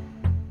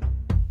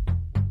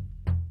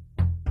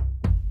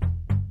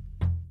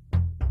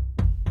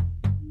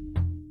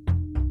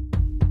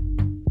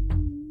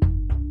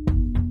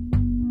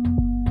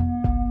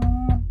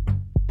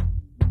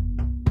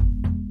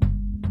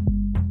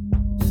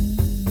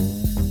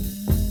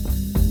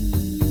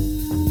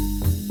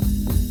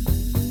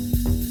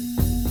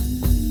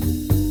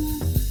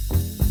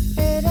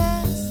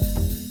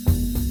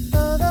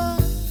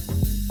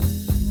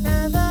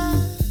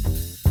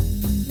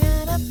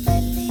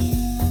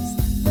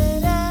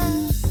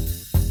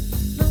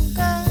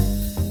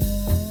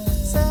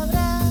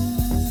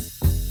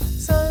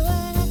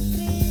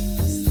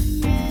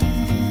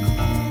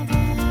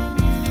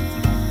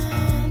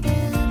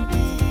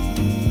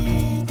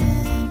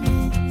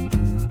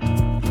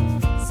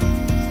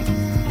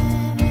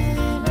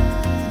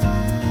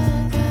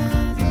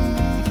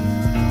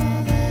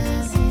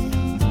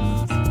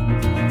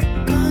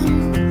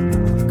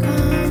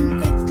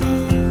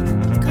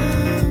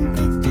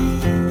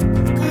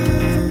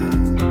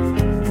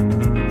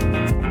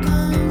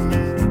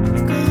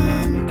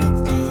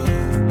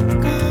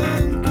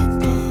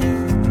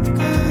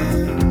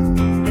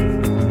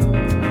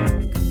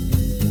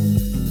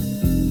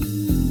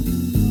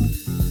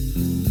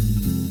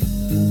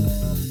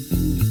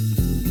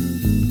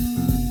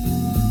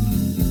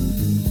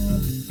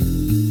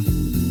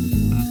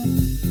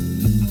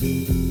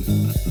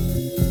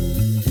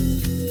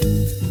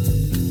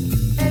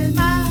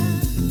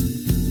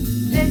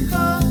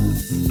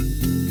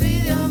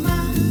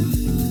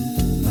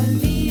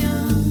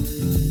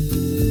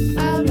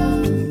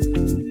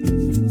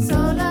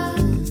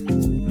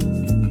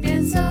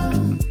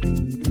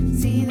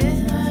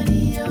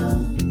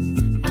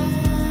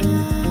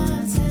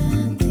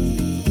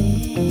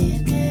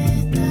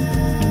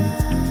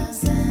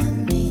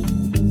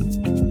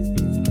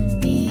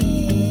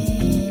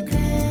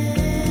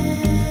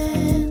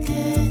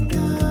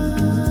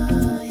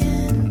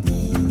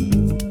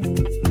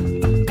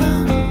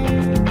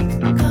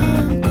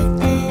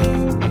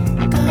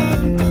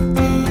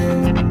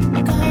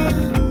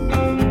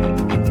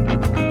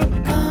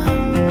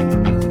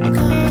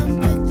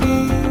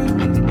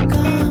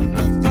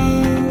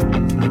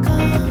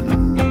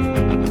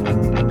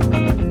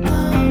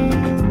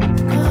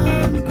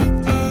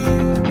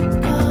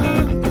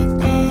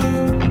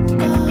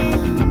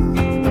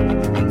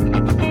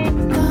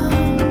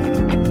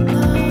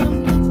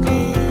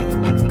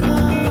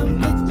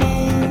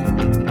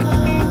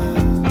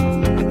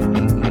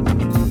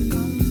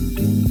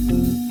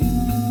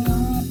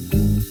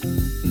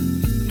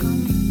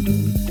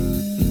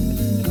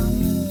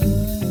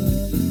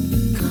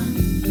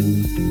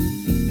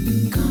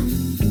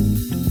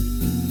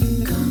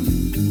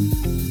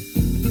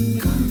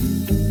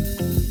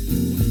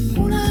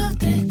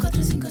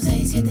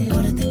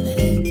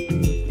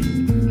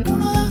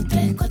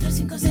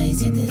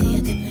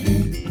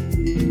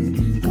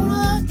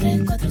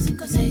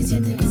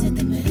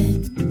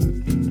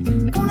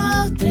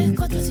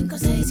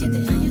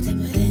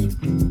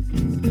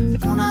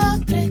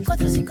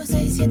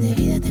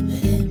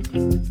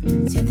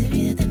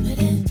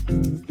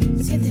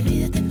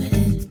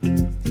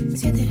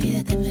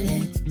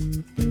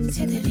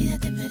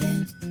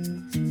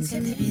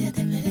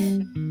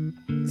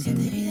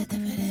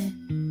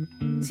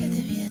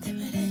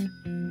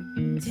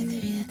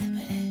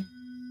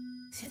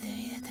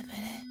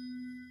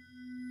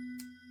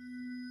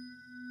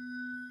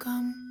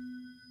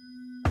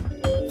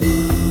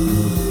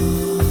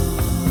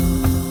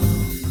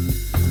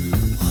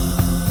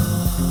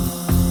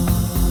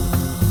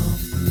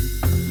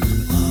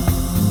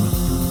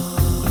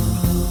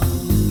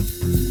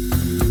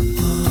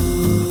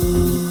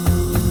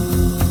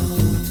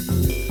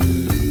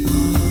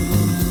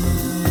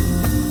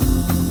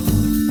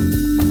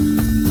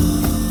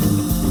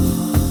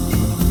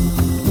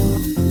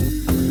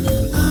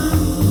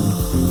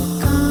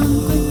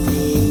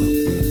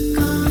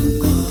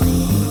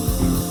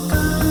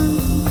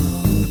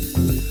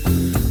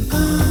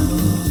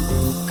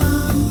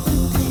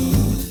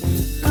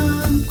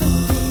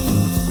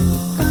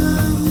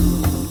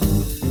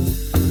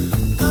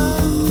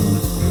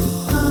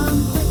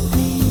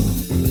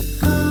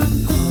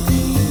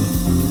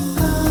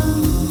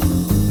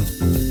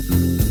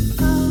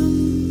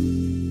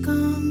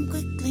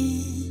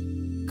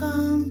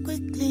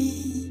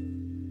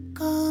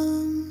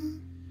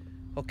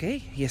 Ok,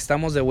 y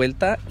estamos de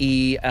vuelta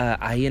y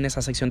ahí en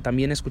esa sección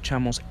también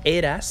escuchamos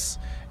Eras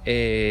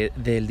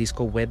del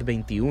disco Wet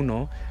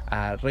 21.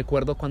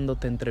 Recuerdo cuando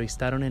te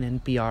entrevistaron en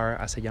NPR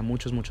hace ya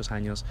muchos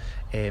años,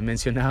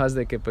 mencionabas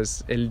de que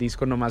pues el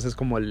disco nomás es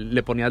como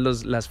le ponías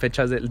las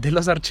fechas de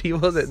los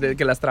archivos de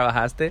que las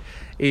trabajaste,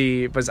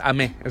 y pues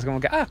amé, es como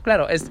que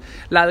claro, es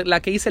la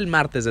que hice el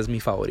martes es mi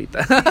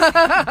favorita.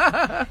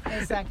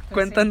 Exacto.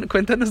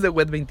 Cuéntanos de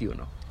Wet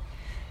 21.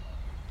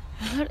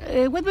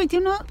 Wet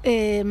 21,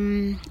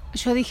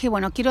 yo dije,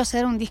 bueno, quiero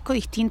hacer un disco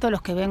distinto a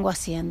los que vengo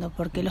haciendo,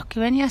 porque los que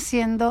venía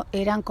haciendo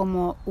eran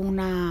como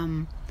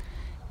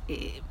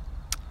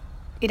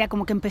era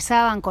como que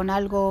empezaban con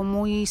algo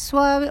muy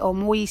suave o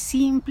muy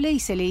simple y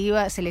se le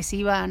iba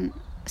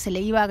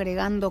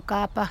agregando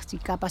capas y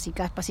capas y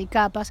capas y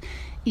capas,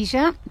 y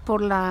ya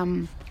por la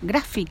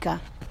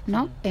gráfica,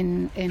 ¿no?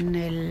 En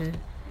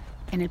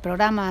el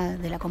programa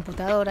de la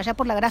computadora, ya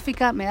por la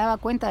gráfica me daba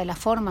cuenta de la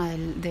forma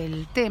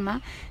del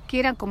tema, que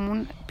era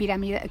como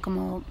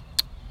como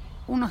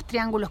unos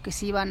triángulos que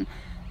se iban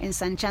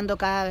ensanchando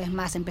cada vez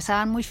más,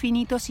 empezaban muy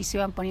finitos y se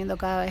iban poniendo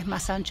cada vez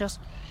más anchos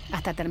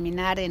hasta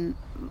terminar en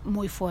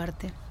muy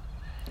fuerte.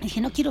 Y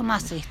dije, no quiero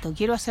más esto,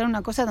 quiero hacer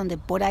una cosa donde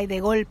por ahí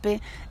de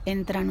golpe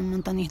entran un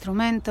montón de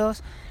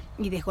instrumentos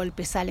y de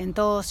golpe salen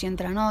todos y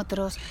entran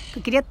otros.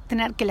 Quería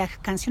tener que las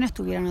canciones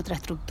tuvieran otra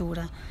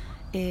estructura,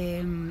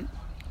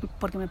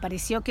 porque me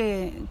pareció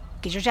que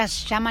yo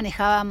ya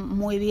manejaba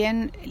muy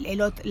bien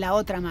la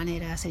otra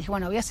manera. Así dije,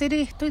 bueno, voy a hacer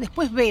esto y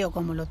después veo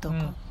cómo lo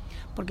toco.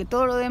 Porque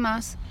todo lo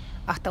demás,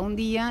 hasta un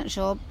día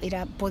yo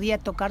podía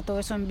tocar todo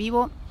eso en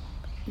vivo,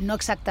 no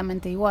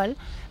exactamente igual,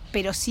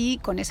 pero sí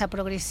con esa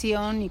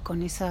progresión y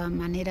con esa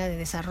manera de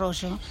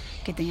desarrollo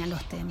que tenían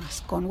los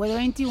temas. Con Web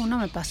 21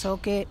 me pasó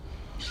que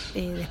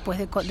después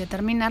de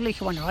terminarlo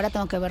dije, bueno, ahora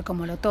tengo que ver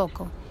cómo lo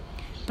toco.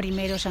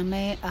 Primero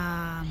llamé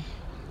a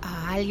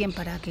alguien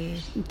para que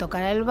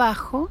tocara el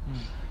bajo.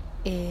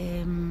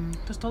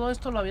 Entonces, ¿todo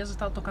esto lo habías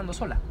estado tocando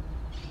sola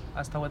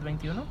hasta Web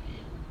 21?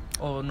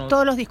 ¿O no?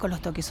 Todos los discos los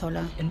toqué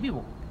sola. ¿En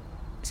vivo?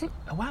 Sí.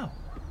 Wow.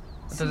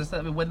 Entonces,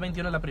 sí. Web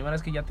 21 es la primera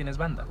vez que ya tienes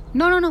banda.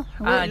 No.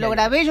 Lo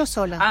grabé yo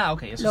sola.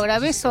 Ok. Lo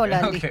grabé sola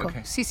el disco.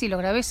 Okay. Sí, lo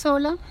grabé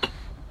sola.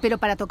 Pero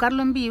para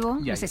tocarlo en vivo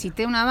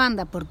necesité una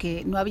banda,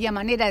 porque no había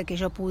manera de que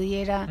yo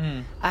pudiera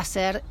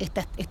hacer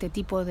este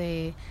tipo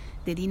de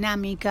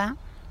dinámica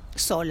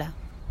sola.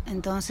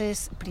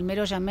 Entonces,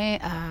 primero llamé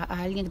a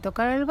alguien que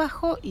tocara el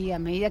bajo, y a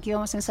medida que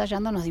íbamos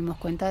ensayando nos dimos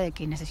cuenta de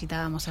que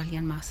necesitábamos a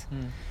alguien más.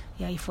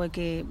 Y ahí fue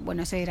que,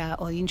 bueno, ese era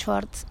Odín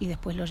Schwartz, y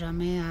después lo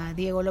llamé a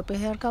Diego López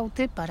de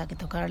Arcaute para que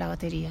tocara la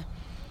batería.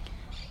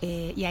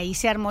 Y ahí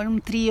se armó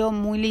un trío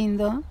muy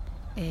lindo.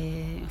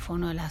 Fue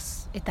una de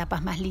las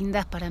etapas más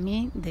lindas para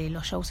mí de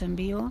los shows en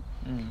vivo.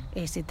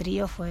 Ese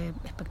trío fue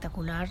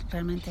espectacular,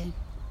 realmente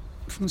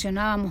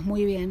funcionábamos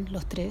muy bien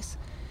los tres.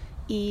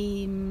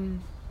 Y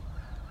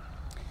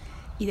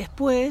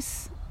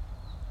después,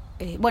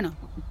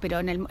 pero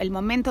en el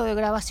momento de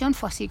grabación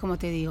fue así como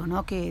te digo,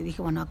 ¿no? Que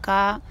dije, bueno,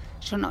 acá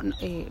yo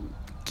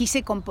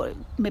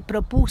me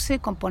propuse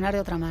componer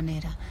de otra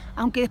manera,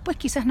 aunque después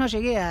quizás no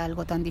llegué a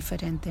algo tan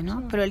diferente,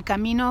 ¿no? Pero el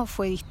camino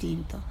fue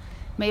distinto.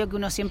 Medio que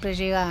uno siempre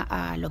llega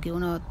a lo que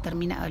uno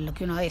termina, a lo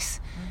que uno es,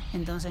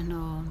 entonces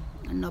no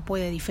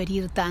puede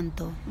diferir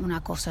tanto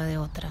una cosa de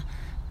otra,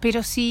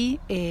 pero sí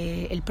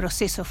el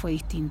proceso fue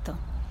distinto.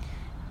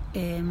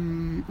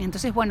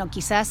 Entonces, bueno,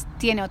 quizás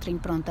tiene otra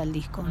impronta el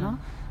disco, ¿no?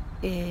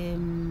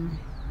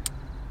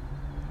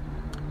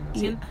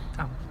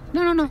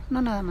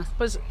 No, nada más.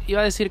 Pues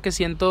iba a decir que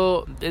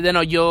siento,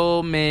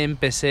 yo me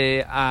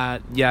empecé a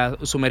ya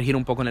sumergir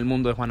un poco en el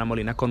mundo de Juana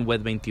Molina con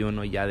Wet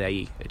 21, y ya de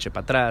ahí eché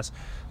para atrás.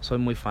 Soy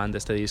muy fan de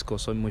este disco,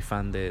 soy muy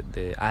fan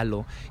de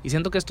Halo, y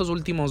siento que estos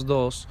últimos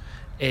dos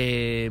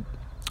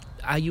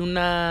hay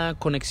una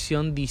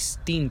conexión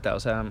distinta, o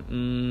sea,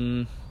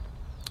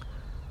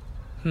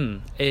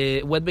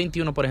 Wet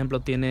 21, por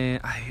ejemplo,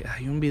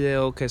 hay un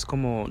video que es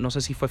como, no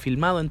sé si fue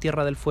filmado en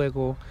Tierra del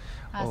Fuego.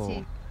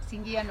 Sí,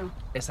 sin guía no.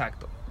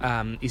 Exacto.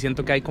 Y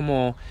siento que hay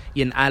como,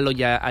 y en Halo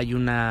ya hay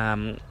un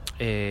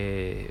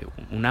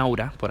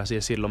aura, por así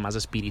decirlo, más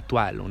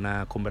espiritual,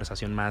 una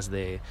conversación más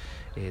de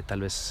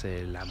tal vez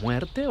la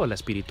muerte o la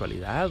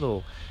espiritualidad,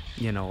 o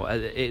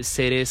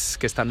seres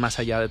que están más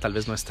allá de tal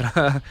vez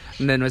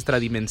de nuestra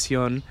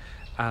dimensión.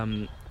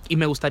 Y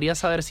me gustaría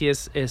saber si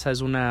esa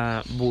es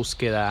una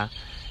búsqueda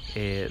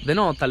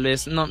tal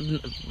vez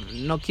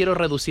no quiero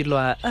reducirlo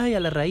a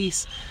la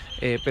raíz,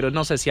 pero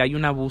no sé si hay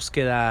una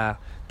búsqueda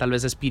tal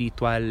vez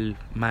espiritual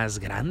más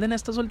grande en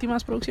estas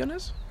últimas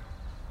producciones.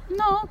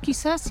 No,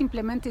 quizás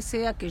simplemente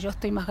sea que yo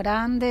estoy más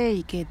grande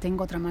y que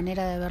tengo otra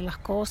manera de ver las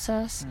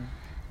cosas,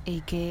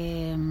 y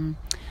que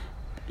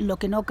lo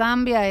que no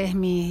cambia es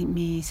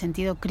mi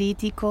sentido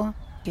crítico,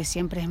 que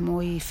siempre es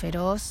muy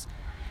feroz,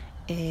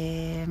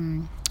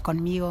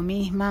 conmigo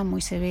misma,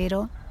 muy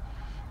severo,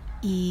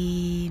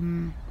 y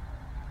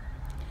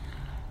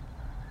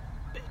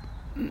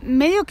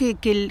medio que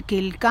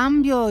el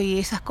cambio y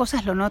esas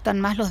cosas lo notan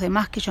más los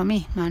demás que yo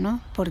misma, ¿no?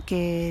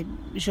 Porque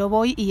yo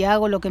voy y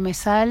hago lo que me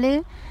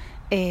sale,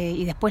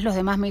 Y después los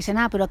demás me dicen,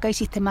 pero acá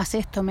hiciste más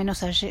esto,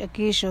 menos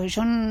aquello. Y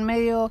yo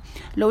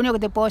lo único que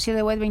te puedo decir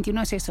de Web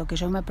 21 es eso, que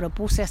yo me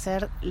propuse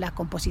hacer las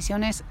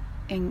composiciones,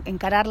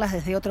 encararlas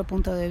desde otro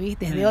punto de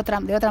vista, de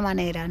otra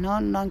manera, ¿no?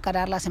 No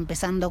encararlas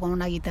empezando con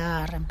una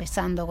guitarra,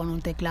 empezando con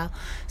un teclado,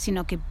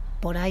 sino que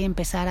por ahí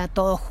empezara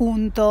todo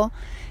junto.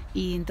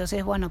 Y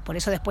entonces, bueno, por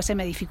eso después se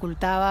me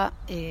dificultaba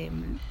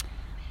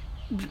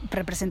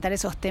representar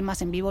esos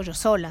temas en vivo yo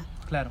sola.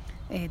 Claro.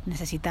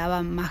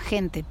 Necesitaba más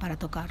gente para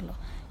tocarlo.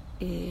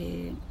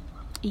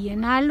 Y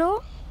en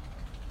Halo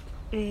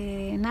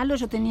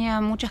yo tenía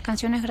muchas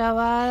canciones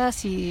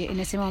grabadas y en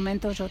ese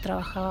momento yo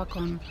trabajaba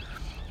con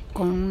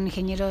un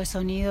ingeniero de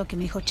sonido que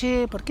me dijo,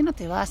 che, ¿por qué no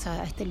te vas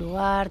a este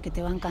lugar que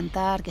te va a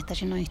encantar, que está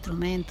lleno de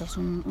instrumentos,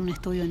 un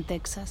estudio en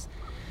Texas?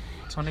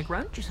 ¿Sonic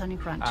Ranch?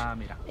 Sonic Ranch.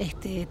 Mira.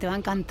 Te va a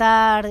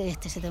encantar,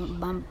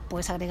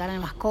 puedes agregar en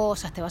más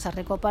cosas, te vas a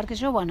recopar, que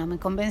yo, bueno, me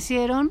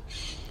convencieron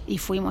y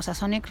fuimos a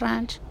Sonic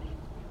Ranch.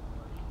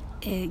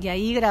 Y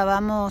ahí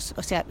grabamos,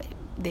 o sea,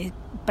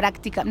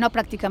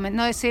 prácticamente,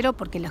 no de cero,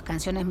 porque las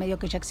canciones medio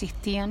que ya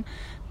existían,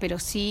 pero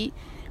sí,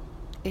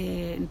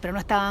 pero no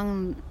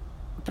estaban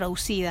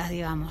producidas,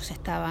 digamos,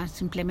 estaba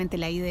simplemente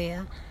la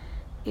idea.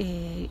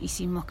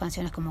 Hicimos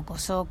canciones como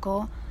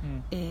Kosoko.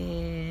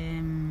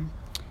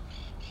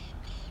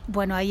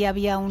 Bueno, ahí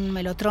había un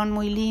melotrón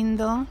muy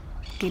lindo,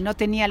 que no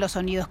tenía los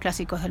sonidos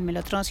clásicos del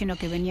melotrón, sino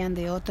que venían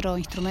de otro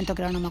instrumento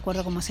que ahora no me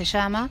acuerdo cómo se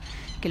llama,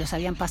 que los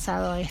habían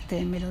pasado a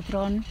este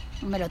melotrón,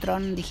 un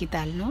melotrón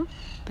digital, ¿no?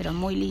 Pero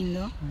muy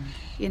lindo.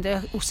 Y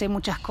entonces usé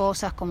muchas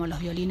cosas, como los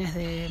violines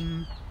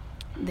de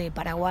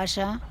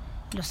Paraguaya,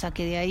 los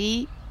saqué de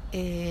ahí,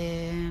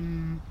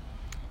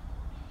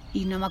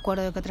 y no me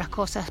acuerdo de qué otras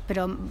cosas,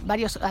 pero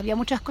había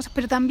muchas cosas,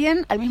 pero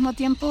también al mismo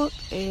tiempo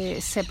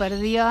se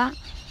perdía,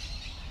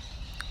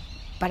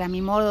 para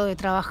mi modo de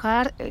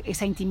trabajar,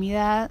 esa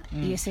intimidad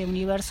y ese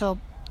universo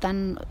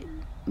tan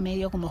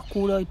medio como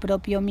oscuro y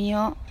propio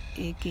mío,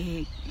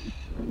 que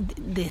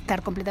de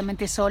estar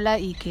completamente sola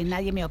y que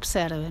nadie me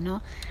observe,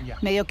 ¿no? Yeah.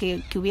 Medio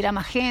que hubiera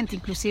más gente,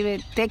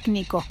 inclusive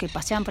técnicos que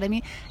paseaban por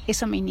mí,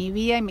 eso me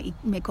inhibía y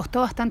me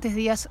costó bastantes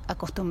días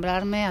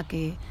acostumbrarme a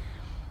que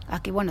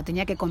bueno,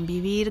 tenía que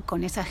convivir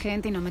con esa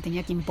gente y no me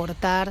tenía que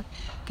importar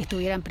que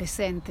estuvieran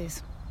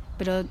presentes.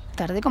 Pero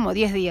tardé como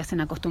 10 días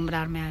en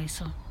acostumbrarme a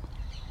eso.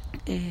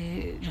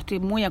 Yo estoy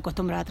muy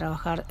acostumbrada a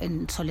trabajar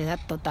en soledad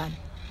total.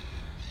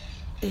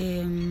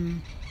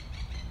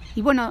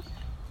 Y bueno,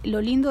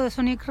 lo lindo de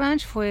Sonic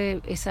Ranch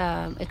fue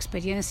esa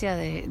experiencia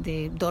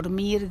de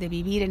dormir, de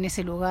vivir en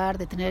ese lugar,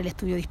 de tener el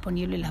estudio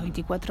disponible las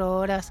 24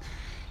 horas,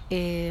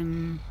 y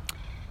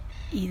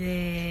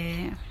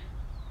de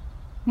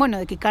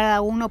que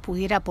cada uno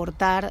pudiera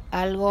aportar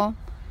algo.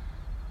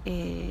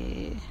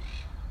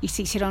 Y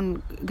se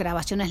hicieron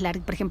grabaciones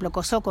largas, por ejemplo,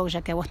 Kosoko,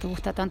 ya que a vos te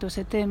gusta tanto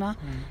ese tema.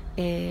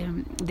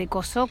 De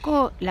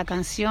Kosoko, la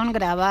canción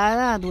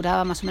grabada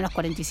duraba más o menos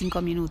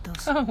 45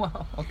 minutos. Oh, wow,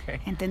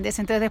 okay. ¿Entendés?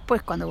 Entonces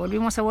después, cuando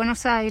volvimos a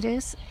Buenos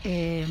Aires,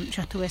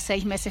 yo estuve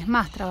 6 meses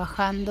más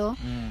trabajando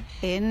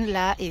en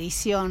la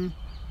edición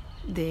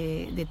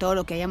de todo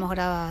lo que habíamos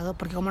grabado,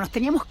 porque como nos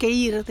teníamos que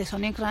ir de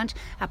Sonic Ranch,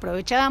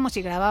 aprovechábamos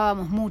y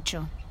grabábamos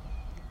mucho.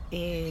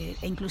 E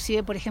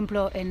inclusive, por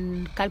ejemplo,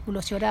 en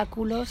Cálculos y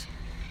Oráculos,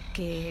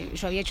 que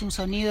yo había hecho un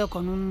sonido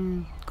con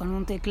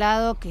un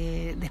teclado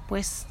que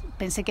después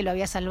pensé que lo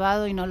había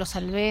salvado y no lo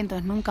salvé,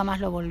 entonces nunca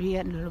más lo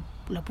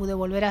pude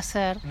volver a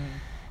hacer.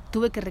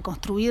 Tuve que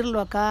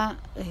reconstruirlo acá,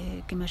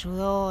 que me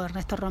ayudó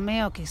Ernesto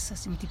Romeo, que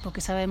es un tipo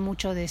que sabe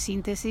mucho de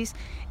síntesis,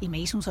 y me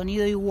hizo un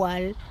sonido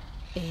igual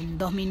en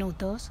 2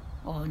 minutos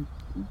o en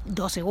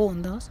 2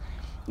 segundos,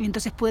 y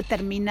entonces pude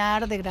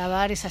terminar de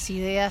grabar esas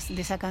ideas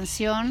de esa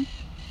canción.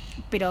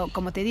 Pero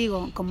como te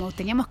digo, como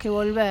teníamos que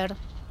volver,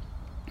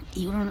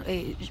 y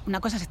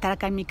una cosa es estar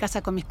acá en mi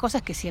casa con mis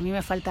cosas, que si a mí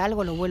me falta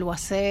algo lo vuelvo a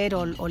hacer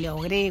o le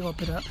agrego,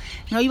 pero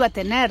no iba a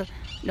tener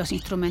los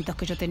instrumentos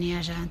que yo tenía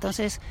allá.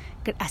 Entonces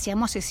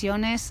hacíamos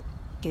sesiones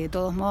que de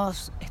todos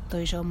modos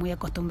estoy yo muy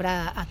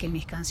acostumbrada a que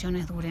mis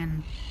canciones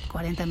duren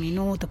 40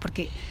 minutos,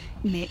 porque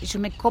yo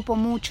me copo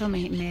mucho,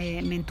 me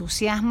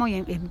entusiasmo y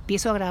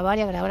empiezo a grabar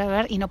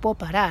y no puedo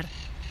parar.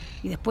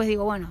 Y después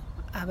digo, bueno,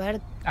 a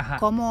ver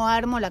cómo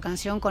armo la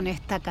canción con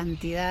esta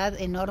cantidad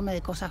enorme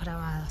de cosas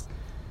grabadas.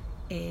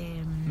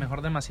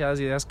 Mejor demasiadas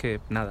ideas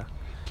que nada.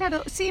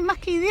 Claro, sí, más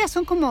que ideas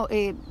son como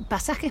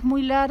pasajes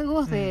muy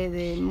largos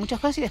de muchas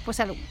cosas, y después,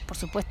 por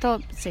supuesto,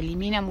 se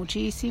elimina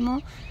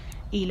muchísimo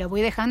y lo voy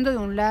dejando de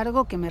un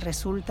largo que me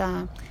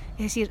resulta...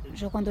 Es decir,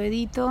 yo cuando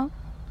edito,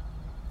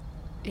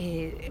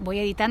 voy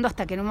editando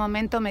hasta que en un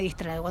momento me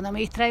distraigo. Cuando me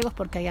distraigo es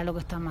porque hay algo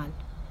que está mal.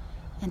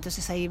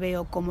 Entonces ahí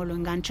veo cómo lo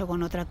engancho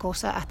con otra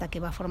cosa hasta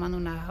que va formando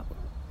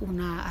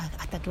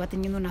hasta que va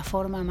teniendo una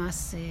forma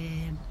más...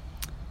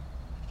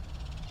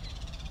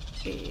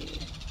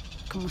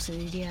 ¿cómo se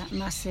diría?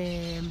 Más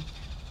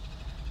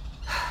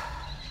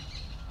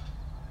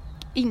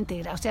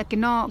íntegra, o sea, que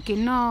no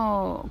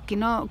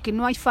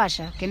hay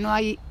falla, que no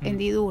hay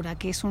hendidura,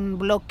 que es un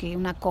bloque,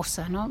 una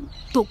cosa, ¿no?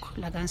 Tuc,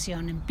 la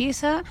canción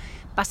empieza,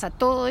 pasa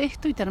todo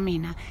esto y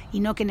termina, y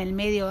no que en el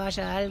medio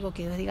haya algo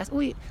que vos digas,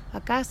 uy,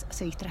 acá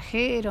se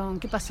distrajeron,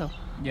 ¿qué pasó?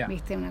 Yeah.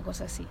 ¿Viste? Una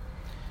cosa así.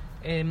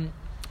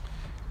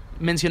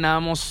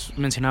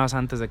 Mencionabas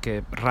antes de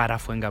que Rara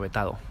fue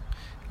engavetado.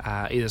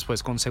 Y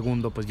después con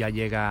Segundo pues ya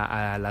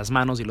llega a las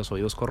manos y los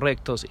oídos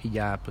correctos y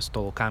ya pues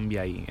todo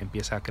cambia y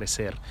empieza a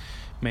crecer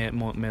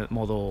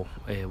modo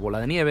bola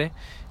de nieve,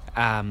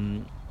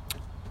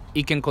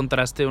 y que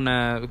encontraste un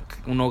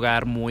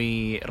hogar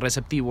muy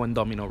receptivo en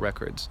Domino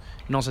Records.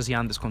 No sé si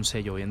andes con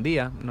sello hoy en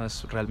día, no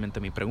es realmente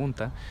mi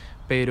pregunta,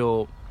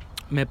 pero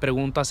me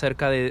pregunto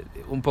acerca de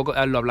un poco,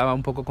 lo hablaba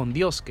un poco con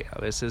Dios, que a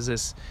veces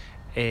es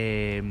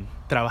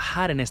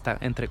trabajar en esta,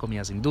 entre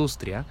comillas,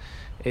 industria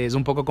es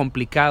un poco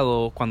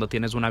complicado cuando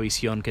tienes una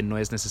visión que no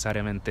es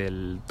necesariamente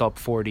el top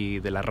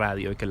 40 de la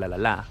radio y que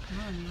la.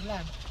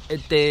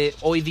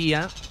 Hoy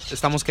día,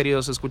 estamos,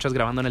 queridos escuchas,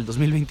 grabando en el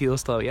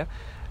 2022 todavía.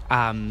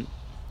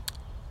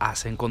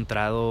 ¿Has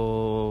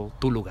encontrado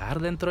tu lugar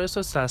dentro de esto?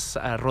 ¿Estás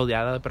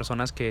rodeada de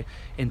personas que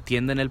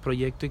entienden el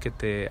proyecto y que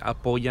te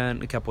apoyan,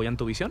 que apoyan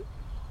tu visión?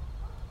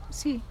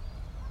 Sí.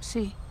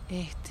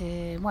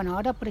 Bueno,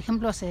 ahora, por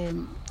ejemplo,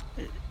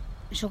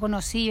 yo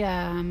conocí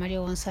a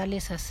Mario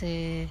González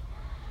hace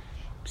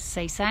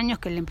 6 años,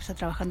 que él empezó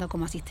trabajando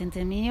como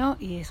asistente mío,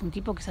 y es un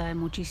tipo que sabe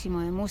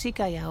muchísimo de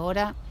música, y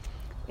ahora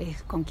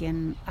es con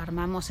quien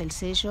armamos el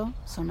sello,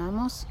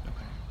 sonamos.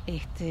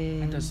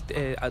 Entonces,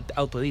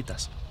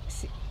 ¿autoeditas?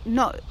 Sí.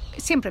 No,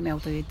 siempre me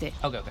autoedité.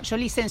 Okay. Yo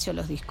licencio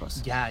los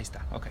discos. Ya, ahí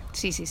está, ok.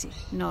 Sí.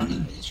 No,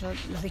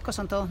 los discos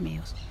son todos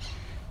míos.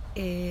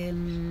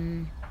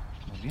 Muy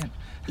bien.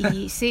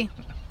 Y sí,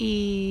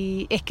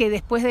 y es que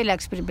después de la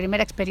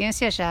primera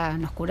experiencia ya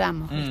nos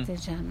curamos, ¿viste?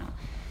 Ya no.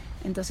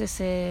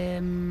 Entonces,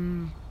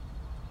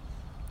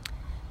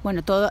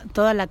 bueno,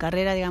 toda la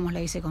carrera, digamos,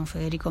 la hice con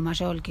Federico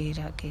Mayol,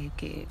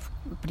 que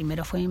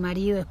primero fue mi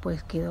marido,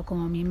 después quedó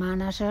como mi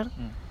manager,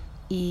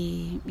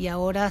 y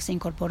ahora se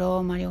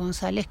incorporó Mario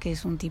González, que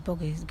es un tipo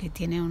que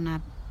tiene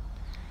una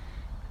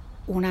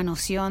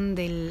noción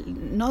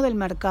no del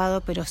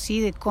mercado, pero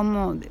sí de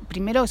cómo,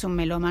 primero es un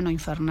melómano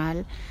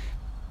infernal,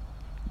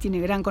 tiene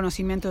gran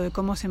conocimiento de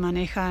cómo se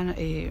manejan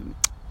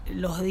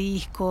los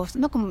discos,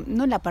 no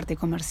en la parte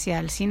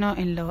comercial, sino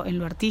en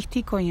lo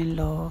artístico y en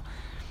lo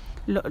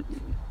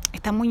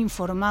está muy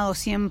informado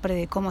siempre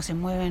de cómo se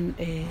mueven,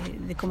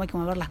 de cómo hay que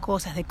mover las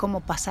cosas, de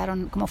cómo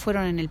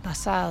fueron en el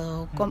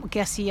pasado,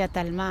 qué hacía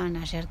tal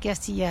manager, qué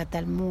hacía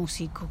tal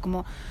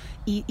músico,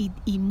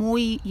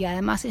 y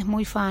además es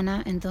muy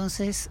fana,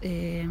 entonces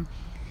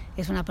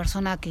es una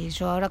persona que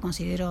yo ahora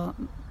considero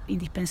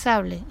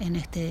indispensable en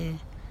este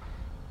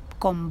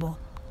combo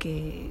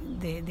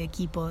de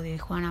equipo de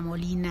Juana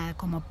Molina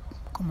como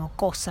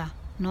cosa,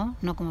 no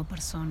como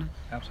persona.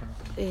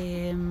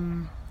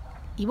 Absolutamente.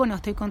 Y bueno,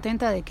 estoy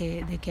contenta de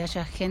que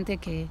haya gente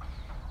que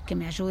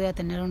me ayude a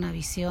tener una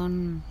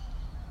visión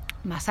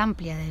más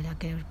amplia de la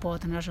que puedo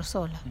tener yo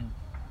sola.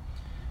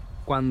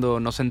 Cuando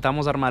nos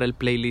sentamos a armar el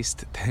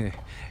playlist,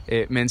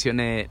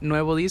 mencioné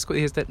nuevo disco y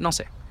dijiste, no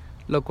sé,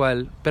 lo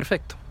cual,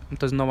 perfecto.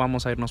 Entonces no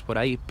vamos a irnos por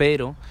ahí,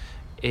 pero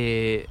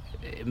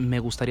me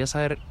gustaría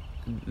saber,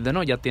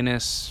 ya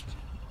tienes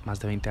más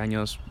de 20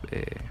 años,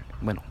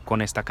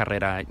 con esta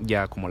carrera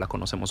ya como la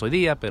conocemos hoy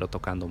día, pero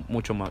tocando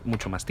mucho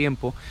más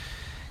tiempo.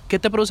 ¿Qué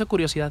te produce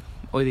curiosidad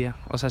hoy día?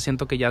 O sea,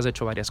 siento que ya has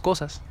hecho varias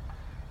cosas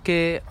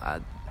que,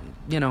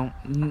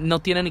 no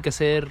tiene ni que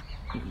ser,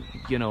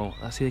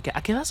 así de que,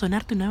 ¿a qué va a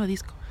sonar tu nuevo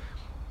disco?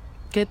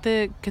 ¿Qué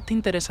te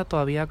interesa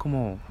todavía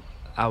como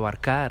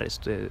abarcar,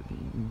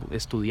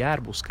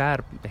 estudiar,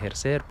 buscar,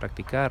 ejercer,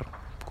 practicar,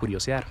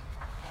 curiosear?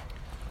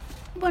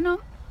 Bueno,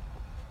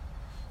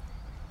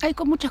 hay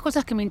muchas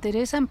cosas que me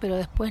interesan, pero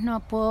después no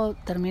puedo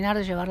terminar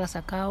de llevarlas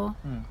a cabo.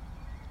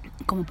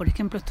 Como por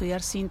ejemplo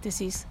estudiar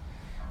síntesis,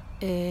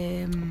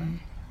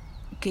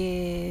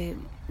 que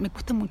me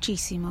cuesta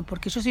muchísimo,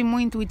 porque yo soy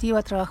muy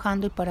intuitiva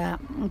trabajando, y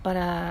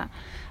para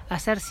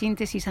hacer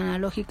síntesis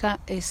analógica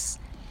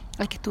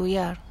hay que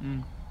estudiar.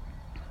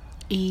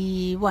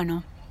 Y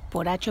bueno,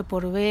 por H o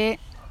por B,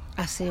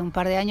 hace un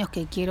par de años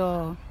que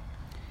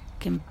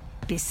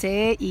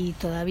empecé y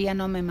todavía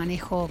no me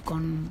manejo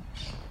con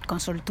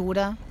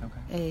soltura,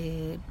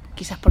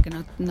 quizás porque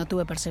no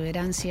tuve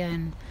perseverancia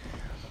en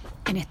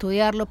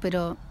estudiarlo,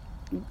 pero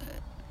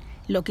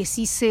lo que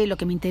sí sé, lo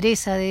que me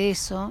interesa de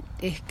eso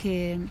es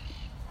que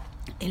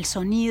el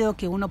sonido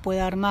que uno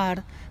puede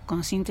armar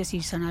con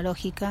síntesis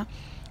analógica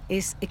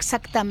es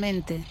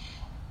exactamente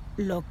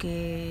lo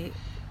que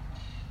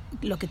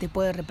te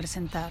puede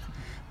representar,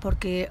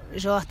 porque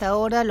yo hasta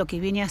ahora lo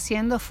que vine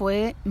haciendo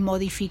fue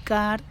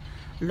modificar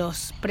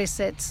los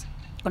presets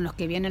con los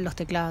que vienen los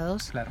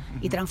teclados, claro,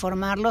 y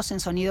transformarlos en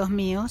sonidos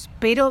míos,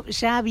 pero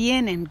ya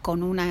vienen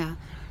con una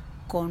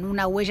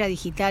huella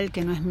digital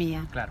que no es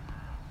mía. Claro.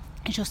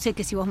 Yo sé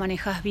que si vos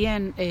manejas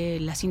bien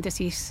la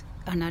síntesis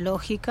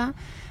analógica,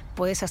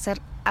 podés hacer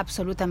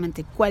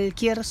absolutamente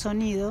cualquier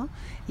sonido,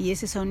 y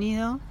ese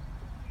sonido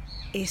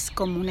es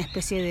como una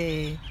especie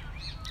de...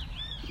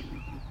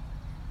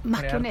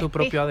 Más Crear que un tu espejo.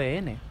 propio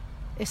ADN.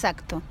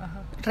 Exacto.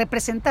 Ajá.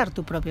 Representar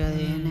tu propio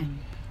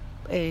ADN.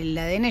 El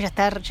ADN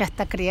ya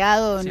está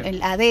creado Sí.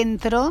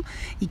 adentro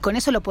y con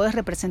eso lo podés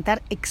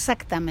representar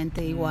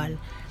exactamente igual.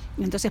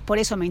 Entonces por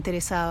eso me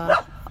interesa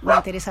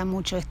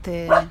mucho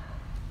este...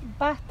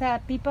 Basta,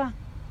 Pipa.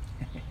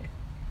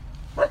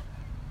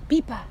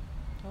 Pipa.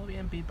 Todo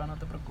bien, Pipa, no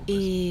te preocupes.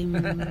 Y,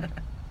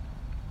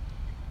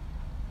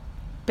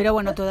 pero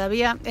bueno,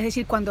 todavía, es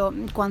decir,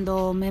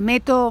 cuando me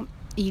meto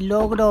y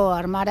logro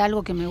armar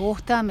algo que me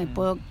gusta,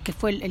 que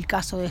fue el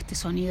caso de este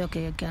sonido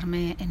que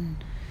armé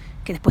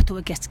que después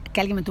que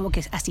alguien me tuvo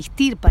que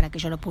asistir para que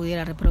yo lo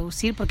pudiera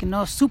reproducir, porque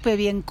no supe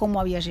bien cómo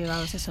había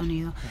llegado ese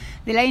sonido.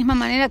 De la misma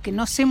manera que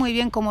no sé muy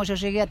bien cómo yo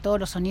llegué a todos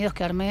los sonidos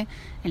que armé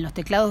en los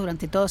teclados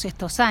durante todos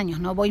estos años,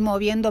 ¿no? Voy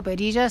moviendo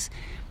perillas,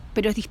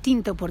 pero es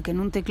distinto porque en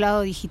un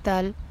teclado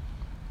digital,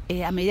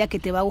 a medida que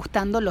te va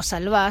gustando, lo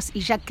salvás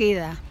y ya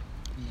queda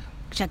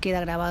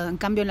grabado. En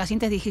cambio, en la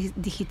síntesis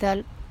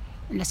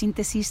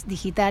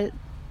digital,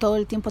 todo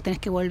el tiempo tenés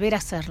que volver a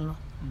hacerlo.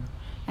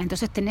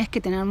 Entonces tenés que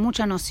tener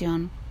mucha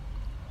noción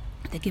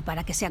de que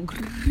para que sea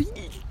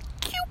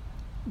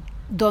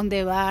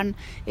dónde van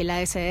el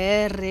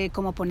ASR,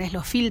 cómo pones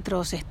los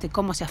filtros,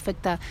 cómo se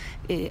afecta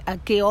a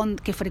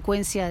qué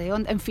frecuencia de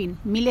onda, en fin,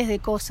 miles de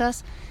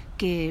cosas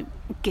que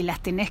las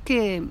tenés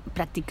que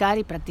practicar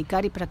y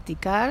practicar y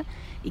practicar,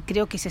 y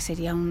creo que ese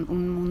sería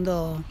un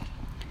mundo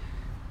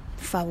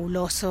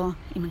fabuloso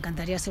y me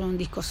encantaría hacer un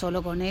disco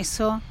solo con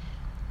eso,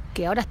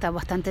 que ahora está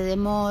bastante de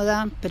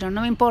moda, pero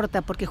no me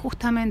importa porque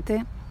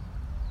justamente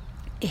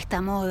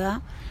esta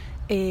moda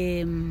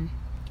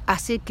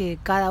hace que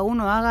cada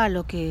uno haga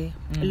lo que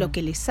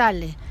le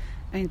sale.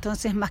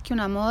 Entonces, más que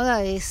una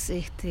moda, es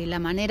la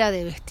manera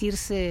de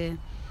vestirse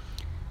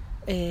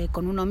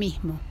con uno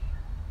mismo,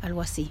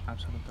 algo así.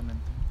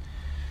 Absolutamente.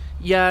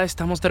 Ya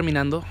estamos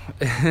terminando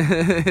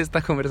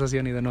esta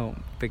conversación y de nuevo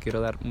te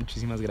quiero dar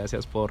muchísimas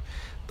gracias por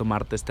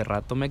tomarte este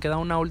rato. Me queda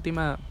una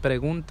última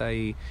pregunta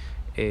y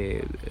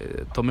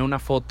tomé una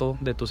foto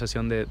de tu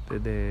sesión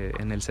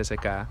en el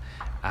CCK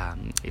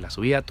y la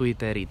subí a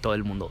Twitter y todo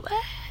el mundo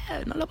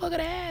no lo puedo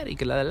creer y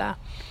que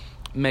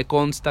me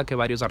consta que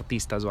varios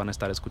artistas van a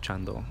estar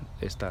escuchando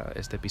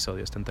este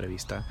episodio, esta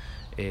entrevista,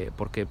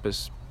 porque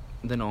pues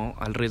de no,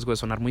 al riesgo de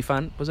sonar muy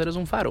fan, pues eres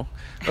un faro.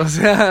 O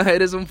sea,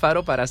 eres un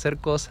faro para hacer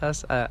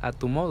cosas a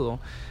tu modo.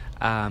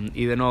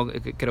 Y de nuevo,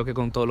 creo que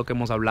con todo lo que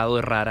hemos hablado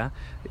de Rara,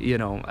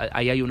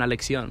 ahí hay una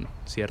lección,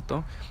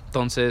 ¿cierto?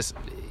 Entonces,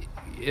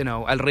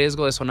 al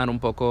riesgo de sonar un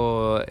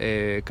poco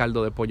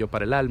caldo de pollo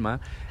para el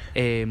alma,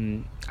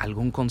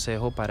 ¿algún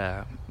consejo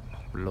para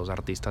los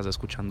artistas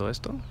escuchando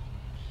esto?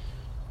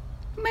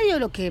 Medio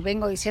lo que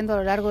vengo diciendo a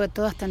lo largo de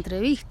toda esta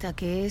entrevista,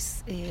 que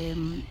es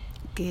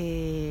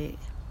que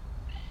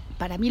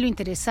para mí lo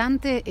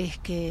interesante es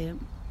que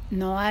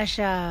no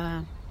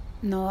haya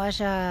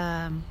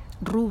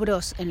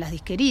rubros en las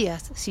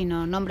disquerías,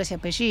 sino nombres y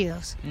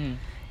apellidos.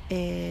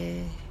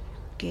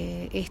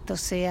 Que esto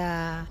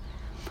sea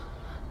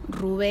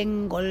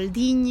Rubén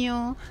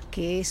Goldiño,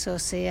 que eso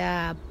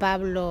sea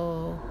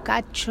Pablo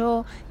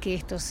Cacho, que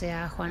esto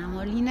sea Juana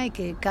Molina, y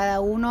que cada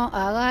uno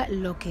haga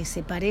lo que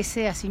se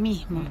parece a sí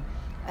mismo.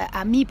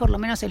 A mí por lo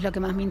menos es lo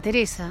que más me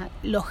interesa.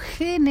 Los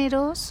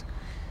géneros,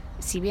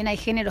 si bien hay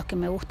géneros que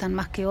me gustan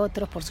más que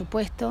otros, por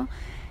supuesto,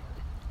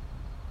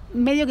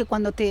 medio que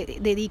cuando te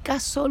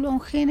dedicas solo a un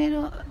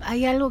género,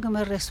 hay algo que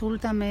me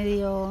resulta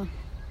medio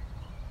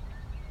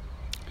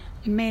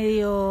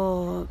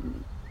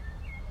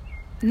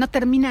no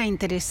termina de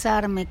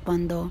interesarme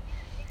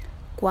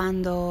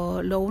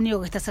cuando lo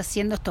único que estás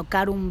haciendo es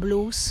tocar un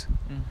blues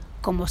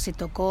como se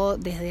tocó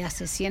desde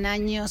hace 100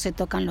 años, se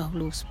tocan los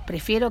blues.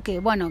 Prefiero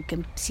que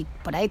si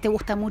por ahí te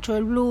gusta mucho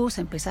el blues,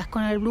 empezás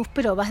con el blues,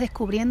 pero vas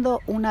descubriendo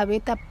una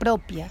beta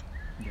propia,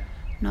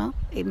 ¿no?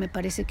 Me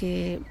parece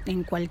que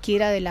en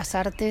cualquiera de las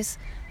artes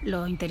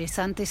lo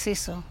interesante es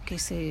eso, que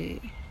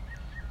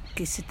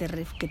te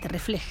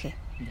refleje.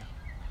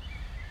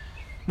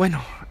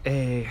 Bueno,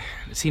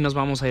 sí nos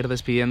vamos a ir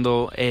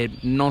despidiendo.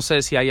 No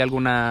sé si hay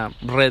alguna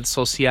red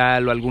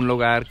social o algún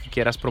lugar que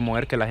quieras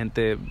promover que la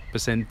gente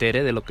pues, se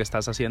entere de lo que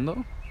estás haciendo.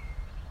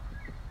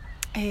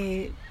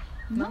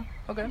 No.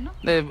 Okay. No.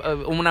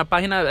 Una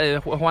página,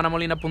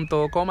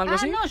 juanamolina.com, algo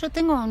así. No, yo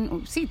tengo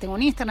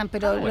un Instagram,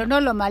 pero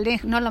bueno.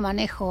 no lo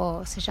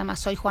manejo, se llama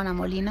Soy Juana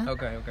Molina.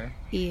 Okay.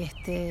 Y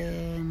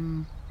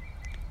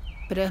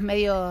pero es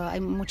medio, hay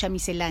mucha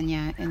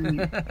miscelánea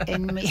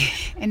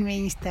en mi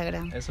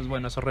Instagram. Eso es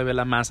bueno, eso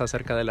revela más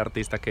acerca del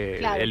artista que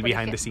el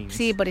behind the scenes.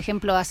 Sí, por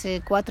ejemplo,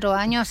 hace 4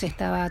 años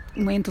estaba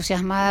muy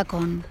entusiasmada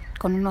con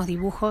unos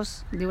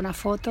dibujos de unas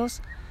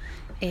fotos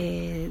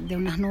de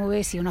unas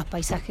nubes y unos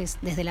paisajes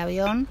desde el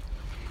avión,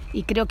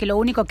 y creo que lo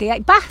único que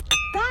hay...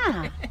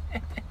 ¡Basta!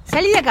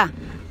 ¡Salí de acá!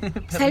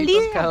 ¡Salí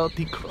de acá!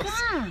 Caóticos.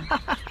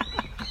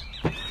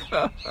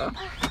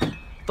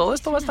 todo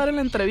esto va a estar en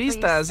la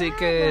entrevista, así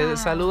que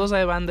saludos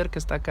a Evander, que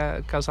está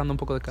acá causando un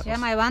poco de caos. Se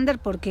llama Evander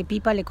porque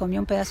Pipa le comió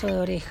un pedazo de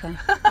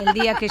oreja el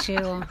día que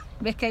llegó.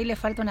 ¿Ves que ahí le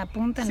falta una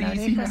punta en la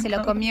oreja? Se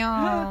lo comió.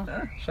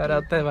 Shout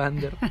out a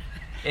Evander.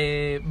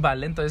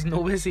 Vale, entonces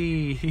nubes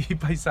y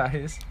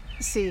paisajes.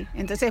 Sí,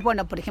 entonces,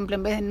 bueno, por ejemplo,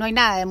 en vez de, no hay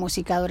nada de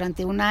música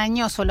durante un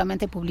año,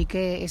 solamente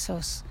publiqué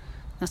esos,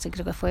 no sé,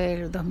 creo que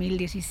fue el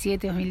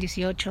 2017,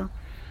 2018,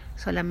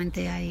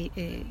 solamente hay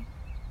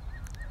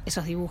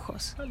esos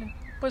dibujos. Vale.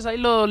 Pues ahí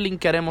lo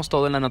linkearemos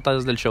todo en las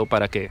notas del show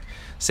para que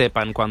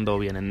sepan cuando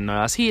vienen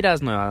nuevas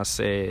giras,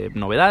 nuevas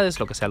novedades,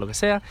 lo que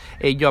sea.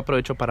 Yo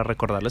aprovecho para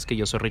recordarles que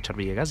yo soy Richard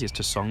Villegas y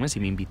esto es Songmes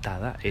y mi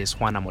invitada es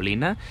Juana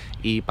Molina.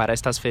 Y para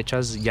estas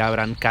fechas ya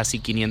habrán casi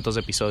 500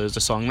 episodios de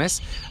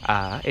Songmes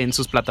en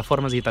sus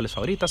plataformas digitales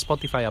favoritas,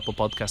 Spotify, Apple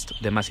Podcast,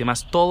 demás y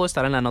demás. Todo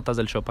estará en las notas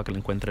del show para que lo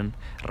encuentren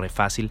re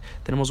fácil.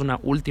 Tenemos una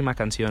última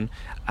canción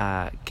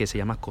que se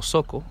llama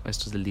Kosoko.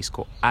 Esto es del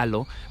disco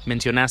Halo.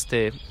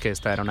 Mencionaste que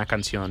esta era una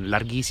canción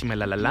larguísima,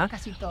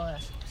 Casi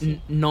todas.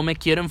 Sí. No me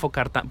quiero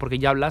enfocar porque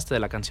ya hablaste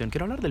de la canción,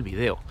 quiero hablar del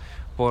video,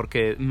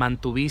 porque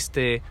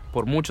mantuviste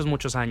por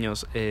muchos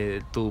años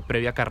tu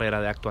previa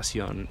carrera de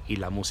actuación y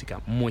la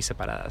música muy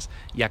separadas,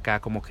 y acá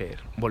como que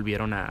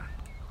volvieron a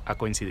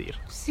coincidir.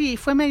 Sí,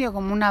 fue medio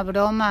como una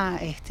broma.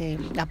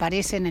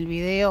 Aparece en el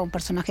video un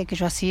personaje que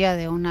yo hacía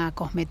de una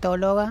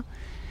cosmetóloga,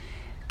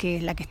 que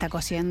es la que está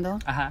cosiendo.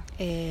 Ajá.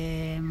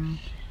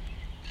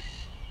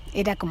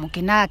 Era como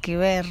que nada que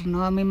ver,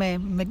 ¿no? A mí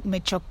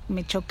me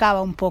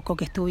chocaba un poco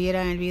que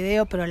estuviera en el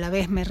video, pero a la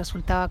vez me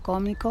resultaba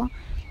cómico.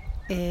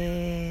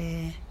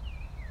 Y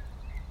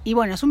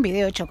bueno, es un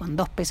video hecho con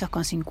 2 pesos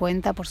con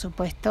 50, por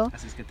supuesto.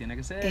 Así es que tiene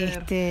que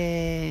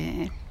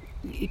ser.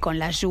 Y con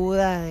la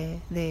ayuda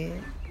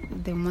de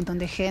un montón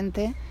de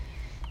gente.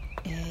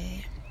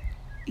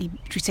 Y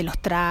yo hice los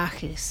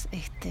trajes.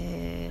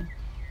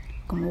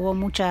 Como hubo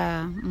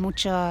mucha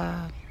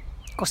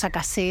cosa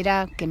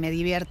casera que me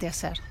divierte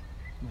hacer.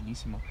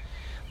 Buenísimo.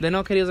 De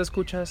nuevo, queridos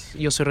escuchas,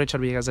 yo soy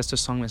Richard Villegas, de este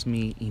Songmes.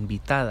 Mi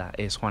invitada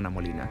es Juana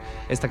Molina.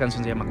 Esta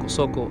canción se llama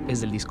Kosoko, es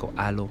del disco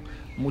Halo.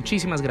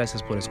 Muchísimas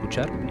gracias por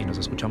escuchar y nos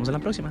escuchamos en la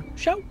próxima.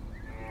 ¡Chao!